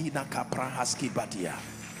Kadina Kaprahaski Badia,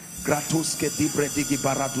 Gratus Kedibredigi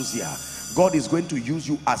Baraduzia. God is going to use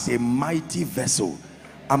you as a mighty vessel.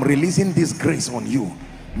 I'm releasing this grace on you.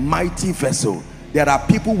 Mighty vessel. There are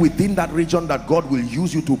people within that region that God will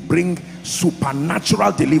use you to bring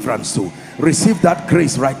supernatural deliverance to. Receive that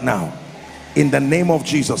grace right now in the name of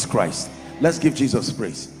Jesus Christ. Let's give Jesus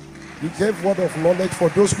praise. You gave word of knowledge for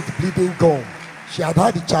those with bleeding gum. She had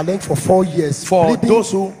had the challenge for 4 years. For bleeding,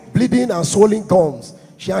 those who bleeding and swollen gums.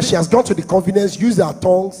 She has gone to the convenience, used her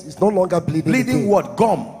tongues. It's no longer bleeding. Bleeding what?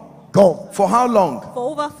 Gum. Gum. For how long?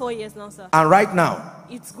 For over 4 years now, sir. And right now?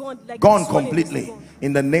 It's gone. Like Gone completely.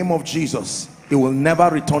 In the name of Jesus, it will never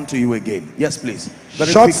return to you again. Yes, please.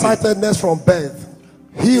 Short-sightedness from birth.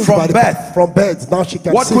 Healed from birth. From birth. Now she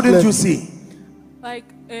can what see couldn't clearly. you see? Like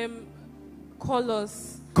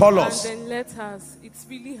colors. Colors. And then letters. It's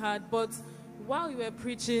really hard. But while you were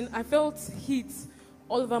preaching, I felt heat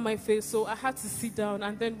all over my face. So I had to sit down.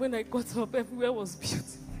 And then when I got up, everywhere was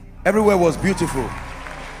beautiful. Everywhere was beautiful.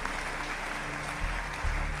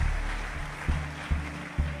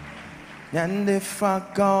 And if our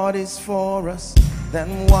God is for us,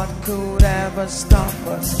 then what could ever stop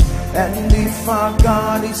us? And if our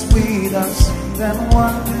God is with us, then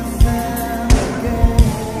what could ever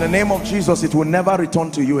again? In the name of Jesus, it will never return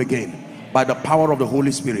to you again by the power of the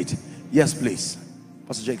Holy Spirit. Yes, please.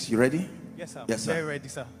 Pastor Jakes, you ready? Yes, sir. Yes, sir. Very ready,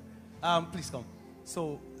 sir. Please come.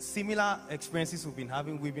 So, similar experiences we've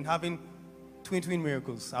been having twin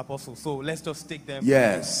miracles, Apostle. So, let's just take them.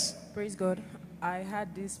 Yes. Praise God. I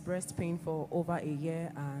had this breast pain for over a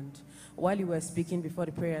year, and while you were speaking before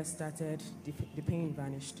the prayer started, the pain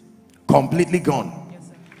vanished. Completely gone. Yes,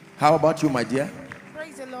 sir. How about you, my dear?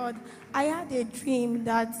 Praise the Lord. I had a dream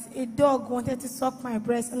that a dog wanted to suck my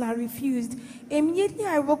breast and I refused. Immediately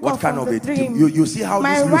I woke up from the dream. You see how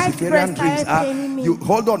my these right Luciferian breast dreams started are? paining me. You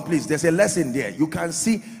hold on, please. There's a lesson there. You can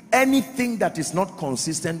see anything that is not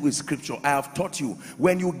consistent with scripture. I have taught you,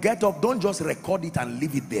 when you get up, don't just record it and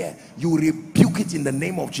leave it there. You rebuke it in the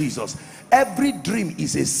name of Jesus. Every dream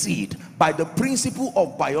is a seed. By the principle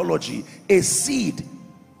of biology, a seed,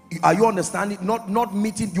 are you understanding? Not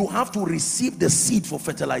meeting, you have to receive the seed for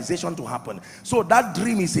fertilization to happen. So that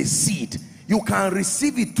dream is a seed. You can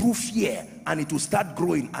receive it through fear and it will start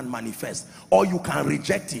growing and manifest, or you can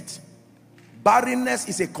reject it. Barrenness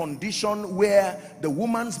is a condition where the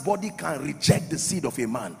woman's body can reject the seed of a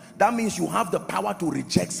man. That means you have the power to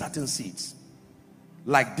reject certain seeds,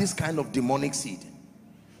 like this kind of demonic seed.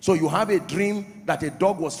 So you have a dream that a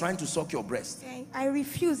dog was trying to suck your breast. I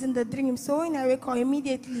refused in the dream, so when I wake up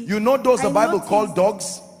immediately. You know those the I Bible noticed. called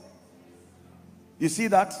dogs? You see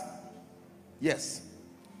that? Yes.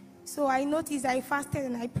 So I noticed, I fasted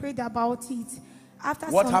and I prayed about it. After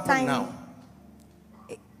What some happened time, now?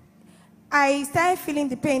 I started feeling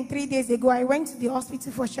the pain 3 days ago. I went to the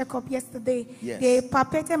hospital for checkup yesterday. Yes. They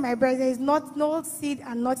palpated my breast. There is no seed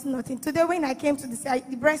and nothing. Today when I came to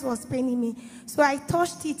the breast was paining me. So I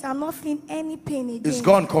touched it. I'm not feeling any pain again. It's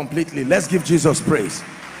gone completely. Let's give Jesus praise.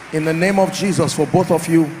 In the name of Jesus, for both of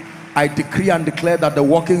you, I decree and declare that the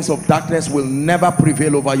workings of darkness will never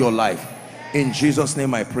prevail over your life. In Jesus'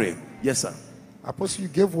 name I pray. Yes, sir. Apostle, you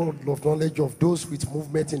gave word of knowledge of those with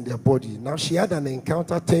movement in their body. Now, she had an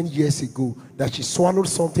encounter 10 years ago that she swallowed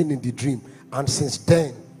something in the dream. And since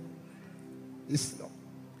then, it's...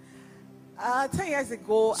 10 years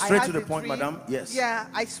ago, Straight I had to the a point, dream. madam. Yes. Yeah,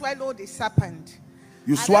 I swallowed a serpent.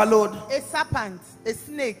 You swallowed? A serpent, a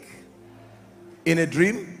snake. In a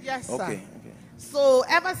dream? Yes, sir. Okay. So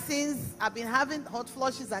ever since, I've been having hot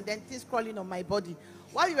flushes and then things crawling on my body.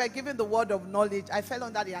 While you were giving the word of knowledge, I fell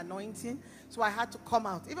under the anointing, so I had to come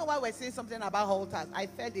out. Even while we're saying something about altars, I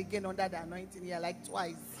fell again under the anointing here, like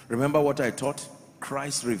twice. Remember what I taught?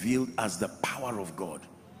 Christ revealed as the power of God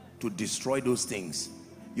to destroy those things.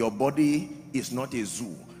 Your body is not a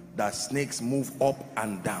zoo that snakes move up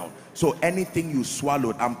and down. So anything you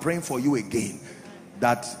swallowed, I'm praying for you again,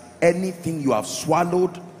 that anything you have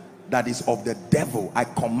swallowed that is of the devil, I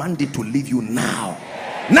command it to leave you now.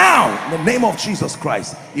 Now, in the name of Jesus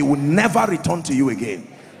Christ, it will never return to you again.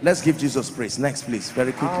 Let's give Jesus praise. Next, please,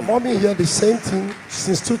 very quickly. Mommy here, the same thing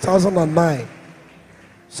since 2009.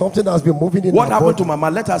 Something has been moving in What her happened body. to Mama?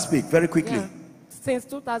 Let her speak very quickly. Yeah. Since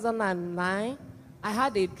 2009, I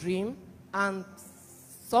had a dream and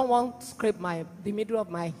someone scraped the middle of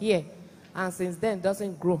my hair, and since then it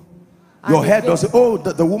doesn't grow. Your And hair again- doesn't. Oh,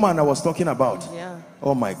 the woman I was talking about. Yeah.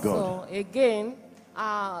 Oh my God. So again,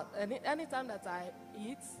 anytime that I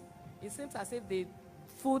eat, it seems as if the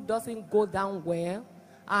food doesn't go down well.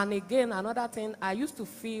 And again, another thing, I used to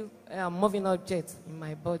feel moving objects in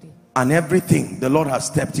my body. And everything the Lord has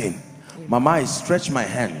stepped in. Mama, I stretch my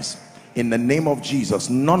hands in the name of Jesus.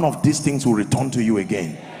 None of these things will return to you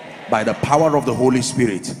again by the power of the Holy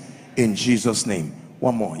Spirit in Jesus' name.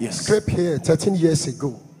 One more. Yes. Scrape here 13 years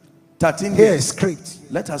ago. 13 Hair years. scraped.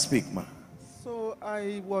 Let her speak, ma. So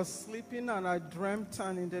I was sleeping and I dreamt,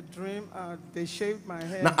 and in the dream they shaved my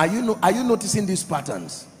hair. Now, are you noticing these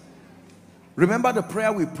patterns? Remember the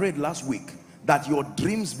prayer we prayed last week, that your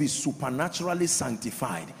dreams be supernaturally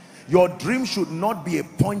sanctified. Your dream should not be a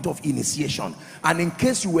point of initiation. And in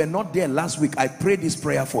case you were not there last week, I prayed this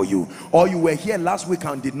prayer for you, or you were here last week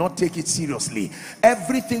and did not take it seriously.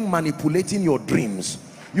 Everything manipulating your dreams,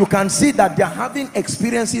 you can see that they're having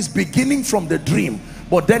experiences beginning from the dream,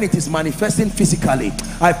 but then it is manifesting physically.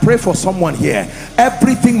 I pray for someone here.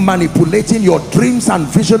 Everything manipulating your dreams and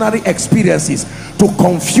visionary experiences to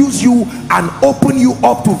confuse you and open you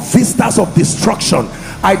up to vistas of destruction,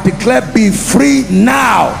 I declare, be free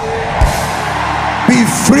now. Be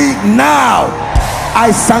free now.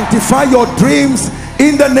 I sanctify your dreams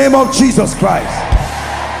in the name of Jesus Christ.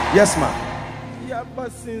 Yes, ma'am. Yeah,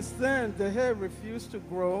 but since then the hair refused to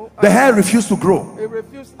grow. The hair refused to grow. It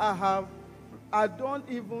refused. I don't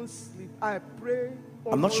even sleep. I pray.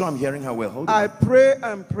 I'm not sure I'm hearing her well. Hold on. I pray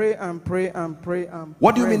and pray and pray and pray and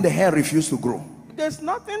What do you mean the hair refused to grow? There's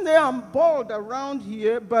nothing there. I'm bald around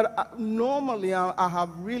here, but normally I have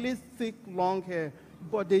really thick, long hair.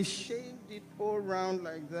 But they shaved it all around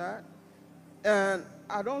like that. And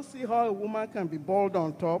I don't see how a woman can be bald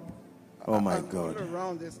on top. Oh my God.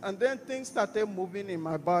 Around this. And then things started moving in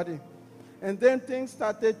my body. And then things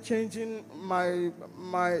started changing. My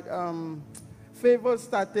favor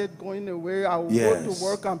started going away. I would go to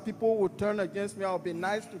work and people would turn against me. I'll be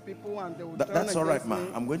nice to people and they would turn against me. That's all right, ma.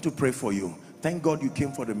 I'm going to pray for you. Thank God you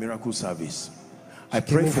came for the miracle service. I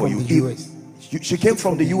pray for you. She came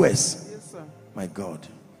from the US. Yes, sir. My God.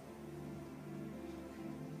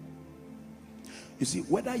 You see,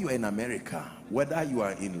 whether you are in America, whether you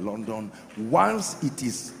are in London, once it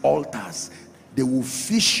is altars, they will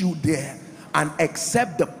fish you there and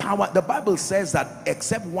accept the power. The Bible says that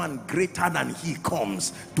except one greater than he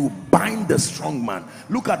comes to bind the strong man.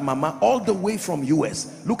 Look at Mama all the way from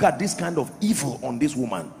US. Look at this kind of evil on this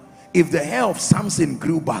woman. If the hair of Samson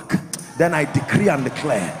grew back, then I decree and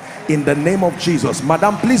declare in the name of Jesus.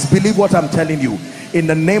 Madam, please believe what I'm telling you. In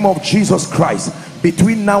the name of Jesus Christ,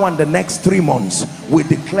 between now and the next 3 months, we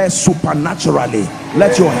declare supernaturally,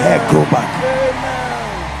 let your hair grow back.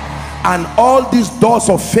 And all these doors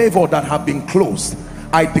of favor that have been closed,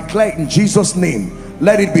 I declare in Jesus' name,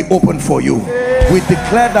 let it be open for you. We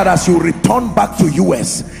declare that as you return back to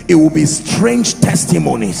US, it will be strange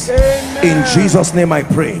testimonies. In Jesus' name I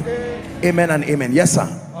pray. Amen and amen. Yes,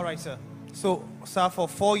 sir. All right, sir. So, sir, for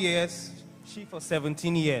 4 years, she for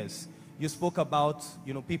 17 years, you spoke about,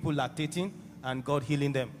 people lactating and God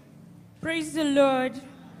healing them. Praise the Lord.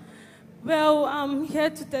 Well, I'm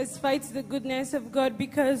here to testify to the goodness of God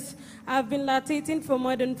because I've been lactating for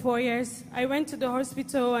more than 4 years. I went to the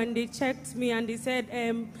hospital and they checked me and they said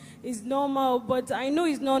it's normal, but I know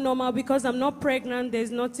it's not normal because I'm not pregnant.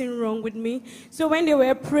 There's nothing wrong with me. So when they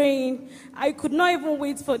were praying, I could not even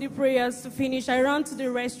wait for the prayers to finish. I ran to the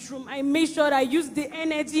restroom. I made sure I used the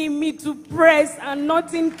energy in me to press and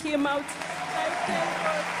nothing came out.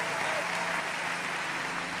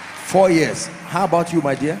 4 years. How about you,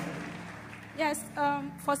 my dear? Yes,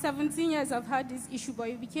 for 17 years I've had this issue, but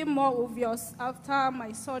it became more obvious after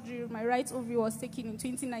my surgery. My right ovary was taken in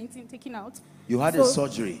 2019, taken out. You had a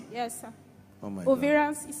surgery? Yes, sir. Oh my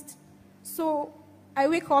Ovarian cyst. So I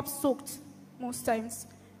wake up soaked most times,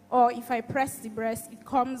 or if I press the breast, it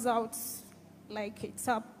comes out like it's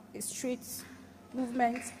a straight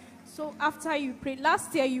movement. So after you prayed,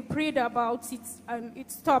 last year you prayed about it and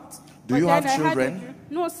it stopped. Do you have children?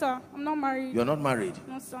 No, sir. I'm not married. You're not married?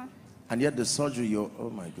 No, sir. And yet the surgery,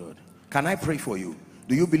 oh my God. Can I pray for you?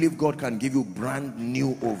 Do you believe God can give you brand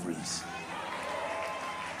new ovaries?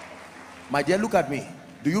 My dear, look at me.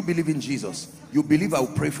 Do you believe in Jesus? You believe I will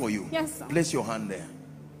pray for you? Yes, sir. Place your hand there.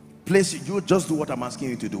 Place, you just do what I'm asking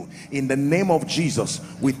you to do. In the name of Jesus,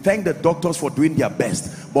 we thank the doctors for doing their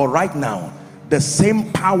best. But right now, the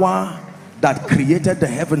same power that created the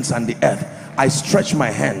heavens and the earth, I stretch my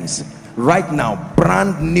hands. Right now,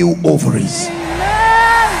 brand new ovaries.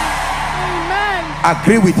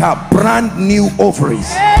 Agree with her, brand new ovaries.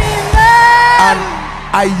 And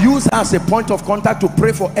I use her as a point of contact to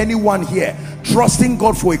pray for anyone here trusting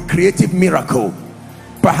God for a creative miracle.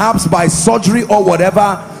 Perhaps by surgery or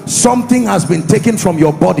whatever, something has been taken from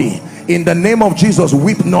your body. In the name of Jesus,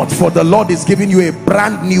 weep not, for the Lord is giving you a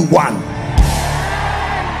brand new one.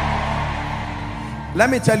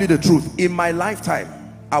 Let me tell you the truth. In my lifetime,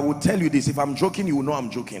 I will tell you this. If I'm joking, you will know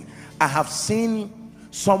I'm joking. I have seen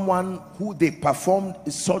someone who they performed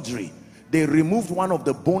surgery. They removed one of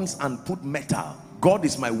the bones and put metal. God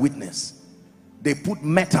is my witness. They put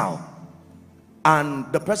metal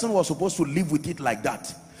and the person was supposed to live with it like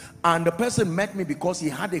that. And the person met me because he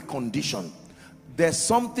had a condition. There's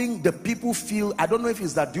something the people feel, I don't know if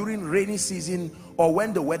it's that during rainy season or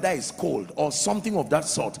when the weather is cold or something of that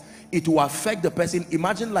sort, it will affect the person.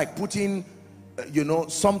 Imagine like putting, you know,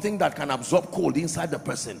 something that can absorb cold inside the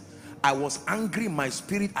person. I was angry in my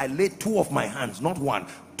spirit. I laid 2 of my hands, not 1,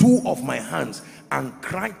 2 of my hands, and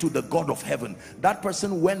cried to the God of heaven. That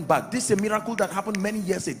person went back. This is a miracle that happened many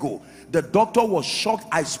years ago. The doctor was shocked.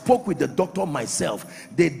 I spoke with the doctor myself.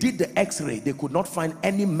 They did the x-ray. They could not find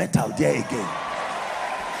any metal there again.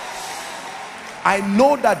 I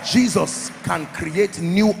know that Jesus can create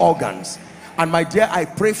new organs. And my dear, I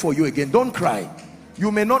pray for you again. Don't cry. You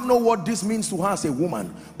may not know what this means to her as a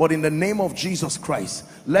woman, but in the name of Jesus Christ,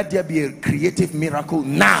 let there be a creative miracle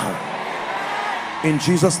now. In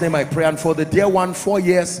Jesus' name I pray. And for the dear one, 4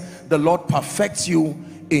 years, the Lord perfects you.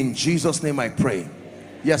 In Jesus' name I pray.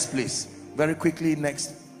 Yes, please. Very quickly,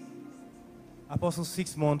 next. Apostle,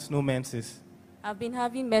 6 months, no menses. I've been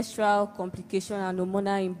having menstrual complication and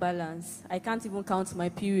hormonal imbalance. I can't even count my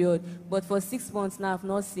period, but for 6 months now I've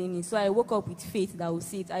not seen it. So I woke up with faith that I will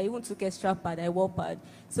see it. I even took extra pad, I wore pad.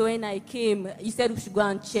 So when I came, he said we should go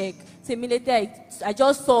and check. So immediately I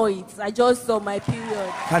just saw it. I just saw my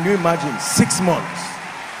period. Can you imagine? 6 months.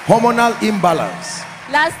 Hormonal imbalance.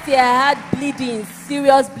 Last year I had bleedings,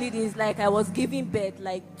 serious bleedings, like I was giving birth,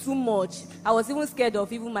 like too much. I was even scared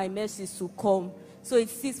of even my menses to come. So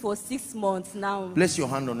it sits for 6 months now. Place your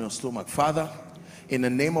hand on your stomach. Father, in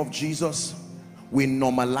the name of Jesus, we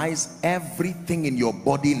normalize everything in your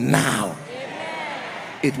body now.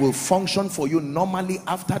 Amen. It will function for you normally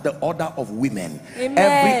after the order of women. Amen.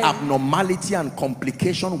 Every abnormality and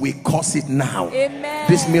complication, we cause it now. Amen.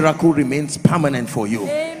 This miracle remains permanent for you.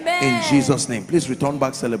 Amen. In Jesus' name. Please return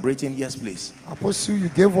back celebrating. Yes, please. Apostle, you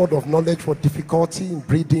gave word of knowledge for difficulty in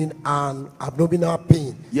breathing and abdominal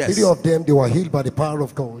pain. Yes. 3 of them, they were healed by the power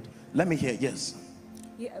of God. Let me hear. Yes.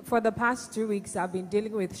 Yeah, for the past 2 weeks, I've been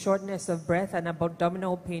dealing with shortness of breath and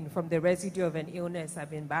abdominal pain from the residue of an illness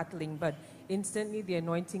I've been battling. But instantly, the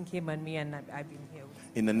anointing came on me and I've been healed.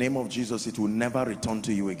 In the name of Jesus, it will never return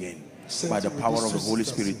to you again. By the to power of the Holy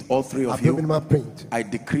Spirit. All 3 of you, I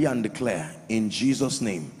decree and declare in Jesus'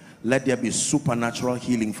 name, let there be supernatural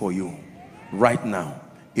healing for you right now.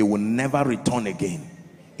 It will never return again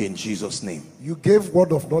in Jesus' name. You gave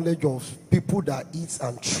word of knowledge of people that eat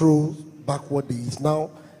and throw back what they eat.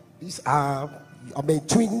 Now, these are,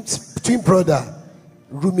 twin brother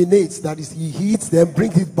ruminates, that is, he eats, then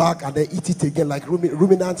brings it back and then eat it again like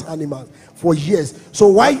ruminant animals for years. So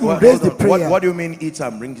why you raise the prayer? What do you mean eats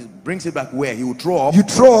and brings it back where? He will throw up? You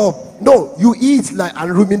throw up. No, you eat like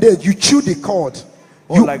and ruminate. You chew the cord.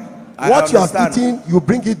 What you have eaten, you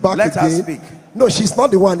bring it back let again. Let her speak. No, she's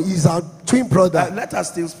not the one. He's our twin brother. Let her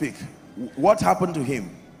still speak. What happened to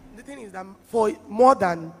him? The thing is that for more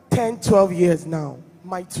than 10, 12 years now,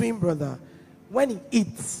 my twin brother, when he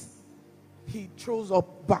eats, he throws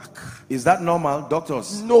up back. Is that normal,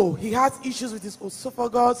 doctors? No, he has issues with his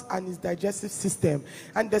esophagus and his digestive system.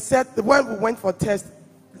 And they said when we went for test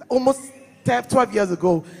almost 10, 12 years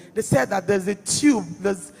ago, they said that there's a tube,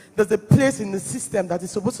 there's a place in the system that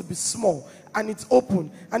is supposed to be small and it's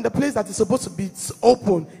open, and the place that is supposed to be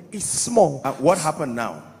open is small. What happened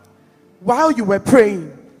now? While you were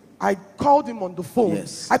praying, I called him on the phone.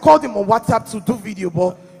 Yes. I called him on WhatsApp to do video,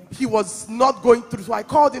 but he was not going through, so I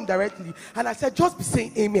called him directly and I said, just be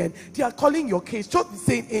saying amen. They are calling your case, just be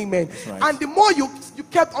saying amen. Right. And the more you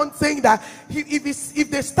kept on saying that,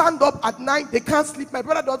 if they stand up at night, they can't sleep. My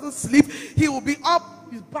brother doesn't sleep. He will be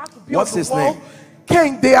up, his back will be What's on the his wall. name?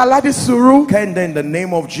 Kende Aladisuru. Kende, in the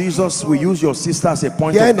name of Jesus, we use your sister as a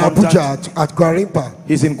point of in contact. Abuja at Gwarimpa.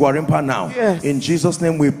 He's in Gwarimpa now. Yes. In Jesus'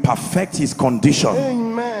 name, we perfect his condition.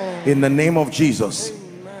 Amen. In the name of Jesus.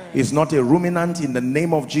 He's not a ruminant. In the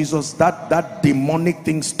name of Jesus, that demonic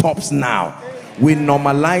thing stops now. We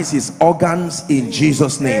normalize his organs in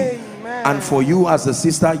Jesus' name. Amen. And for you as a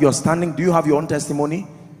sister, you're standing. Do you have your own testimony?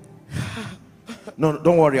 No,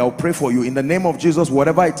 don't worry, I'll pray for you. In the name of Jesus,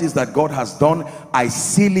 whatever it is that God has done, I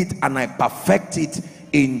seal it and I perfect it.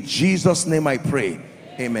 In Jesus' name I pray.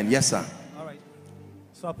 Amen. Yes, sir. All right.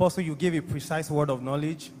 So, Apostle, you gave a precise word of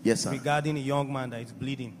knowledge, yes, sir, regarding a young man that is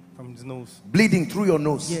bleeding from his nose. Bleeding through your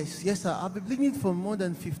nose? Yes, sir. I've been bleeding for more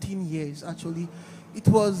than 15 years, actually. It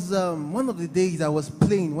was one of the days I was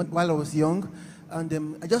playing while I was young,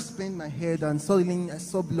 and I just sprained my head, and suddenly I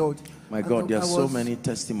saw blood. My God, there are so many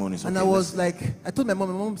testimonies. And okay, I was like, I told my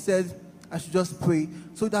mom said I should just pray.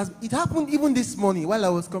 So it happened even this morning while I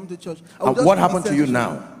was coming to church. What happened to you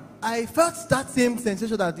now? I felt that same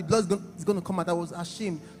sensation that the blood is going to come out. I was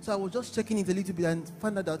ashamed. So I was just checking it a little bit and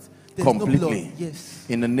found out that there's no blood. Completely. Yes.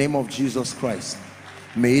 In the name of Jesus Christ.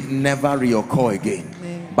 May it never reoccur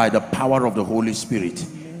again. By the power of the Holy Spirit.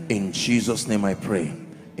 In Jesus' name I pray.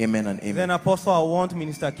 Amen and amen. Then, Apostle, I want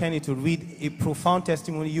Minister Kenny to read a profound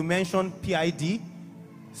testimony. You mentioned PID,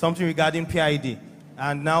 something regarding PID,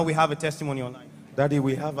 and now we have a testimony online. Daddy,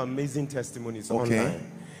 we have amazing testimonies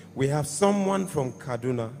online. We have someone from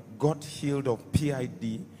Kaduna got healed of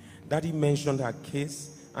PID. Daddy mentioned her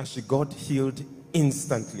case and she got healed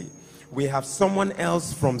instantly. We have someone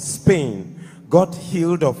else from Spain got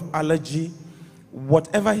healed of allergy.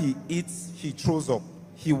 Whatever he eats, he throws up.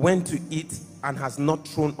 He went to eat and has not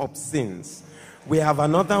thrown up since. We have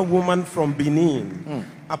another woman from Benin.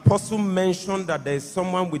 Apostle mentioned that there is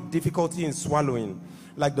someone with difficulty in swallowing,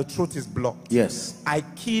 like the throat is blocked. Yes. I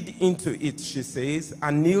keyed into it, she says,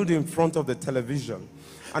 and kneeled in front of the television.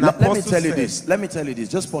 And Let me Apostle tell you said, this. Let me tell you this.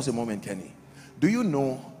 Just pause a moment, Kenny. Do you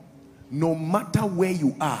know, no matter where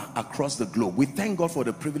you are across the globe, we thank God for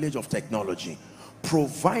the privilege of technology,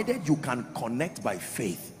 provided you can connect by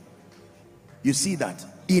faith. You see that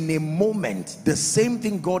in a moment, the same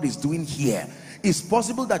thing God is doing here. It's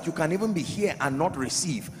possible that you can even be here and not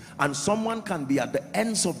receive, and someone can be at the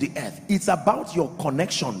ends of the earth. It's about your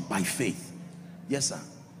connection by faith. Yes, sir.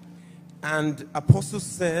 And Apostle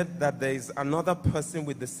said that there is another person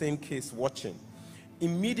with the same case watching.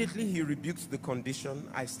 Immediately he rebuked the condition.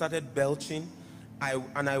 I started belching,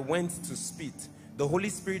 and I went to spit. The Holy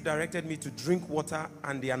Spirit directed me to drink water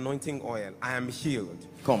and the anointing oil. I am healed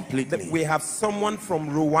completely. We have someone from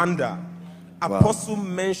Rwanda. Apostle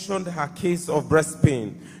mentioned her case of breast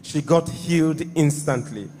pain. She got healed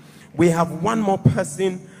instantly. We have one more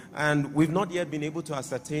person, and we've not yet been able to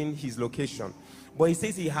ascertain his location, but he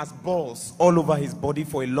says he has balls all over his body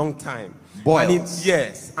for a long time. Boils?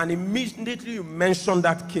 Yes. And immediately you mentioned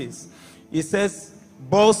that case. He says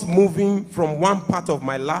balls moving from one part of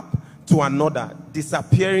my lap to another,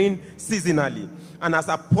 disappearing seasonally. And as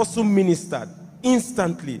Apostle ministered,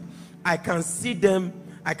 instantly I can see them.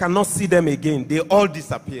 I cannot see them again. They all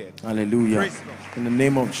disappeared. Hallelujah. Praise God. In the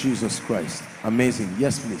name of Jesus Christ. Amazing.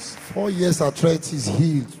 Yes, please. 4 years arthritis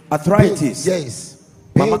healed. Arthritis? Pain, yes.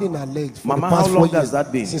 Pain Mama, in her legs. For Mama, the past how long 4 years, has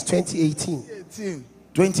that been? Since 2018.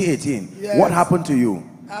 2018. Yes. What happened to you?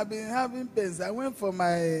 I've been having pains. I went for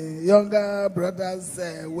my younger brother's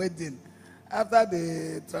wedding. After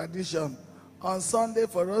the tradition, on Sunday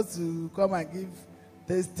for us to come and give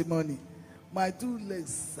testimony, my 2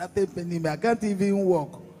 legs started paining me. I can't even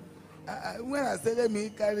walk. When I said, let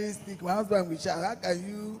me carry stick, my husband will shout, how can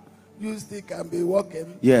you use stick and be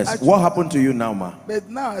walking? Yes. Actually, what happened to you now, ma? But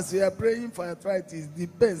now, as we are praying for arthritis, the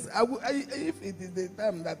pains, if it is the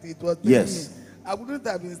time that it was paining Yes. me, I wouldn't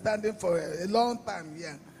have been standing for a long time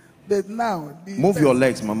here. But now, the Move pains, your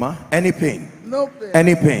legs, mama. Any pain? No pain.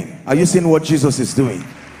 Any pain? Are you seeing what Jesus is doing?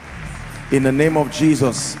 In the name of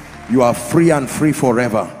Jesus, you are free and free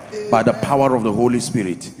forever by the power of the Holy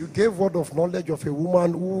Spirit. You gave word of knowledge of a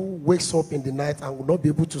woman who wakes up in the night and will not be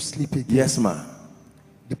able to sleep again. Yes, ma.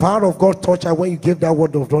 The power of God touched her when you gave that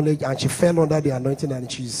word of knowledge, and she fell under the anointing and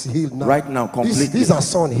she's healed now. Right now, completely. This is her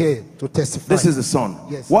son here to testify. This is the son.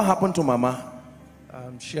 Yes. What happened to mama?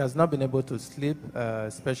 She has not been able to sleep,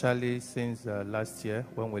 especially since last year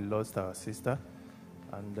when we lost our sister.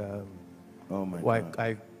 And oh my God.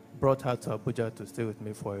 I brought her to Abuja to stay with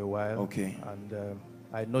me for a while. Okay. And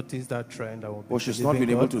I noticed that trend. Oh, she's not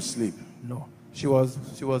been able to sleep? No. She was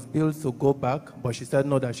built to go back, but she said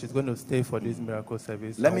no, that she's going to stay for this miracle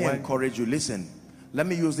service. Let me encourage you. Listen, let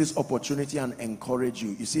me use this opportunity and encourage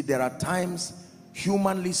you. You see, there are times,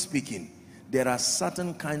 humanly speaking, there are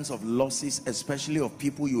certain kinds of losses, especially of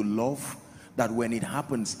people you love, that when it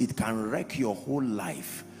happens, it can wreck your whole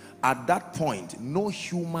life. At that point, no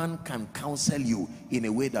human can counsel you in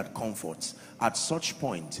a way that comforts. At such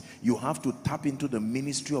point, you have to tap into the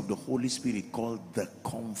ministry of the Holy Spirit called the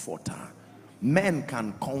Comforter. Men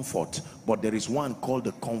can comfort, but there is one called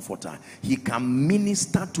the Comforter. He can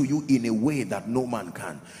minister to you in a way that no man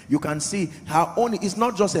can. You can see her own, it's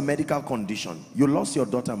not just a medical condition. You lost your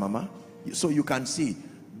daughter, mama. So you can see,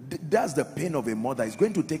 that's the pain of a mother. It's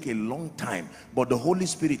going to take a long time, but the Holy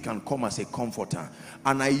Spirit can come as a comforter.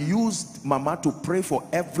 And I used mama to pray for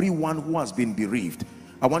everyone who has been bereaved.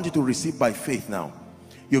 I want you to receive by faith now.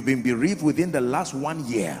 You've been bereaved within the last 1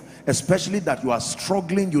 year, especially that you are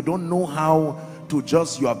struggling. You don't know how to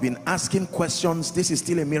you have been asking questions. This is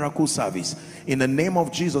still a miracle service. In the name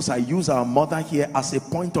of Jesus, I use our mother here as a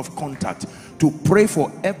point of contact to pray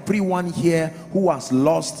for everyone here who has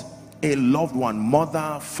lost a loved one,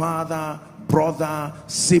 mother, father, brother,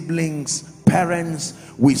 siblings, parents.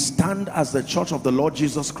 We stand as the church of the Lord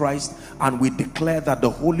Jesus Christ and we declare that the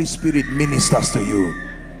Holy Spirit ministers to you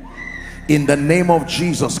in the name of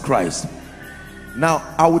Jesus Christ.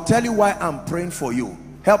 Now, I will tell you why I'm praying for you.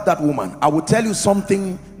 Help that woman. I will tell you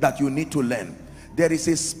something that you need to learn. There is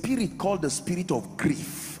a spirit called the spirit of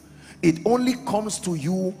grief. It only comes to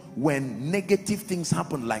you when negative things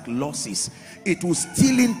happen, like losses. It will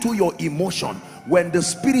steal into your emotion. When the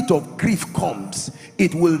spirit of grief comes,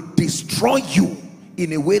 it will destroy you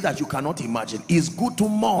in a way that you cannot imagine. It's good to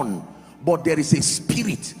mourn, but there is a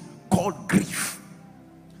spirit called grief.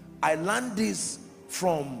 I learned this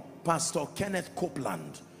from Pastor Kenneth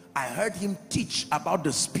Copeland. I heard him teach about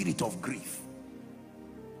the spirit of grief.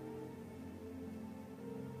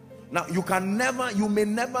 Now, you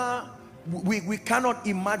may cannot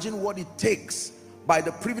imagine what it takes. By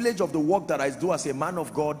the privilege of the work that I do as a man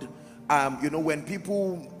of God, you know, when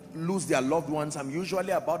people lose their loved ones, I'm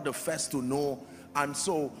usually about the first to know. And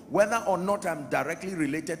so whether or not I'm directly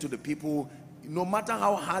related to the people, no matter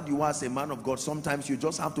how hard you are as a man of God, sometimes you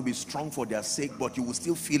just have to be strong for their sake, but you will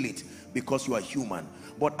still feel it because you are human.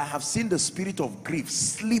 But I have seen the spirit of grief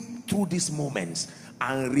slip through these moments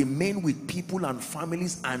and remain with people and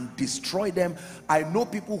families and destroy them. I know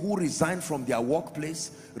people who resigned from their workplace,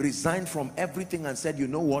 resigned from everything, and said, you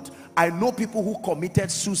know what, I know people who committed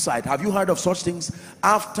suicide. Have you heard of such things?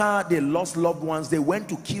 After they lost loved ones, they went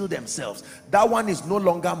to kill themselves. That one is no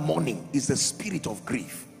longer mourning, it's the spirit of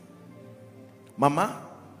grief. Mama,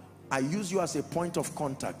 I use you as a point of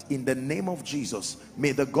contact. In the name of Jesus,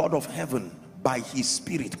 may the God of heaven by his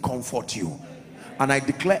spirit comfort you. And I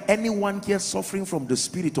declare anyone here suffering from the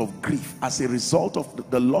spirit of grief as a result of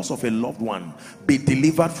the loss of a loved one, be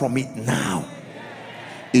delivered from it now.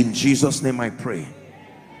 In Jesus' name I pray.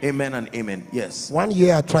 Amen and amen. Yes. 1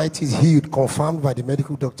 year arthritis healed, confirmed by the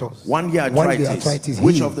medical doctors. 1 year arthritis. 1 year arthritis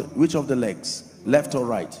Which of the legs? Left or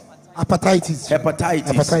right? Hepatitis.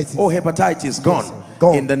 Hepatitis. Oh, hepatitis gone. Yes,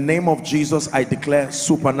 gone. In the name of Jesus, I declare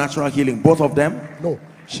supernatural healing. Both of them? No.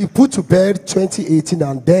 She put to bed 2018,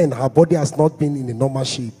 and then her body has not been in a normal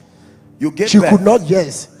shape. You get she birth. could not,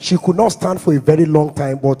 yes, she could not stand for a very long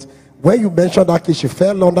time, but when you mentioned that case, she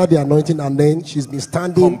fell under the anointing, and then she's been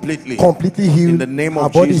standing completely healed. In the name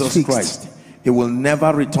of Jesus Christ, it will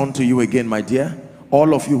never return to you again, my dear.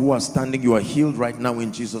 All of you who are standing, you are healed right now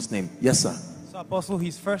in Jesus' name. Yes, sir. So, Apostle,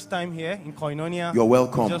 his first time here in Koinonia. You're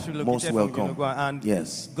welcome. Just relocated Most welcome. From and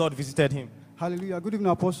yes. God visited him. Hallelujah. Good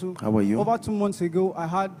evening, Apostle. How are you? Over 2 months ago,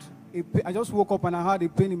 I just woke up and I had a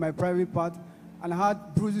pain in my private part, and I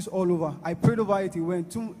had bruises all over. I prayed over it. It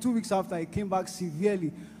went. Two weeks after, I came back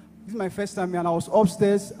severely. This is my first time here, and I was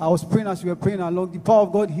upstairs. I was praying as we were praying along. The power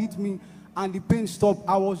of God hit me, and the pain stopped.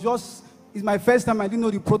 It's my first time. I didn't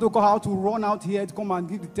know the protocol, how to run out here to come and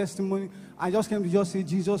give the testimony. I just came to just say,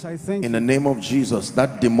 Jesus, I thank you. In the name of Jesus,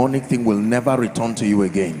 that demonic thing will never return to you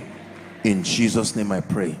again. In Jesus' name I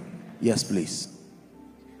pray. Yes, please.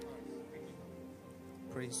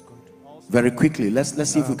 Praise God. Very quickly, let's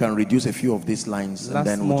see if we can reduce a few of these lines, and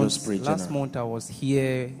then we'll just pray. Last month I was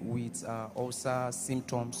here with ulcer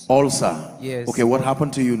symptoms. Ulcer? Yes. Okay, what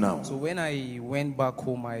happened to you now? So when I went back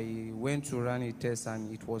home, I went to run a test,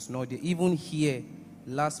 and it was not there. Even here,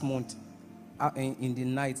 last month, in the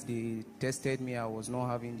night, they tested me. I was not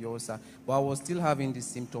having the ulcer, but I was still having the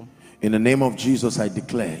symptom. In the name of Jesus, I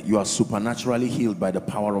declare you are supernaturally healed by the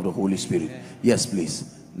power of the Holy Spirit. Amen. Yes, please.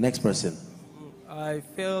 Next person. I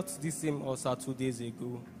felt this same ulcer 2 days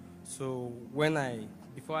ago. So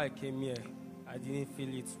before I came here, I didn't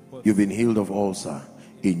feel it. But you've been healed of ulcer.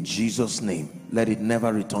 In Jesus' name, let it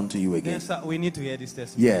never return to you again. Yes, sir, we need to hear this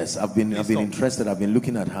testimony. Yes, I've been interested. I've been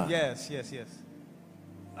looking at her. Yes.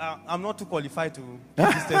 I'm not too qualified to give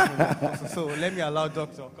this testimony. So let me allow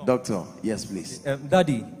Doctor. Come. Doctor, yes, please.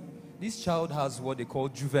 Daddy, this child has what they call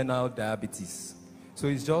juvenile diabetes. So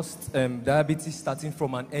it's just diabetes starting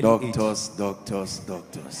from an early age.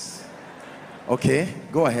 Doctors. Okay,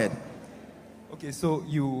 go ahead. Okay, so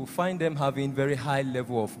you find them having very high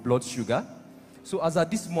level of blood sugar. So as of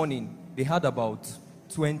this morning, they had about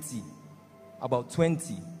 20.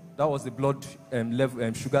 That was the blood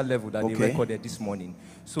sugar level that they recorded this morning.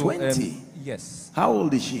 So 20? Yes. How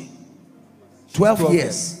old is she? 12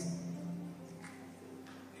 years.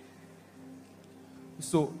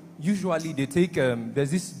 So usually they take,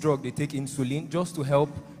 there's this drug, they take insulin just to help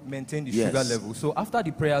maintain the sugar level. So after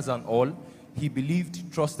the prayers and all, he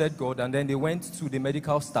believed, trusted God, and then they went to the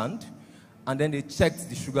medical stand, and then they checked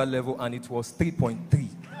the sugar level, and it was 3.3.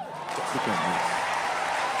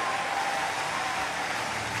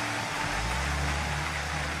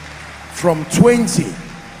 From 20,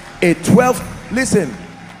 a 12, listen,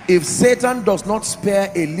 if Satan does not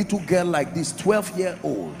spare a little girl like this,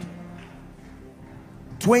 12-year-old,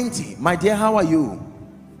 20, my dear, how are you?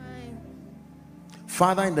 Fine.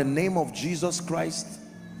 Father, in the name of Jesus Christ,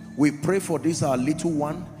 We pray for this, our little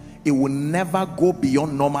one. It will never go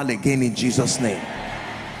beyond normal again in Jesus' name.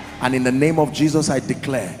 And in the name of Jesus, I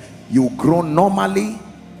declare, you grow normally,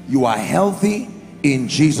 you are healthy in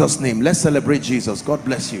Jesus' name. Let's celebrate Jesus. God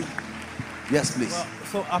bless you. Yes, please. Well,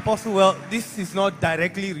 so, Apostle, well, this is not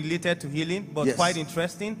directly related to healing, but yes, quite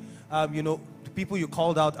interesting. You know, the people you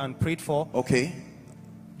called out and prayed for. Okay.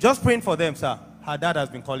 Just praying for them, sir. Her dad has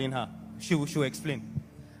been calling her. She'll explain.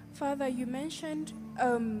 Father, you mentioned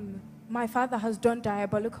my father has done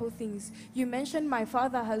diabolical things. You mentioned my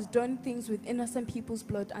father has done things with innocent people's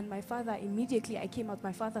blood, and my father, immediately I came out,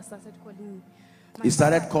 my father started calling me. He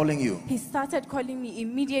started calling you? He started calling me.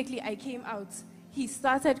 Immediately I came out. He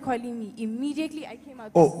started calling me. Immediately I came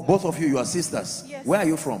out. Oh, both of you are sisters? Yes. Where are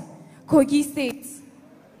you from? Kogi State.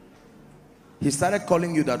 He started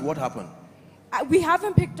calling you that. What happened? We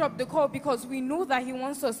haven't picked up the call because we know that he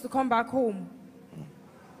wants us to come back home.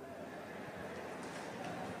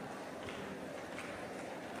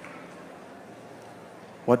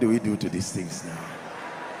 What do we do to these things now?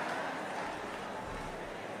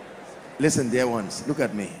 Listen, dear ones, look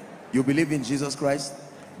at me. You believe in Jesus Christ?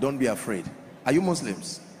 Don't be afraid. Are you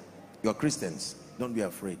Muslims? You're Christians. Don't be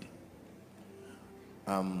afraid.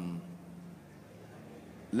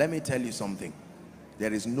 Let me tell you something.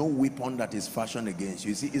 There is no weapon that is fashioned against you.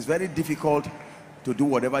 You see, it's very difficult to do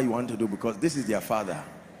whatever you want to do because this is their father.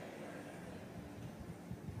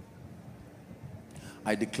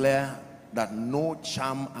 I declare that no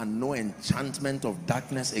charm and no enchantment of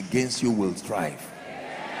darkness against you will thrive.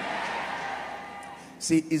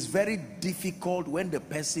 See, it's very difficult when the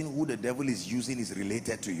person who the devil is using is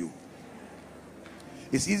related to you.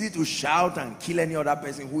 It's easy to shout and kill any other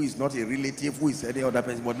person who is not a relative, who is any other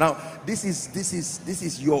person. But now, this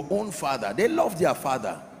is your own father. They love their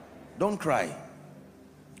father. Don't cry.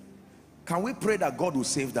 Can we pray that God will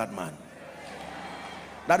save that man?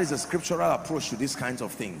 That is a scriptural approach to these kinds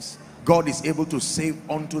of things. God is able to save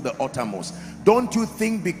unto the uttermost. Don't you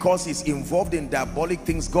think because he's involved in diabolic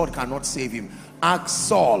things, God cannot save him? Ask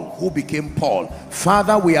Saul, who became Paul.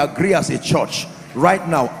 Father, we agree as a church right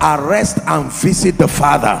now, arrest and visit the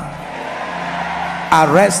father.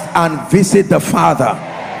 Arrest and visit the father.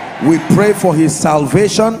 We pray for his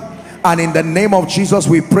salvation, and in the name of Jesus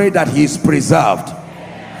we pray that he is preserved.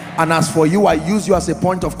 And as for you, I use you as a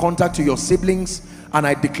point of contact to your siblings, and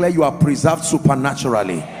I declare you are preserved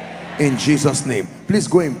supernaturally in Jesus' name. Please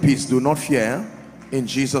go in peace. Do not fear, in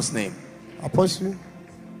Jesus' name. Apostle,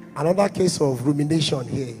 another case of rumination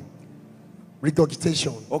here.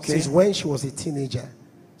 Regurgitation. Okay. Since when she was a teenager,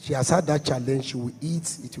 she has had that challenge. She will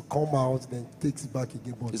eat, it will come out, then takes it back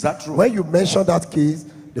again. But is that true? When you mentioned that case,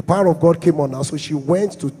 the power of God came on her, so she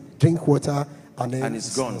went to drink water, and then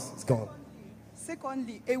it's gone. It's gone.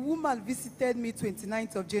 Secondly, a woman visited me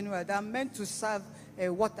 29th of January that I'm meant to serve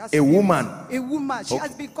water. A woman? A woman. She Okay.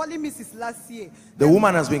 has been calling me since last year. The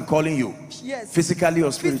woman has been calling you? Yes. Physically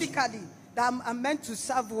or spiritually? Physically. That I'm meant to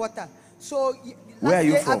serve water. So where are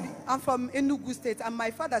you year, from? I'm from Enugu State, and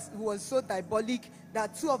my father was so diabolic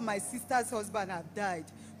that two of my sister's husbands have died.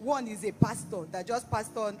 One is a pastor that just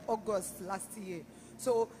passed on August last year.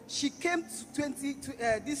 So she came to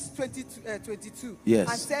 2022 Yes.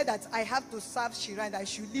 and said that I have to serve Shrine, that I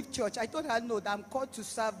should leave church. I told her no, that I'm called to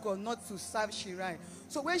serve God, not to serve Shrine.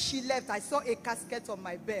 So when she left, I saw a casket on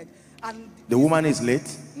my bed. And the woman is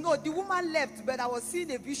late? No, the woman left, but I was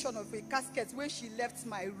seeing a vision of a casket when she left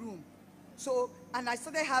my room. So, and I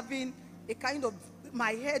started having a kind of,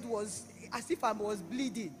 my head was as if I was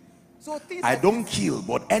bleeding. So things I don't kill,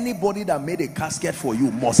 but anybody that made a casket for you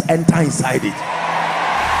must enter inside it.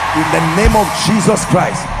 In the name of Jesus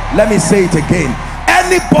Christ. Let me say it again.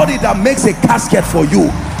 Anybody that makes a casket for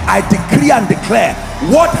you, I decree and declare,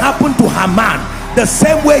 what happened to Haman, the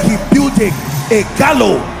same way he built a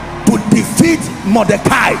gallows to defeat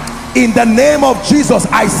Mordecai, in the name of Jesus,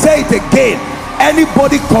 I say it again.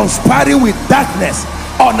 Anybody conspiring with darkness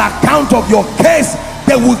on account of your case,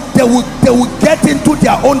 they will get into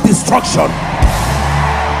their own destruction.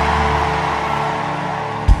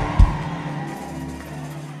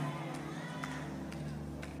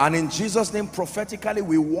 And in Jesus' name, prophetically,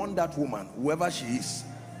 we warn that woman, whoever she is,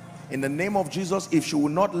 in the name of Jesus, if she will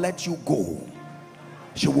not let you go,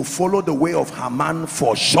 she will follow the way of Haman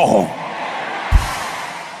for sure.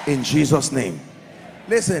 In Jesus' name.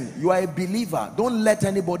 Listen, you are a believer. Don't let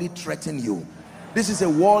anybody threaten you. This is a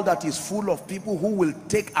world that is full of people who will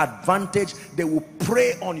take advantage. They will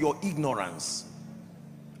prey on your ignorance.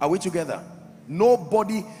 Are we together?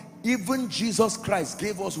 Nobody, even Jesus Christ,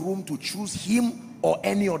 gave us room to choose him or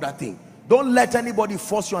any other thing. Don't let anybody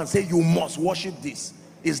force you and say you must worship this.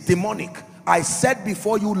 It's demonic. I set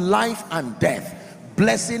before you life and death,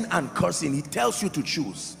 blessing and cursing. He tells you to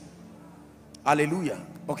choose. Hallelujah.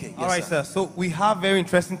 Okay. Yes, all right, sir. So we have very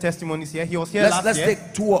interesting testimonies here. He was here last let's year.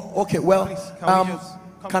 Take two. Okay. Well, Please,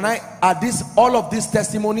 can I add this? All of these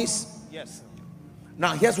testimonies? Yes.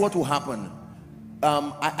 Now, here's what will happen.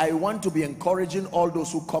 I want to be encouraging all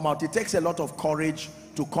those who come out. It takes a lot of courage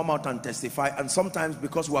to come out and testify, and sometimes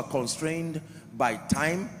because we are constrained by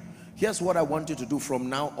time. Here's what I want you to do from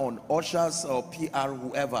now on, ushers or PR,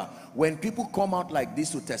 whoever. When people come out like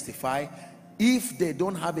this to testify, if they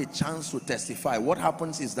don't have a chance to testify, what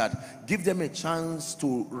happens is that give them a chance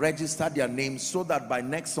to register their names so that by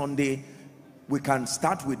next Sunday we can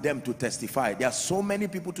start with them to testify. There are so many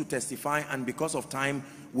people to testify, and because of time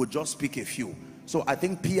we'll just pick a few. So I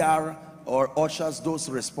think PR or ushers, those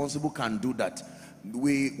responsible, can do that.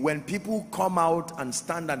 When people come out and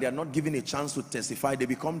stand and they are not given a chance to testify, they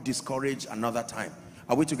become discouraged another time.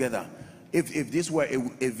 Are we together? If this were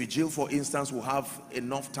a vigil, for instance, we'll have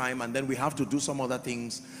enough time, and then we have to do some other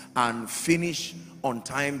things and finish on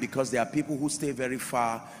time because there are people who stay very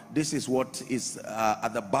far. This is what is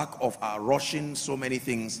at the back of our rushing so many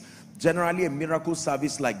things. Generally, a miracle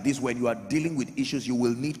service like this, when you are dealing with issues, you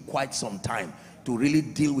will need quite some time to really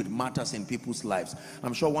deal with matters in people's lives.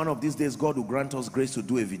 I'm sure one of these days God will grant us grace to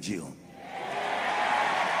do a vigil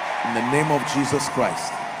in the name of Jesus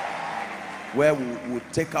Christ, where we will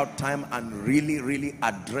take out time and really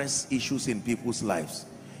address issues in people's lives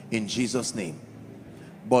in Jesus' name.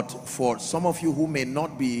 But for some of you who may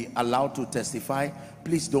not be allowed to testify,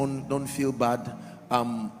 please don't feel bad.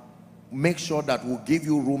 Make sure that we'll give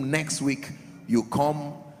you room next week. You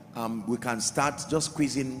come, we can start just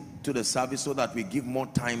squeezing to the service so that we give more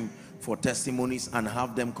time for testimonies and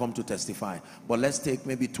have them come to testify. But let's take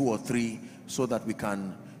maybe 2 or 3 so that we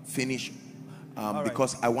can finish.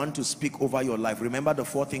 Because I want to speak over your life. Remember the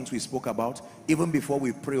 4 things we spoke about? Even before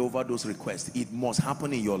we pray over those requests, it must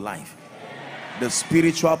happen in your life. The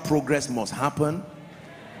spiritual progress must happen.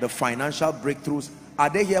 The financial breakthroughs. Are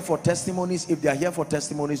they here for testimonies? If they are here for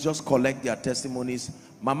testimonies, just collect their testimonies.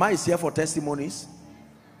 Mama is here for testimonies.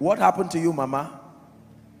 What happened to you, Mama?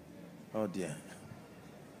 Oh dear.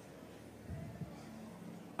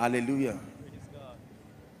 Hallelujah.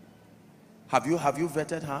 Have you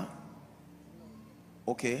vetted her?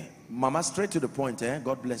 Okay, Mama, straight to the point, eh?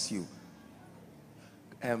 God bless you.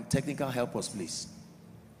 Technical help us, please.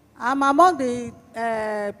 I'm among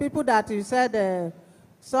the people that you said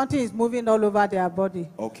something is moving all over their body.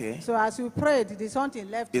 Okay. So as you prayed, the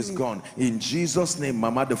something left It's me. gone. In Jesus' name,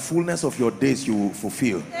 Mama, the fullness of your days you will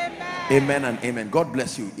fulfill. Amen. Amen and amen. God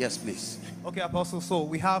bless you. Yes, please. Okay, Apostle. So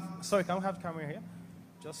we have, sorry, can we have the camera here?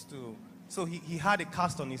 So he had a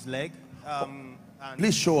cast on his leg. And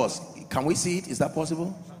please show us. Can we see it? Is that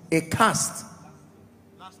possible? A cast.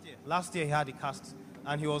 Last year he had a cast,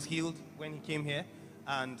 and he was healed when he came here,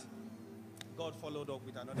 and God followed up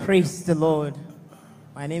with another. Praise the Lord.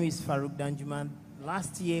 My name is Farouk Danjuman.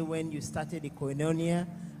 Last year when you started the Koinonia,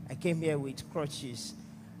 I came here with crutches,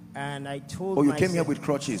 and I told you came here with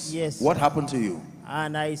crutches? Yes. What happened to you?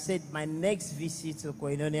 And I said my next visit to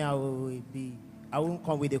Koinonia I won't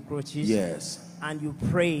come with the crutches. Yes. And you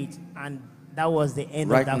prayed, and that was the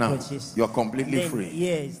end of that crutches. You're completely free.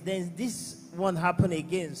 Yes. Then this one happened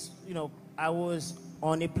again. You know, I was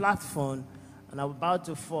on a platform and I was about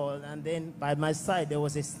to fall, and then by my side there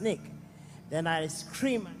was a snake. Then I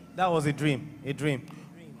screamed. That was a dream. A dream.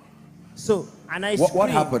 So, and I What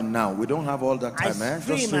happened now? We don't have all that time, man.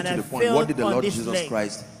 Just straight to the point. What did the Lord Jesus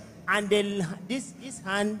Christ? And then this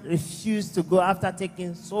hand refused to go after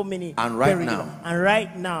taking so many. And right now. And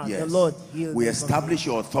right now, yes, the Lord healed. We establish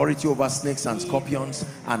your authority over snakes and scorpions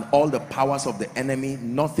and all the powers of the enemy.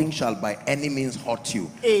 Nothing shall by any means hurt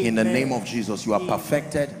you. Amen. In the name of Jesus, you are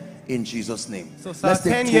perfected in Jesus' name. So, sir,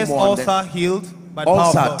 10 years ulcer healed by the power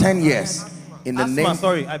of God. 10 years. In the name.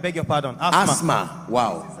 Sorry, I beg your pardon. Asthma.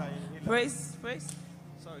 Wow. Praise.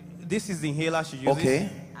 Sorry, this is the inhaler she uses. Okay.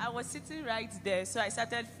 I was sitting right there, so I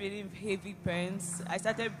started feeling heavy pains. I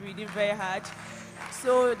started breathing very hard.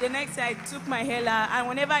 So the next day I took my inhaler, and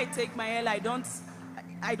whenever I take my inhaler,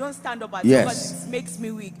 I don't stand up at all because it makes me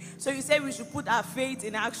weak. So you said we should put our faith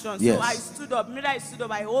in action. Yes. So I stood up. When I stood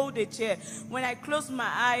up, I hold the chair. When I closed my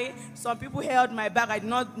eye, some people held my back. I did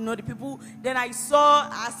not know the people. Then I saw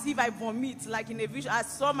as if I vomit, like in a vision. I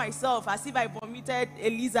saw myself as if I vomit defeated a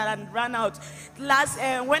lizard and ran out. Last,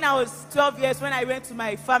 when I was 12 years, when I went to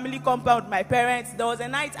my family compound, my parents, there was a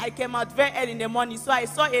night I came out very early in the morning, so I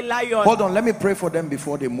saw a lion. Hold on, let me pray for them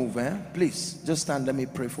before they move. Please, just stand, let me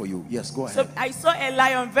pray for you. Yes, go ahead. So I saw a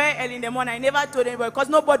lion very early in the morning. I never told anybody because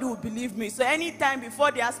nobody would believe me. So anytime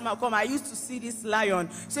before the asthma come, I used to see this lion.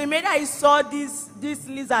 So immediately I saw this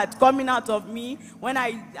lizard coming out of me. When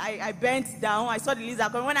I bent down, I saw the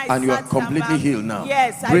lizard coming. When I and you are completely healed now.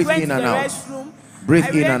 Yes, breathe I went in to and the out. restroom. Breathe I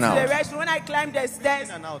in went and to out. the restroom. When I climbed the stairs.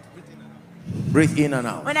 Breathe in and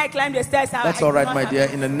out. When I climbed the stairs, That's all right, my dear.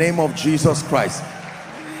 In the name of Jesus Christ,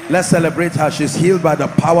 let's celebrate her. She's healed by the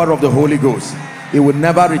power of the Holy Ghost. It will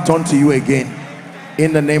never return to you again.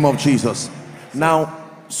 In the name of Jesus. Now,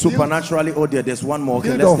 supernaturally, oh dear, there's one more.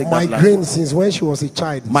 Okay, let's take that last migraine one. since when she was a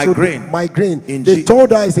child. Migraine. So migraine. They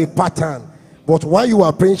told her it's a pattern. But while you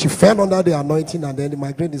were praying, she fell under the anointing and then the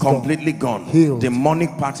migraine is completely gone. Healed.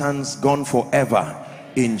 Demonic patterns gone forever.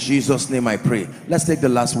 In Jesus' name I pray. Let's take the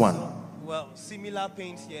last one. Well, similar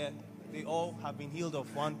pains here. They all have been healed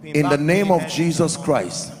of one pain. In the Back name pain, of head Jesus pain.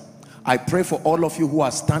 Christ, I pray for all of you who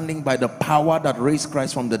are standing by the power that raised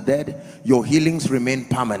Christ from the dead. Your healings remain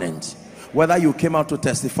permanent. Whether you came out to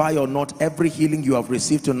testify or not, every healing you have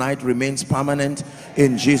received tonight remains permanent.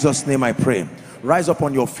 In Jesus' name I pray. Rise up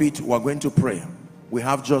on your feet. We're going to pray. We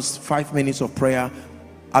have just 5 minutes of prayer.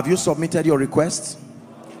 Have you submitted your requests?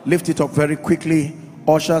 Lift it up very quickly.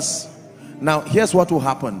 Ushers. Now here's what will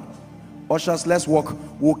happen. Ushers, let's walk.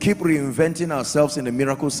 We'll keep reinventing ourselves in the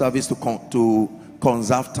miracle service to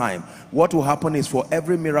conserve time. What will happen is for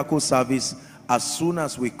every miracle service, as soon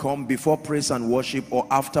as we come, before praise and worship or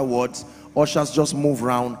afterwards, ushers just move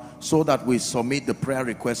around so that we submit the prayer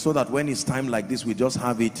request, so that when it's time like this, we just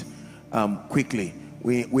have it quickly.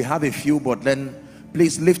 We have a few, but then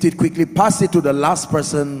please lift it quickly. Pass it to the last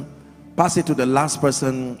person. Pass it to the last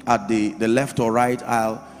person at the left or right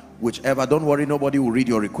aisle, whichever. Don't worry, nobody will read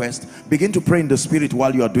your request. Begin to pray in the spirit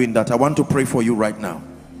while you are doing that. I want to pray for you right now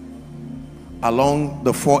along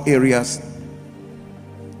the 4 areas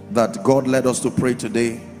that God led us to pray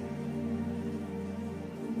today.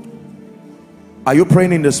 Are you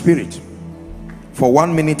praying in the spirit? For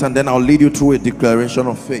 1 minute, and then I'll lead you through a declaration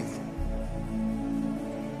of faith.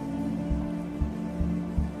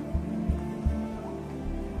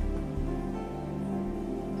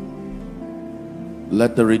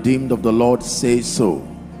 Let the redeemed of the Lord say so.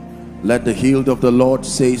 Let the healed of the Lord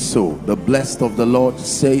say so. The blessed of the Lord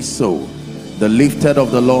say so. The lifted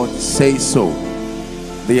of the Lord say so.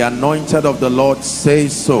 The anointed of the Lord say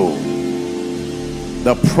so.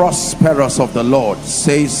 The prosperous of the Lord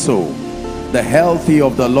say so. The healthy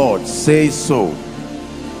of the Lord say so.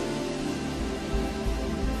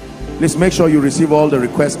 Please make sure you receive all the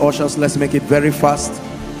requests. Ushers, let's make it very fast.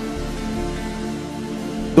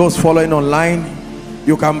 Those following online,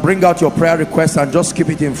 you can bring out your prayer requests and just keep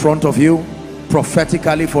it in front of you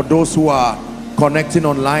prophetically. For those who are connecting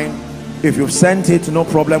online, if you've sent it, no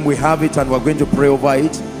problem, we have it and we're going to pray over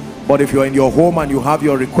it. But if you're in your home and you have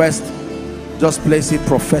your request, just place it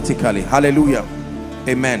prophetically. Hallelujah.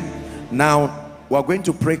 Amen. Now we're going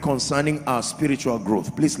to pray concerning our spiritual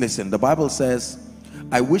growth. Please listen. The Bible says,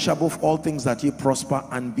 I wish above all things that ye prosper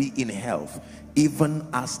and be in health, even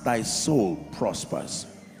as thy soul prospers.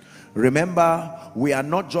 Remember, we are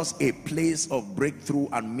not just a place of breakthrough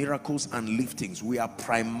and miracles and liftings. We are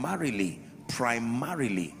primarily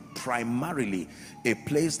a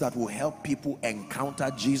place that will help people encounter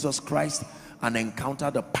Jesus Christ and encounter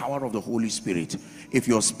the power of the Holy Spirit. If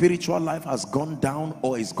your spiritual life has gone down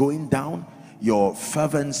or is going down, your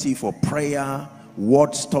fervency for prayer,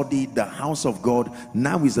 word study, the house of God,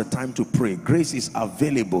 now is the time to pray. Grace is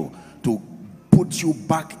available to put you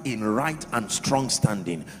back in right and strong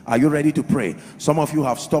standing. Are you ready to pray? Some of you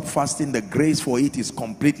have stopped fasting. The grace for it is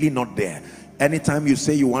completely not there. Anytime you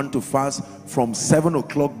say you want to fast from 7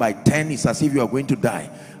 o'clock, by 10 it's as if you are going to die.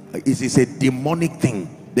 It is a demonic thing.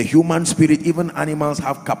 The human spirit, even animals,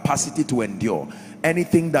 have capacity to endure.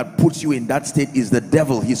 Anything that puts you in that state is the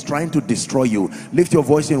devil. He's trying to destroy you. Lift your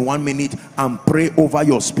voice in 1 minute and pray over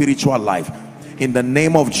your spiritual life. In the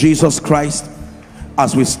name of Jesus Christ,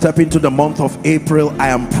 as we step into the month of April, I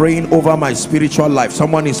am praying over my spiritual life.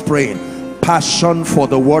 Someone is praying. Passion for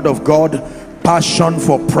the word of God, passion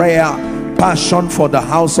for prayer, passion for the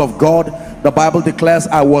house of God. The Bible declares,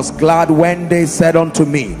 I was glad when they said unto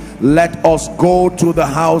me, let us go to the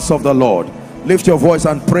house of the Lord. Lift your voice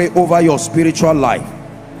and pray over your spiritual life.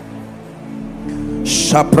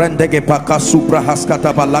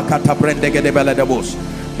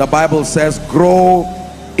 The Bible says, grow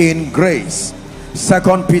in grace. 2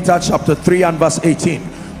 Peter chapter 3 and verse 18.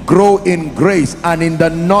 grow in grace and in the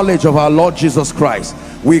knowledge of our Lord Jesus Christ.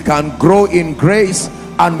 We can grow in grace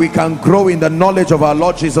and we can grow in the knowledge of our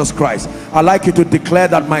Lord Jesus Christ. I'd like you to declare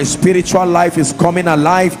that my spiritual life is coming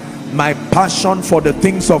alive. My passion for the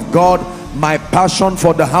things of God, my passion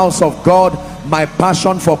for the house of God, my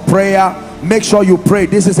passion for prayer. Make sure you pray.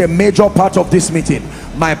 This is a major part of this meeting.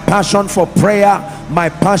 My passion for prayer, my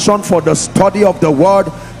passion for the study of the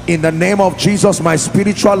word. In the name of Jesus, my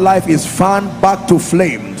spiritual life is fanned back to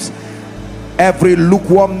flames. Every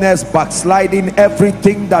lukewarmness, backsliding,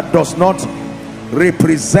 everything that does not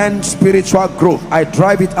represent spiritual growth, I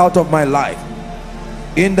drive it out of my life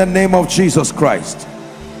in the name of Jesus Christ.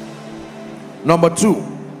 Number 2,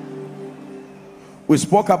 we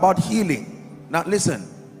spoke about healing. Now listen,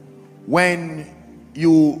 when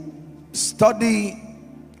you study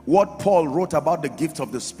what Paul wrote about the gift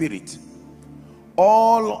of the Spirit,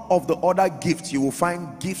 all of the other gifts you will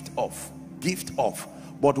find gift of,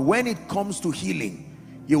 but when it comes to healing,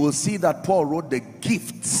 you will see that Paul wrote the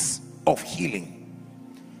gifts of healing.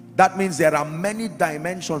 That means there are many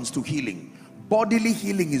dimensions to healing. Bodily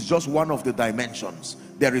healing is just one of the dimensions.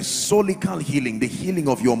 There is solical healing, the healing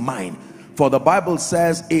of your mind. For the Bible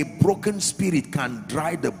says a broken spirit can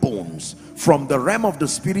dry the bones from the realm of the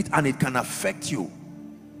spirit, and it can affect you.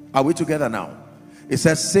 Are we together now? It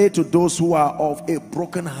says, say to those who are of a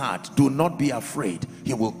broken heart, do not be afraid.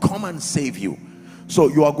 He will come and save you. So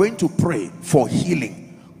you are going to pray for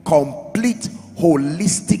healing, complete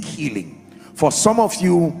holistic healing. For some of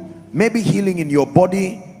you, maybe healing in your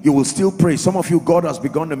body, you will still pray. Some of you, God has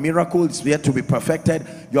begun a miracle, it's yet to be perfected.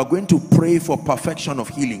 You are going to pray for perfection of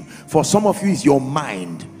healing. For some of you, it's your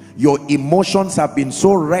mind. Your emotions have been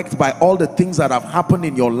so wrecked by all the things that have happened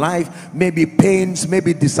in your life, maybe pains,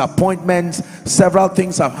 maybe disappointments. Several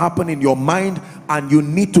things have happened in your mind, and you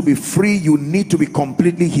need to be free. You need to be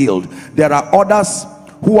completely healed. There are others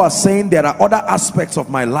who are saying, there are other aspects of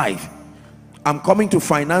my life. I'm coming to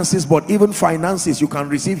finances, but even finances, you can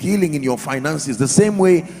receive healing in your finances. The same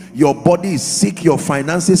way your body is sick, your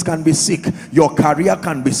finances can be sick, your career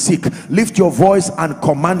can be sick. Lift your voice and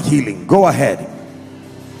command healing. Go ahead.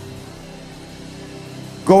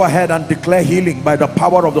 Go ahead and declare healing by the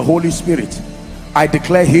power of the Holy Spirit. I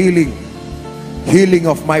declare healing. Healing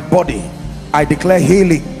of my body. I declare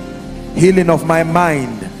healing. Healing of my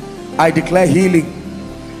mind. I declare healing.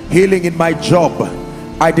 Healing in my job.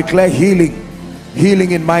 I declare healing.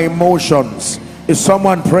 Healing in my emotions. Is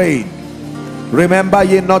someone praying? Remember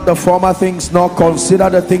ye not the former things, nor consider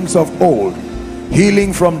the things of old.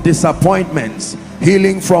 Healing from disappointments.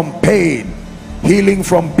 Healing from pain. Healing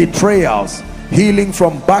from betrayals. Healing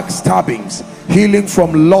from backstabbings. Healing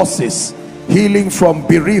from losses. Healing from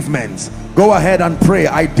bereavements. Go ahead and pray.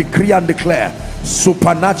 I decree and declare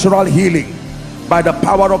supernatural healing by the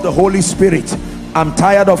power of the Holy Spirit. I'm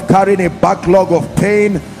tired of carrying a backlog of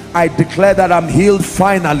pain. I declare that I'm healed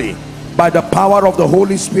finally by the power of the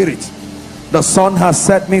Holy Spirit. The Son has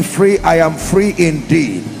set me free. I am free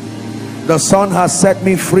indeed. The Son has set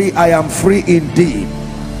me free. I am free indeed.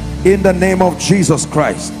 In the name of Jesus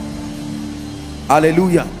Christ.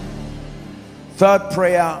 Hallelujah. Third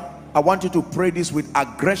prayer, I want you to pray this with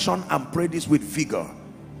aggression and pray this with vigor.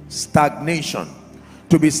 Stagnation.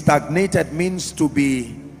 To be stagnated means to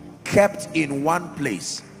be kept in one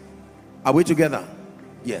place. Are we together?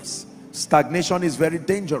 Yes. Stagnation is very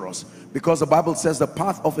dangerous, because the Bible says the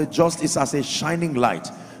path of a just is as a shining light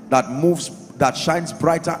that moves, that shines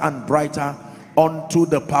brighter and brighter unto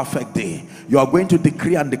the perfect day. You are going to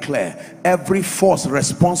decree and declare every force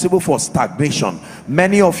responsible for stagnation.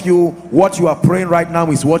 Many of you, what you are praying right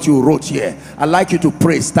now is what you wrote here. I'd like you to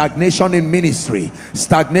pray stagnation in ministry,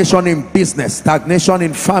 stagnation in business, stagnation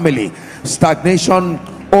in family, stagnation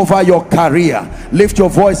over your career. Lift your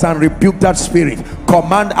voice and rebuke that spirit.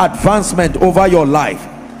 Command advancement over your life.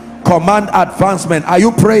 Command advancement. Are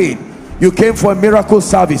you praying? You came for a miracle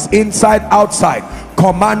service, inside, outside.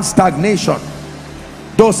 Command stagnation.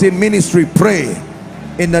 Those in ministry, pray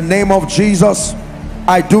in the name of Jesus.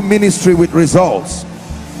 I do ministry with results.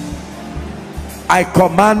 I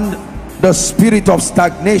command the spirit of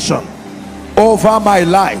stagnation over my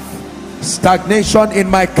life. Stagnation in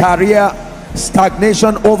my career,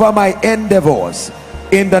 stagnation over my endeavors.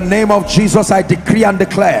 In the name of Jesus, I decree and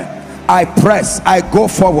declare, I press, I go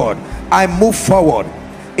forward, I move forward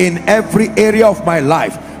in every area of my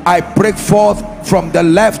life. I break forth from the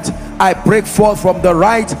left, I break forth from the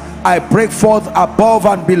right, I break forth above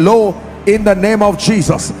and below. In the name of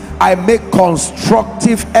Jesus, I make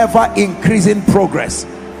constructive, ever increasing progress,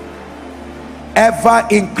 ever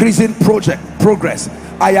increasing progress.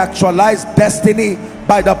 I actualize destiny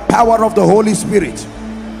by the power of the Holy Spirit.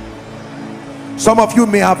 Some of you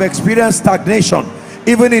may have experienced stagnation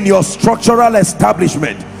even in your structural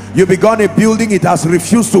establishment. You begun a building, it has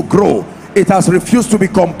refused to grow, it has refused to be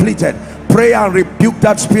completed. Pray and rebuke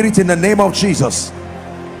that spirit in the name of Jesus.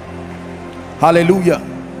 Hallelujah.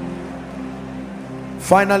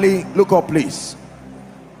 Finally, look up please.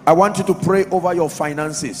 I want you to pray over your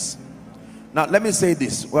finances. Now let me say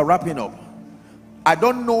this, we're wrapping up. I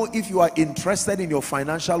don't know if you are interested in your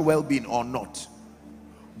financial well-being or not,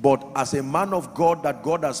 but as a man of God that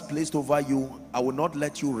God has placed over you, I will not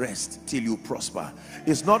let you rest till you prosper.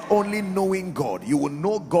 It's not only knowing God, you will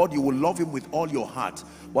know God, you will love him with all your heart,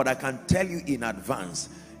 but I can tell you in advance,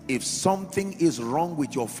 if something is wrong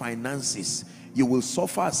with your finances, you will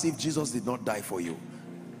suffer as if Jesus did not die for you.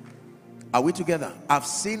 Are we together? I've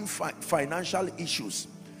seen financial issues.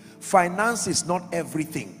 Finance is not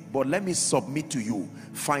everything, but let me submit to you,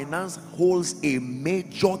 finance holds a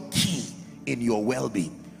major key in your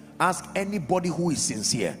well-being. Ask anybody who is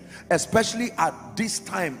sincere, especially at this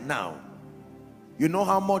time now. You know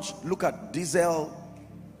how much, look at diesel,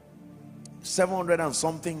 700 and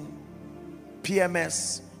something,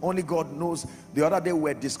 PMS, only God knows. The other day we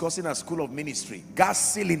were discussing at School of Ministry, gas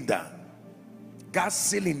cylinder,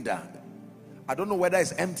 I don't know whether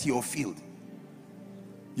it's empty or filled.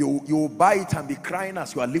 You buy it and be crying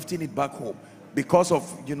as you are lifting it back home because of,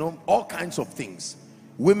 you know, all kinds of things.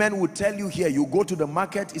 Women will tell you here, you go to the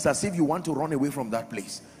market, it's as if you want to run away from that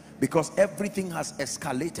place because everything has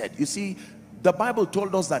escalated. You see, the Bible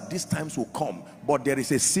told us that these times will come, but there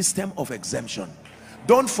is a system of exemption.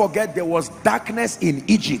 Don't forget, there was darkness in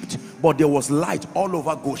Egypt, but there was light all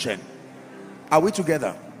over Goshen. Are we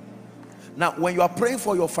together? Now, when you are praying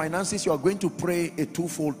for your finances, you are going to pray a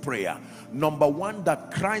twofold prayer. Number one,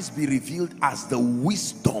 that Christ be revealed as the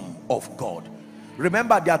wisdom of God.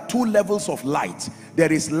 Remember, there are two levels of light.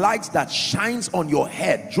 There is light that shines on your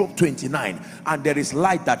head, Job 29, and there is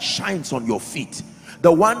light that shines on your feet.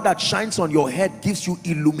 The one that shines on your head gives you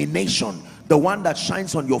illumination. The one that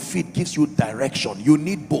shines on your feet gives you direction. You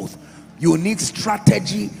need both. You need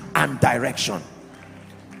strategy and direction.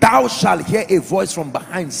 Thou shalt hear a voice from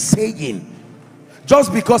behind saying,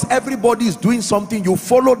 just because everybody is doing something, you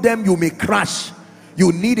follow them, you may crash.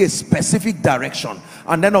 You need a specific direction.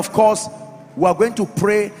 And then of course, we are going to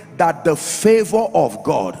pray that the favor of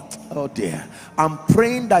God, oh dear, I'm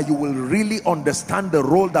praying that you will really understand the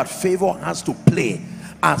role that favor has to play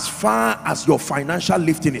as far as your financial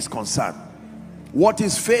lifting is concerned. What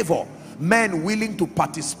is favor? Men willing to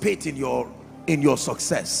participate in your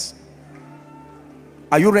success.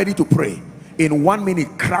 Are you ready to pray? In 1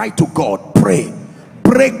 minute, cry to God. Pray.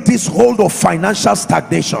 Break this hold of financial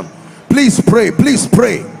stagnation. Please pray. Please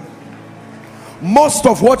pray. Most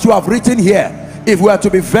of what you have written here, if we are to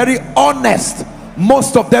be very honest,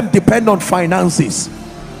 most of them depend on finances.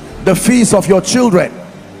 The fees of your children,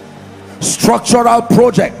 structural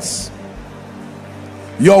projects,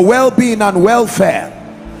 your well-being and welfare,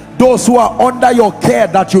 those who are under your care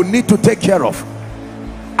that you need to take care of.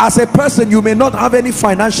 As a person, you may not have any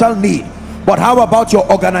financial need, but how about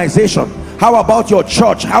your organization? How about your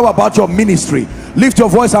church? How about your ministry? Lift your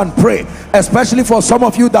voice and pray, especially for some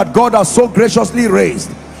of you that God has so graciously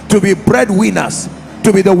raised to be breadwinners,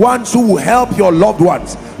 to be the ones who will help your loved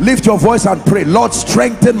ones. Lift your voice and pray. Lord,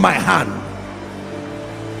 strengthen my hand.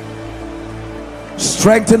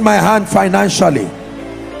 Strengthen my hand financially.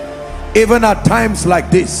 Even at times like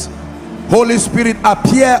this, Holy Spirit,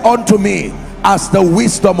 appear unto me as the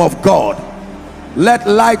wisdom of God. Let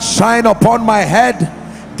light shine upon my head,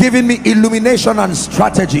 giving me illumination and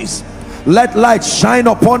strategies. Let light shine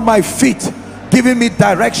upon my feet, giving me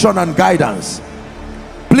direction and guidance.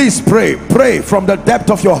 Please pray. Pray from the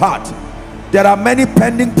depth of your heart. There are many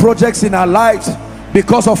pending projects in our lives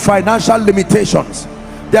because of financial limitations.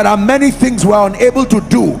 There are many things we are unable to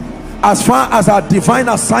do as far as our divine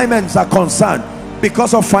assignments are concerned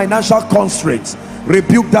because of financial constraints.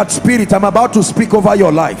 Rebuke that spirit. I'm about to speak over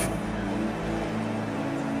your life.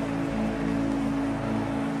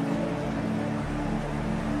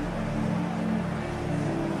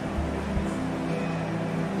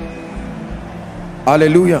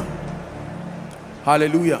 Hallelujah.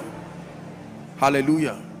 Hallelujah.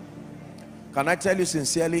 Hallelujah. Can I tell you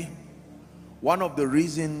sincerely, one of the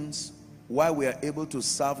reasons why we are able to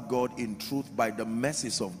serve God in truth by the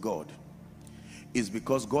mercies of God is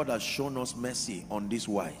because God has shown us mercy on this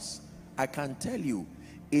wise. I can tell you,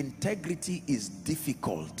 integrity is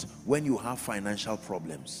difficult when you have financial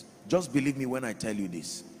problems. Just believe me when I tell you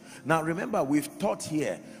this. Now remember, we've taught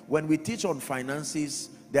here, when we teach on finances,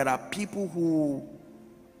 there are people who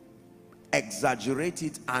exaggerate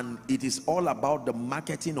it, and it is all about the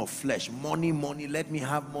marketing of flesh. Money, money, let me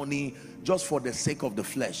have money just for the sake of the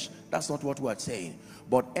flesh. That's not what we're saying.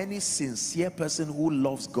 But any sincere person who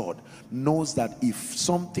loves God knows that if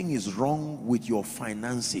something is wrong with your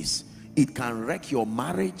finances, it can wreck your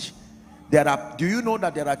marriage. Do you know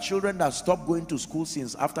that there are children that stopped going to school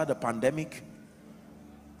since after the pandemic?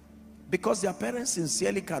 Because their parents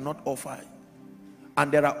sincerely cannot offer.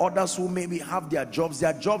 And there are others who maybe have their jobs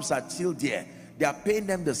are still there. They are paying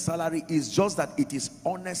them the salary. It's just that it is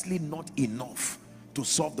honestly not enough to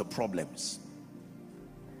solve the problems.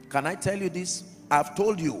 Can I tell you this? I've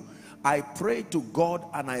told you, I prayed to God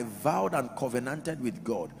and I vowed and covenanted with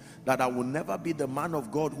God that I will never be the man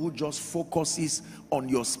of God who just focuses on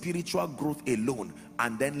your spiritual growth alone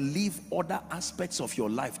and then leave other aspects of your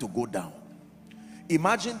life to go down.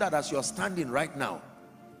 Imagine that as you're standing right now,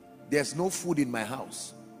 there's no food in my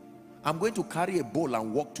house. I'm going to carry a bowl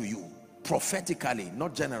and walk to you, prophetically,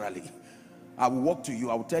 not generally. I will walk to you.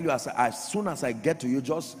 I will tell you as soon as I get to you,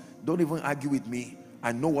 just don't even argue with me.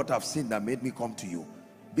 I know what I've seen that made me come to you.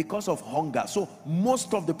 Because of hunger. So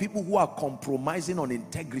most of the people who are compromising on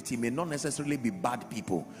integrity may not necessarily be bad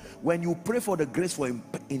people. When you pray for the grace for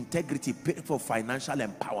integrity, pray for financial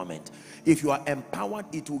empowerment. If you are empowered,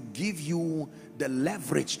 it will give you the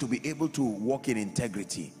leverage to be able to walk in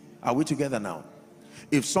integrity. Are we together now?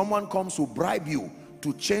 If someone comes to bribe you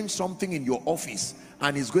to change something in your office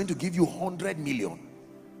and is going to give you 100 million,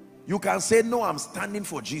 you can say, no, I'm standing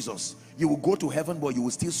for Jesus. You will go to heaven, but you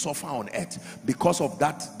will still suffer on earth because of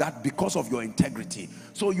because of your integrity.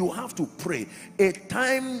 So you have to pray. A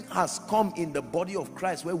time has come in the body of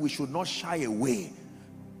Christ where we should not shy away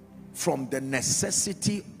from the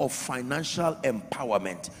necessity of financial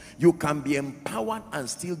empowerment. You can be empowered and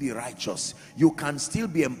still be righteous. You can still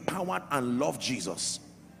be empowered and love Jesus.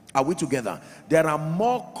 Are we together? There are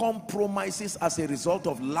more compromises as a result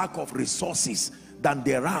of lack of resources than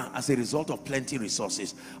there are as a result of plenty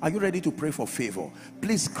resources. Are you ready to pray for favor?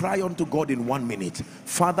 Please cry unto God in 1 minute.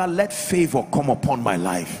 Father, let favor come upon my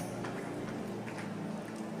life.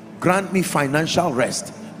 Grant me financial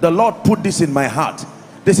rest. The Lord put this in my heart.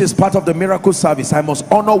 This is part of the miracle service. I must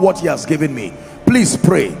honor what he has given me. Please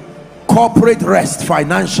pray. Corporate rest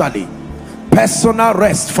financially. Personal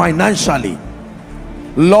rest financially.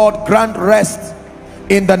 Lord, grant rest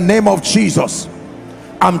in the name of Jesus.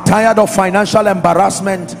 I'm tired of financial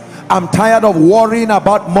embarrassment. I'm tired of worrying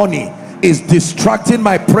about money. It's distracting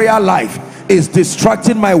my prayer life. It's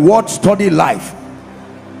distracting my word study life.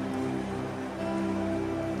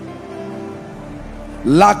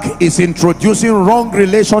 Lack is introducing wrong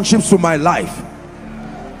relationships to my life.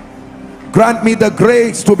 Grant me the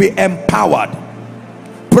grace to be empowered.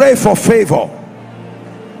 Pray for favor.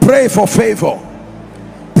 Pray for favor.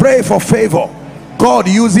 Pray for favor. God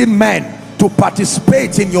using men to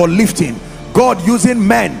participate in your lifting. God using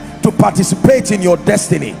men to participate in your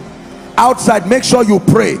destiny. Outside, make sure you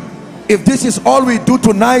pray. If this is all we do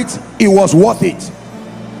tonight, it was worth it.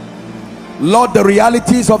 Lord, the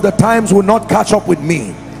realities of the times will not catch up with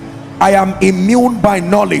me. I am immune by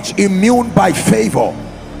knowledge, immune by favor.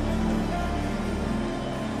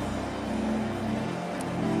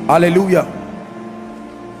 Hallelujah.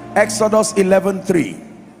 Exodus 11:3.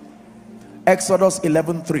 Exodus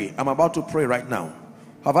 11:3. I'm about to pray right now.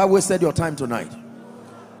 Have I wasted your time tonight?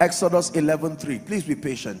 Exodus 11:3. Please be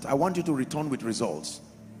patient. I want you to return with results.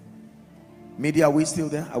 Media, are we still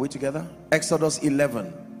there? Are we together? Exodus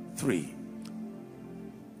 11:3.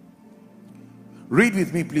 Read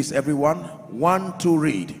with me, please, everyone. 1, 2,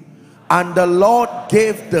 read. And the Lord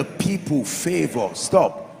gave the people favor.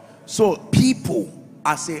 Stop. So people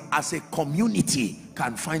as a community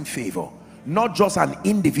can find favor, not just an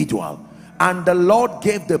individual. And the Lord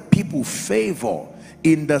gave the people favor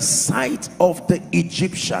in the sight of the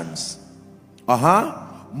Egyptians.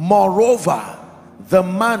 Moreover, the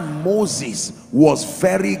man Moses was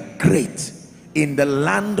very great in the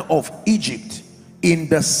land of Egypt, in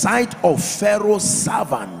the sight of Pharaoh's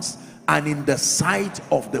servants, and in the sight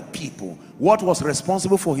of the people. What was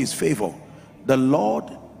responsible for his favor? The Lord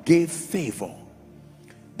gave favor.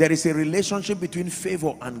 There is a relationship between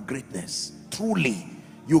favor and greatness. Truly,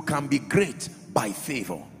 you can be great by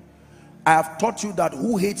favor. I have taught you that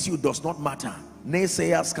who hates you does not matter.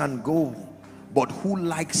 Naysayers can go, but who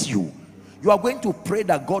likes you? You are going to pray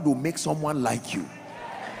that God will make someone like you.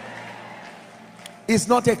 It's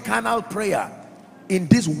not a carnal prayer in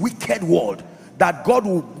this wicked world, that God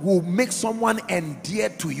will make someone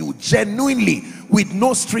endeared to you genuinely with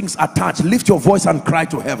no strings attached. Lift your voice and cry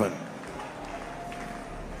to heaven.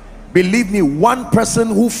 Believe me, one person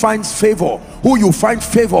who finds favor, who you find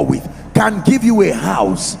favor with, can give you a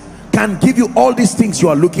house, can give you all these things you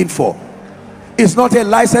are looking for. It's not a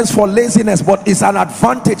license for laziness, but it's an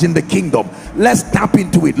advantage in the kingdom. Let's tap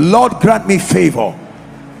into it. Lord, grant me favor.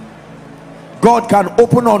 God can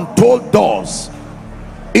open untold doors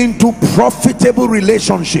into profitable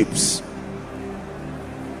relationships.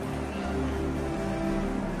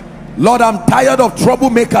 Lord, I'm tired of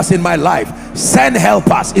troublemakers in my life. Send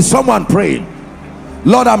helpers. Is someone praying?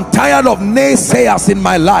 Lord, I'm tired of naysayers in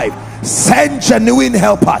my life. Send genuine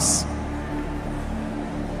helpers.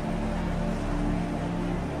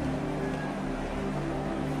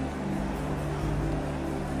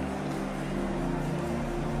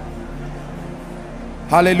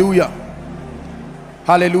 Hallelujah.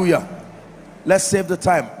 Hallelujah. Let's save the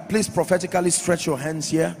time. Please prophetically stretch your hands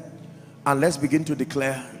here and let's begin to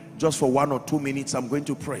declare. Just for 1 or 2 minutes, I'm going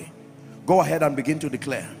to pray. Go ahead and begin to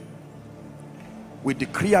declare. We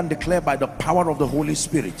decree and declare by the power of the Holy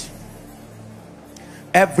Spirit,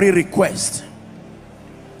 every request.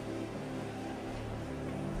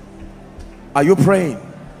 Are you praying?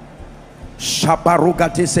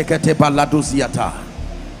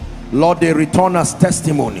 Lord, they return as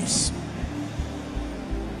testimonies.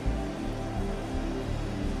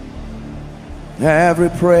 Every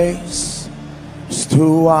praise is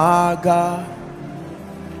to our God.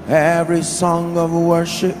 Every song of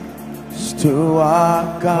worship is to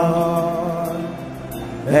our God.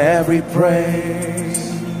 Every praise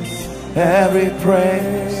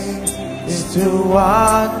is to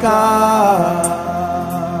our God.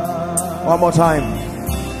 One more time.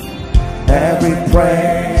 Every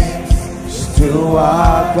praise is to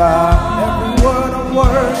our God. Every word of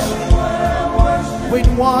worship with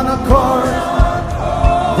one accord.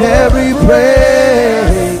 Every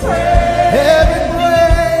praise, every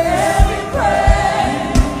praise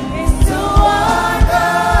is to our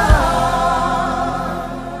God.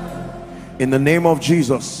 In the name of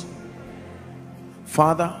Jesus,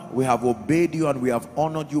 Father, we have obeyed you and we have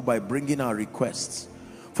honored you by bringing our requests.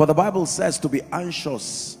 For the Bible says to be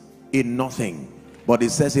anxious in nothing, but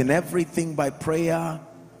it says in everything by prayer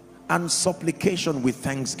and supplication with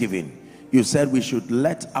thanksgiving. You said we should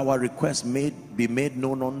let our requests be made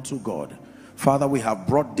known unto God. Father, we have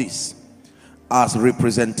brought this as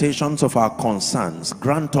representations of our concerns.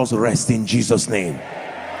 Grant us rest in Jesus' name.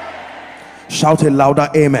 Shout a louder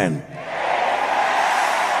amen.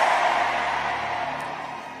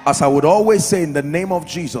 As I would always say, in the name of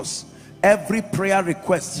Jesus, every prayer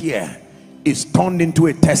request here is turned into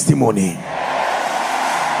a testimony.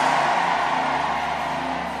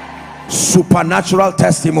 Supernatural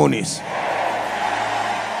testimonies.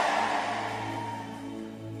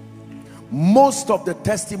 Most of the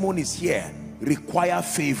testimonies here require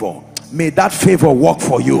favor. May that favor work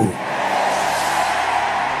for you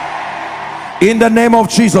in the name of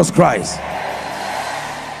Jesus Christ.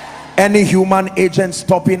 Any human agent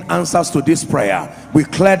stopping answers to this prayer, we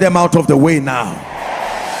clear them out of the way now.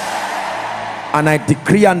 And I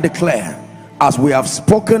decree and declare, as we have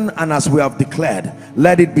spoken and as we have declared,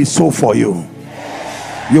 let it be so for you.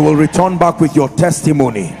 You will return back with your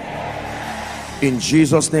testimony. In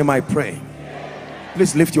Jesus' name I pray.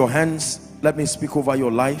 Please lift your hands. Let me speak over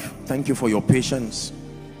your life. Thank you for your patience.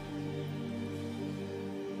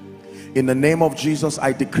 In the name of Jesus,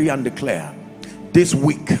 I decree and declare this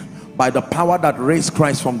week, by the power that raised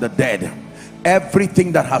Christ from the dead,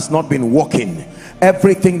 everything that has not been working,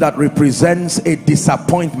 everything that represents a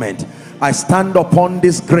disappointment, I stand upon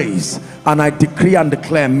this grace and I decree and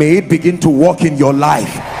declare, may it begin to work in your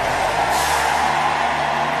life.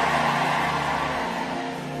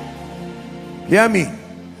 Hear me.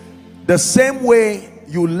 The same way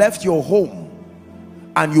you left your home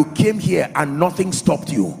and you came here and nothing stopped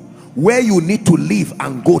you, where you need to leave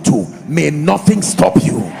and go to, may nothing stop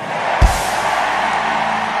you.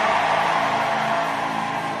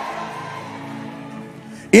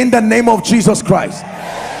 In the name of Jesus Christ.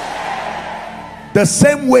 The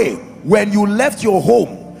same way when you left your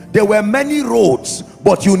home, there were many roads,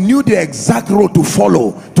 but you knew the exact road to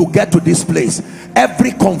follow to get to this place.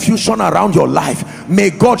 Every confusion around your life, may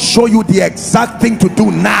God show you the exact thing to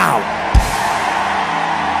do now.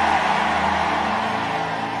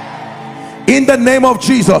 In the name of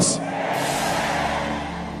Jesus.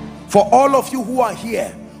 For all of you who are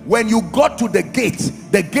here, when you got to the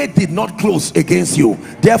gate did not close against you.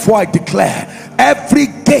 Therefore I declare, every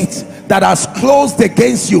gate that has closed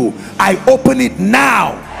against you, I open it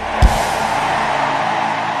now.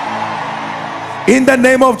 In the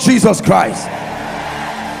name of Jesus Christ.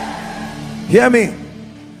 Hear me.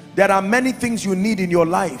 There are many things you need in your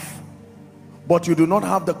life, but you do not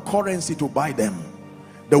have the currency to buy them.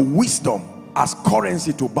 The wisdom as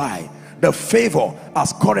currency to buy. the favor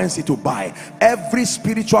as currency to buy. Every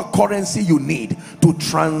spiritual currency you need to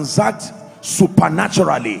transact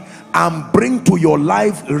supernaturally and bring to your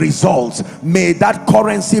life results, may that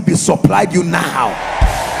currency be supplied you now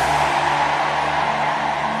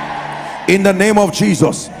in the name of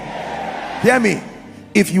Jesus. Hear me.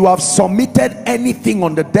 If you have submitted anything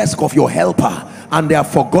on the desk of your helper and they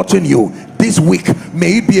have forgotten you, this week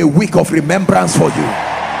may it be a week of remembrance for you.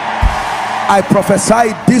 I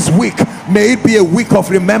prophesy this week may it be a week of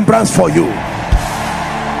remembrance for you.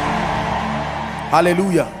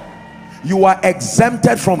 Hallelujah. You are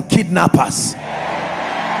exempted from kidnappers.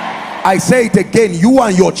 I say it again, you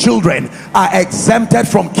and your children are exempted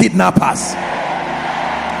from kidnappers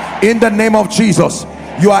in the name of Jesus.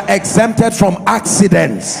 You are exempted from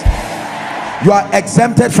accidents. You are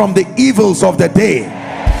exempted from the evils of the day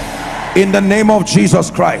in the name of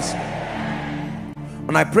Jesus Christ.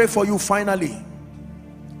 And I pray for you finally,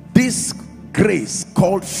 this grace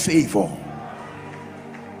called favor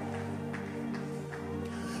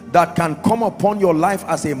that can come upon your life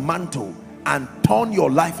as a mantle and turn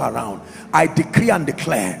your life around. I decree and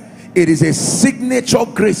declare it is a signature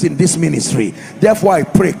grace in this ministry. Therefore I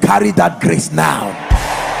pray, carry that grace now.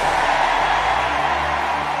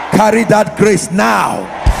 Carry that grace now.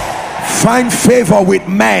 Find favor with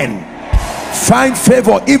men. Find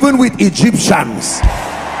favor even with Egyptians.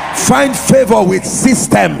 Find favor with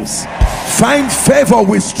systems. Find favor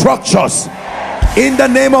with structures in the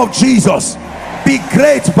name of Jesus. Be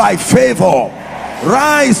great by favor,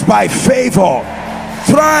 rise by favor,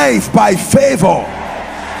 thrive by favor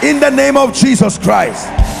in the name of Jesus Christ.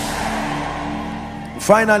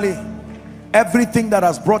 Finally, everything that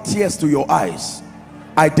has brought tears to your eyes,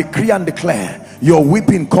 I decree and declare your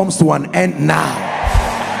weeping comes to an end now.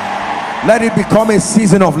 Let it become a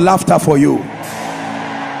season of laughter for you.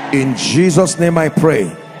 In Jesus' name I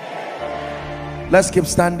pray. Let's keep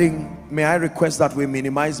standing. May I request that we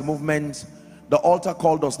minimize movement. The altar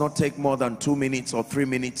call does not take more than 2 minutes or 3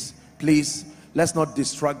 minutes. Please, let's not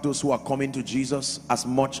distract those who are coming to Jesus as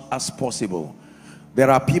much as possible. There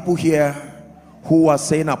are people here who are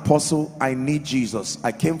saying, Apostle, I need Jesus.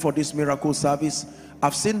 I came for this miracle service.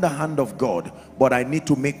 I've seen the hand of God, but I need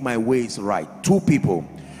to make my ways right. 2 people.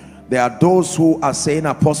 There are those who are saying,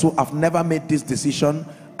 Apostle, I've never made this decision.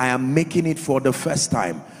 I am making it for the first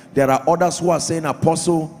time. There are others who are saying,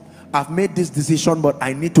 Apostle, I've made this decision, but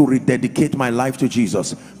I need to rededicate my life to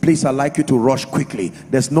Jesus. Please, I'd like you to rush quickly.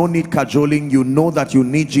 There's no need cajoling. You know that you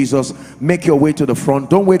need Jesus. Make your way to the front.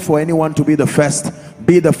 Don't wait for anyone to be the first.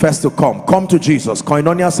 Be the first to come. Come to Jesus.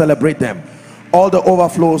 Koinonia, celebrate them. All the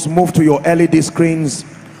overflows, move to your LED screens.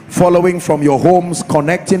 Following from your homes,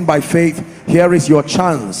 connecting by faith. Here is your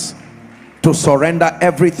chance to surrender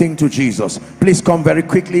everything to Jesus. Please come very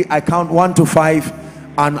quickly. I count 1 to 5.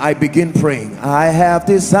 And I begin praying. I have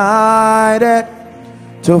decided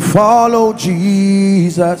to follow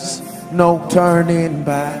Jesus. No turning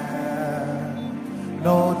back.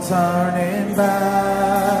 No turning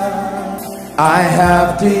back. I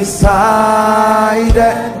have decided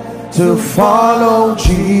to follow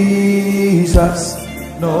Jesus.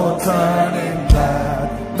 No turning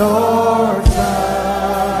back. No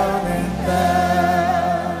turning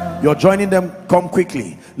back. You're joining them. Come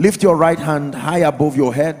quickly. Lift your right hand high above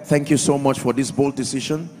your head. Thank you so much for this bold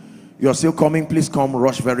decision. You're still coming. Please come.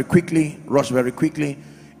 Rush very quickly. Rush very quickly.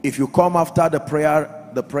 If you come after the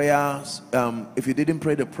prayers, if you didn't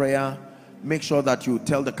pray the prayer, make sure that you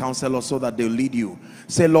tell the counselor so that they'll lead you.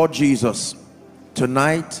 Say, Lord Jesus,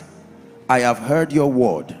 tonight I have heard your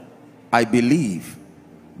word. I believe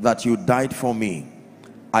that you died for me.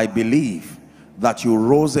 I believe that you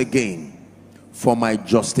rose again for my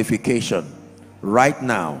justification. Right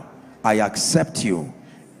now, I accept you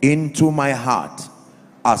into my heart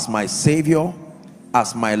as my Savior,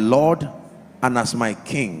 as my Lord, and as my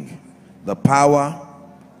King. The power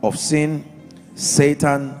of sin,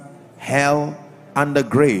 Satan, hell, and the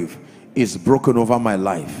grave is broken over my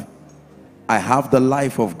life. I have the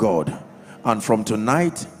life of God, and from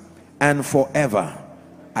tonight and forever,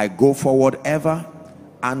 I go forward ever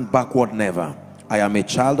and backward never. I am a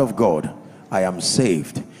child of God. I am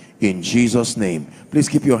saved. In Jesus' name. Please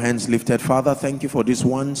keep your hands lifted. Father, thank you for these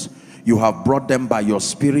ones. You have brought them by your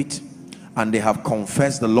Spirit, and they have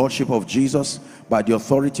confessed the Lordship of Jesus. By the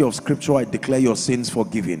authority of Scripture, I declare your sins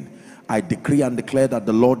forgiven. I decree and declare that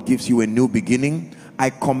the Lord gives you a new beginning.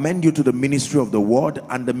 I commend you to the ministry of the Word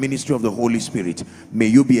and the ministry of the Holy Spirit. May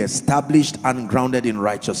you be established and grounded in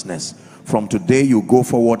righteousness. From today, you go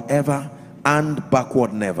forward ever and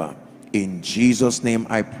backward never. In Jesus' name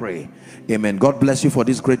I pray. Amen. God bless you for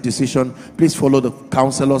this great decision. Please follow the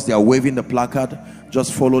counselors. They are waving the placard.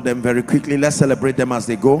 Just follow them very quickly. Let's celebrate them as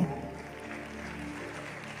they go.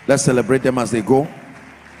 Let's celebrate them as they go.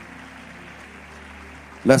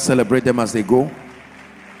 Let's celebrate them as they go.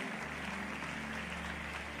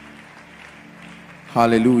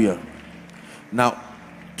 Hallelujah. Now,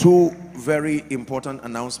 two very important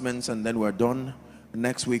announcements and then we're done.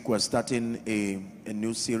 Next week we're starting a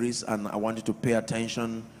new series, and I want you to pay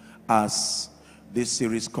attention as this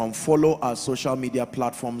series comes. Follow our social media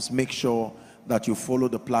platforms. Make sure that you follow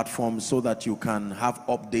the platforms so that you can have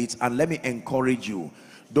updates. And let me encourage you,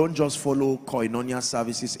 don't just follow Koinonia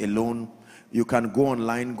services alone. You can go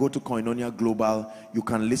online, go to Koinonia Global. You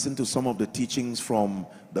can listen to some of the teachings from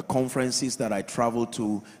the conferences that I travel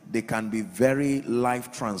to. They can be very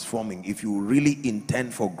life transforming if you really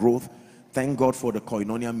intend for growth. Thank God for the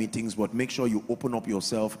Koinonia meetings, but make sure you open up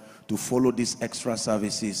yourself to follow these extra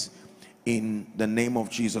services in the name of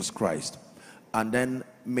Jesus Christ. And then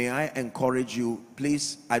may I encourage you,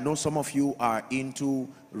 please, I know some of you are into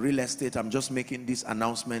real estate. I'm just making this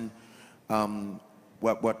announcement.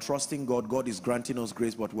 We're trusting God. God is granting us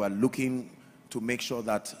grace, but we're looking to make sure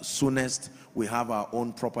that soonest we have our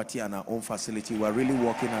own property and our own facility. We're really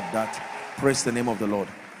working at that. Praise the name of the Lord.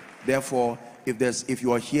 Therefore, if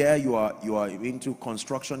you are here, you are into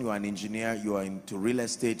construction, you are an engineer, you are into real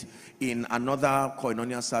estate, in another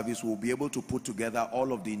Koinonia service we'll be able to put together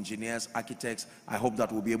all of the engineers, architects. I hope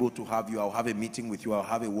that we'll be able to have you. I'll have a meeting with you, I'll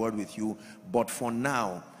have a word with you. But for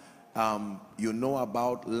now, you know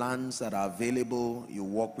about lands that are available. You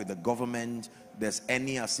work with the government. There's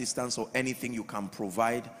any assistance or anything you can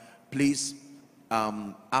provide, please,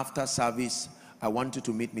 after service, I want you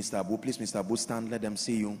to meet Mr. Abu. Please, Mr. Abu, stand, let them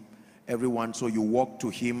see you. Everyone, so you walk to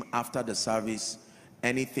him after the service.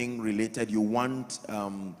 Anything related you want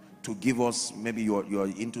to give us, maybe you're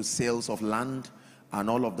into sales of land and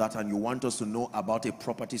all of that, and you want us to know about a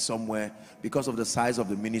property somewhere. Because of the size of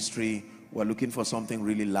the ministry, we're looking for something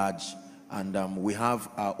really large, and we have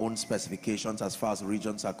our own specifications as far as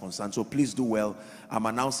regions are concerned. So please do well. I'm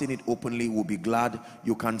announcing it openly. We'll be glad.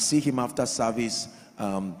 You can see him after service.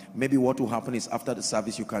 Maybe what will happen is after the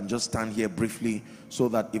service you can just stand here briefly, so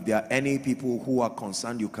that if there are any people who are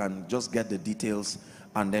concerned, you can just get the details,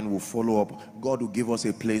 and then we'll follow up. God will give us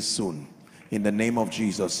a place soon in the name of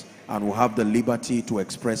Jesus, and we'll have the liberty to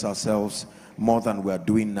express ourselves more than we are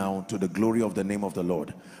doing now, to the glory of the name of the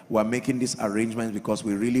Lord. We're making this arrangement because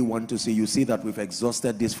we really want to see. You see that we've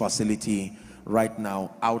exhausted this facility right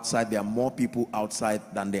now. Outside, there are more people outside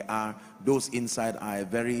than there are. Those inside are a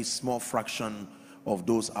very small fraction of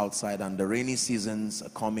those outside, and the rainy seasons are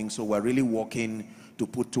coming, so we're really working to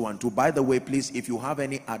put 2 and 2. By the way, please, if you have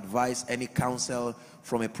any advice, any counsel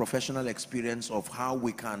from a professional experience of how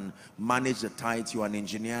we can manage the tithes, you're an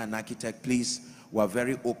engineer, an architect, please, we're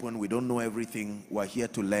very open. We don't know everything. We're here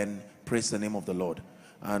to learn. Praise the name of the Lord.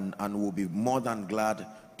 And we'll be more than glad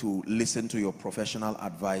to listen to your professional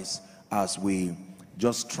advice as we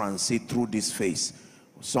just transit through this phase.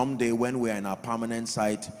 Someday when we are in our permanent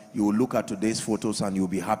site, you will look at today's photos and you'll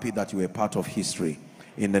be happy that you were part of history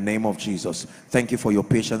in the name of Jesus. Thank you for your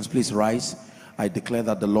patience. Please rise. I declare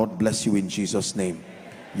that the Lord bless you in Jesus' name.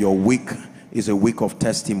 Your week is a week of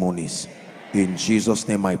testimonies. In Jesus'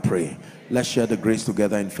 name I pray. Let's share the grace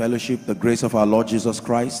together in fellowship. The grace of our Lord Jesus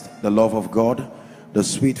Christ, the love of God, the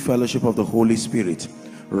sweet fellowship of the Holy Spirit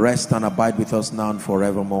rest and abide with us now and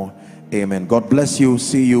forevermore. Amen. God bless you.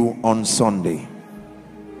 See you on Sunday.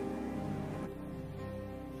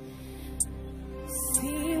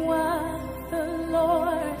 See what the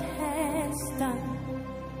Lord has done.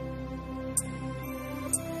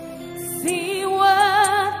 See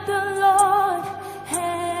what the Lord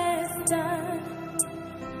has done.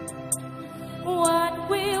 What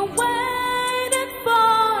we waited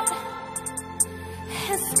for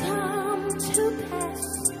has come to pass.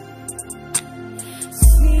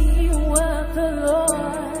 See what the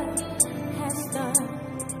Lord has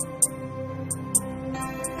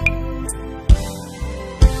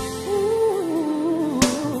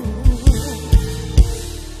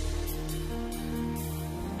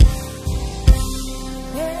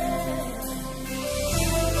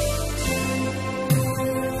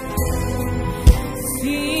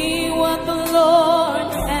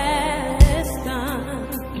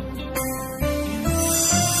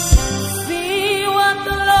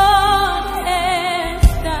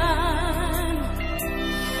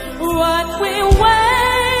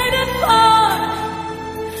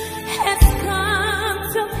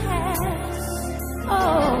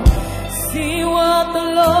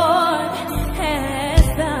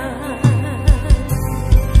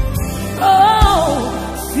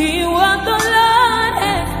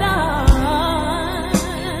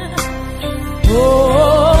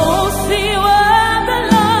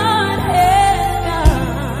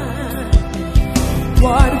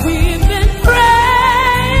what we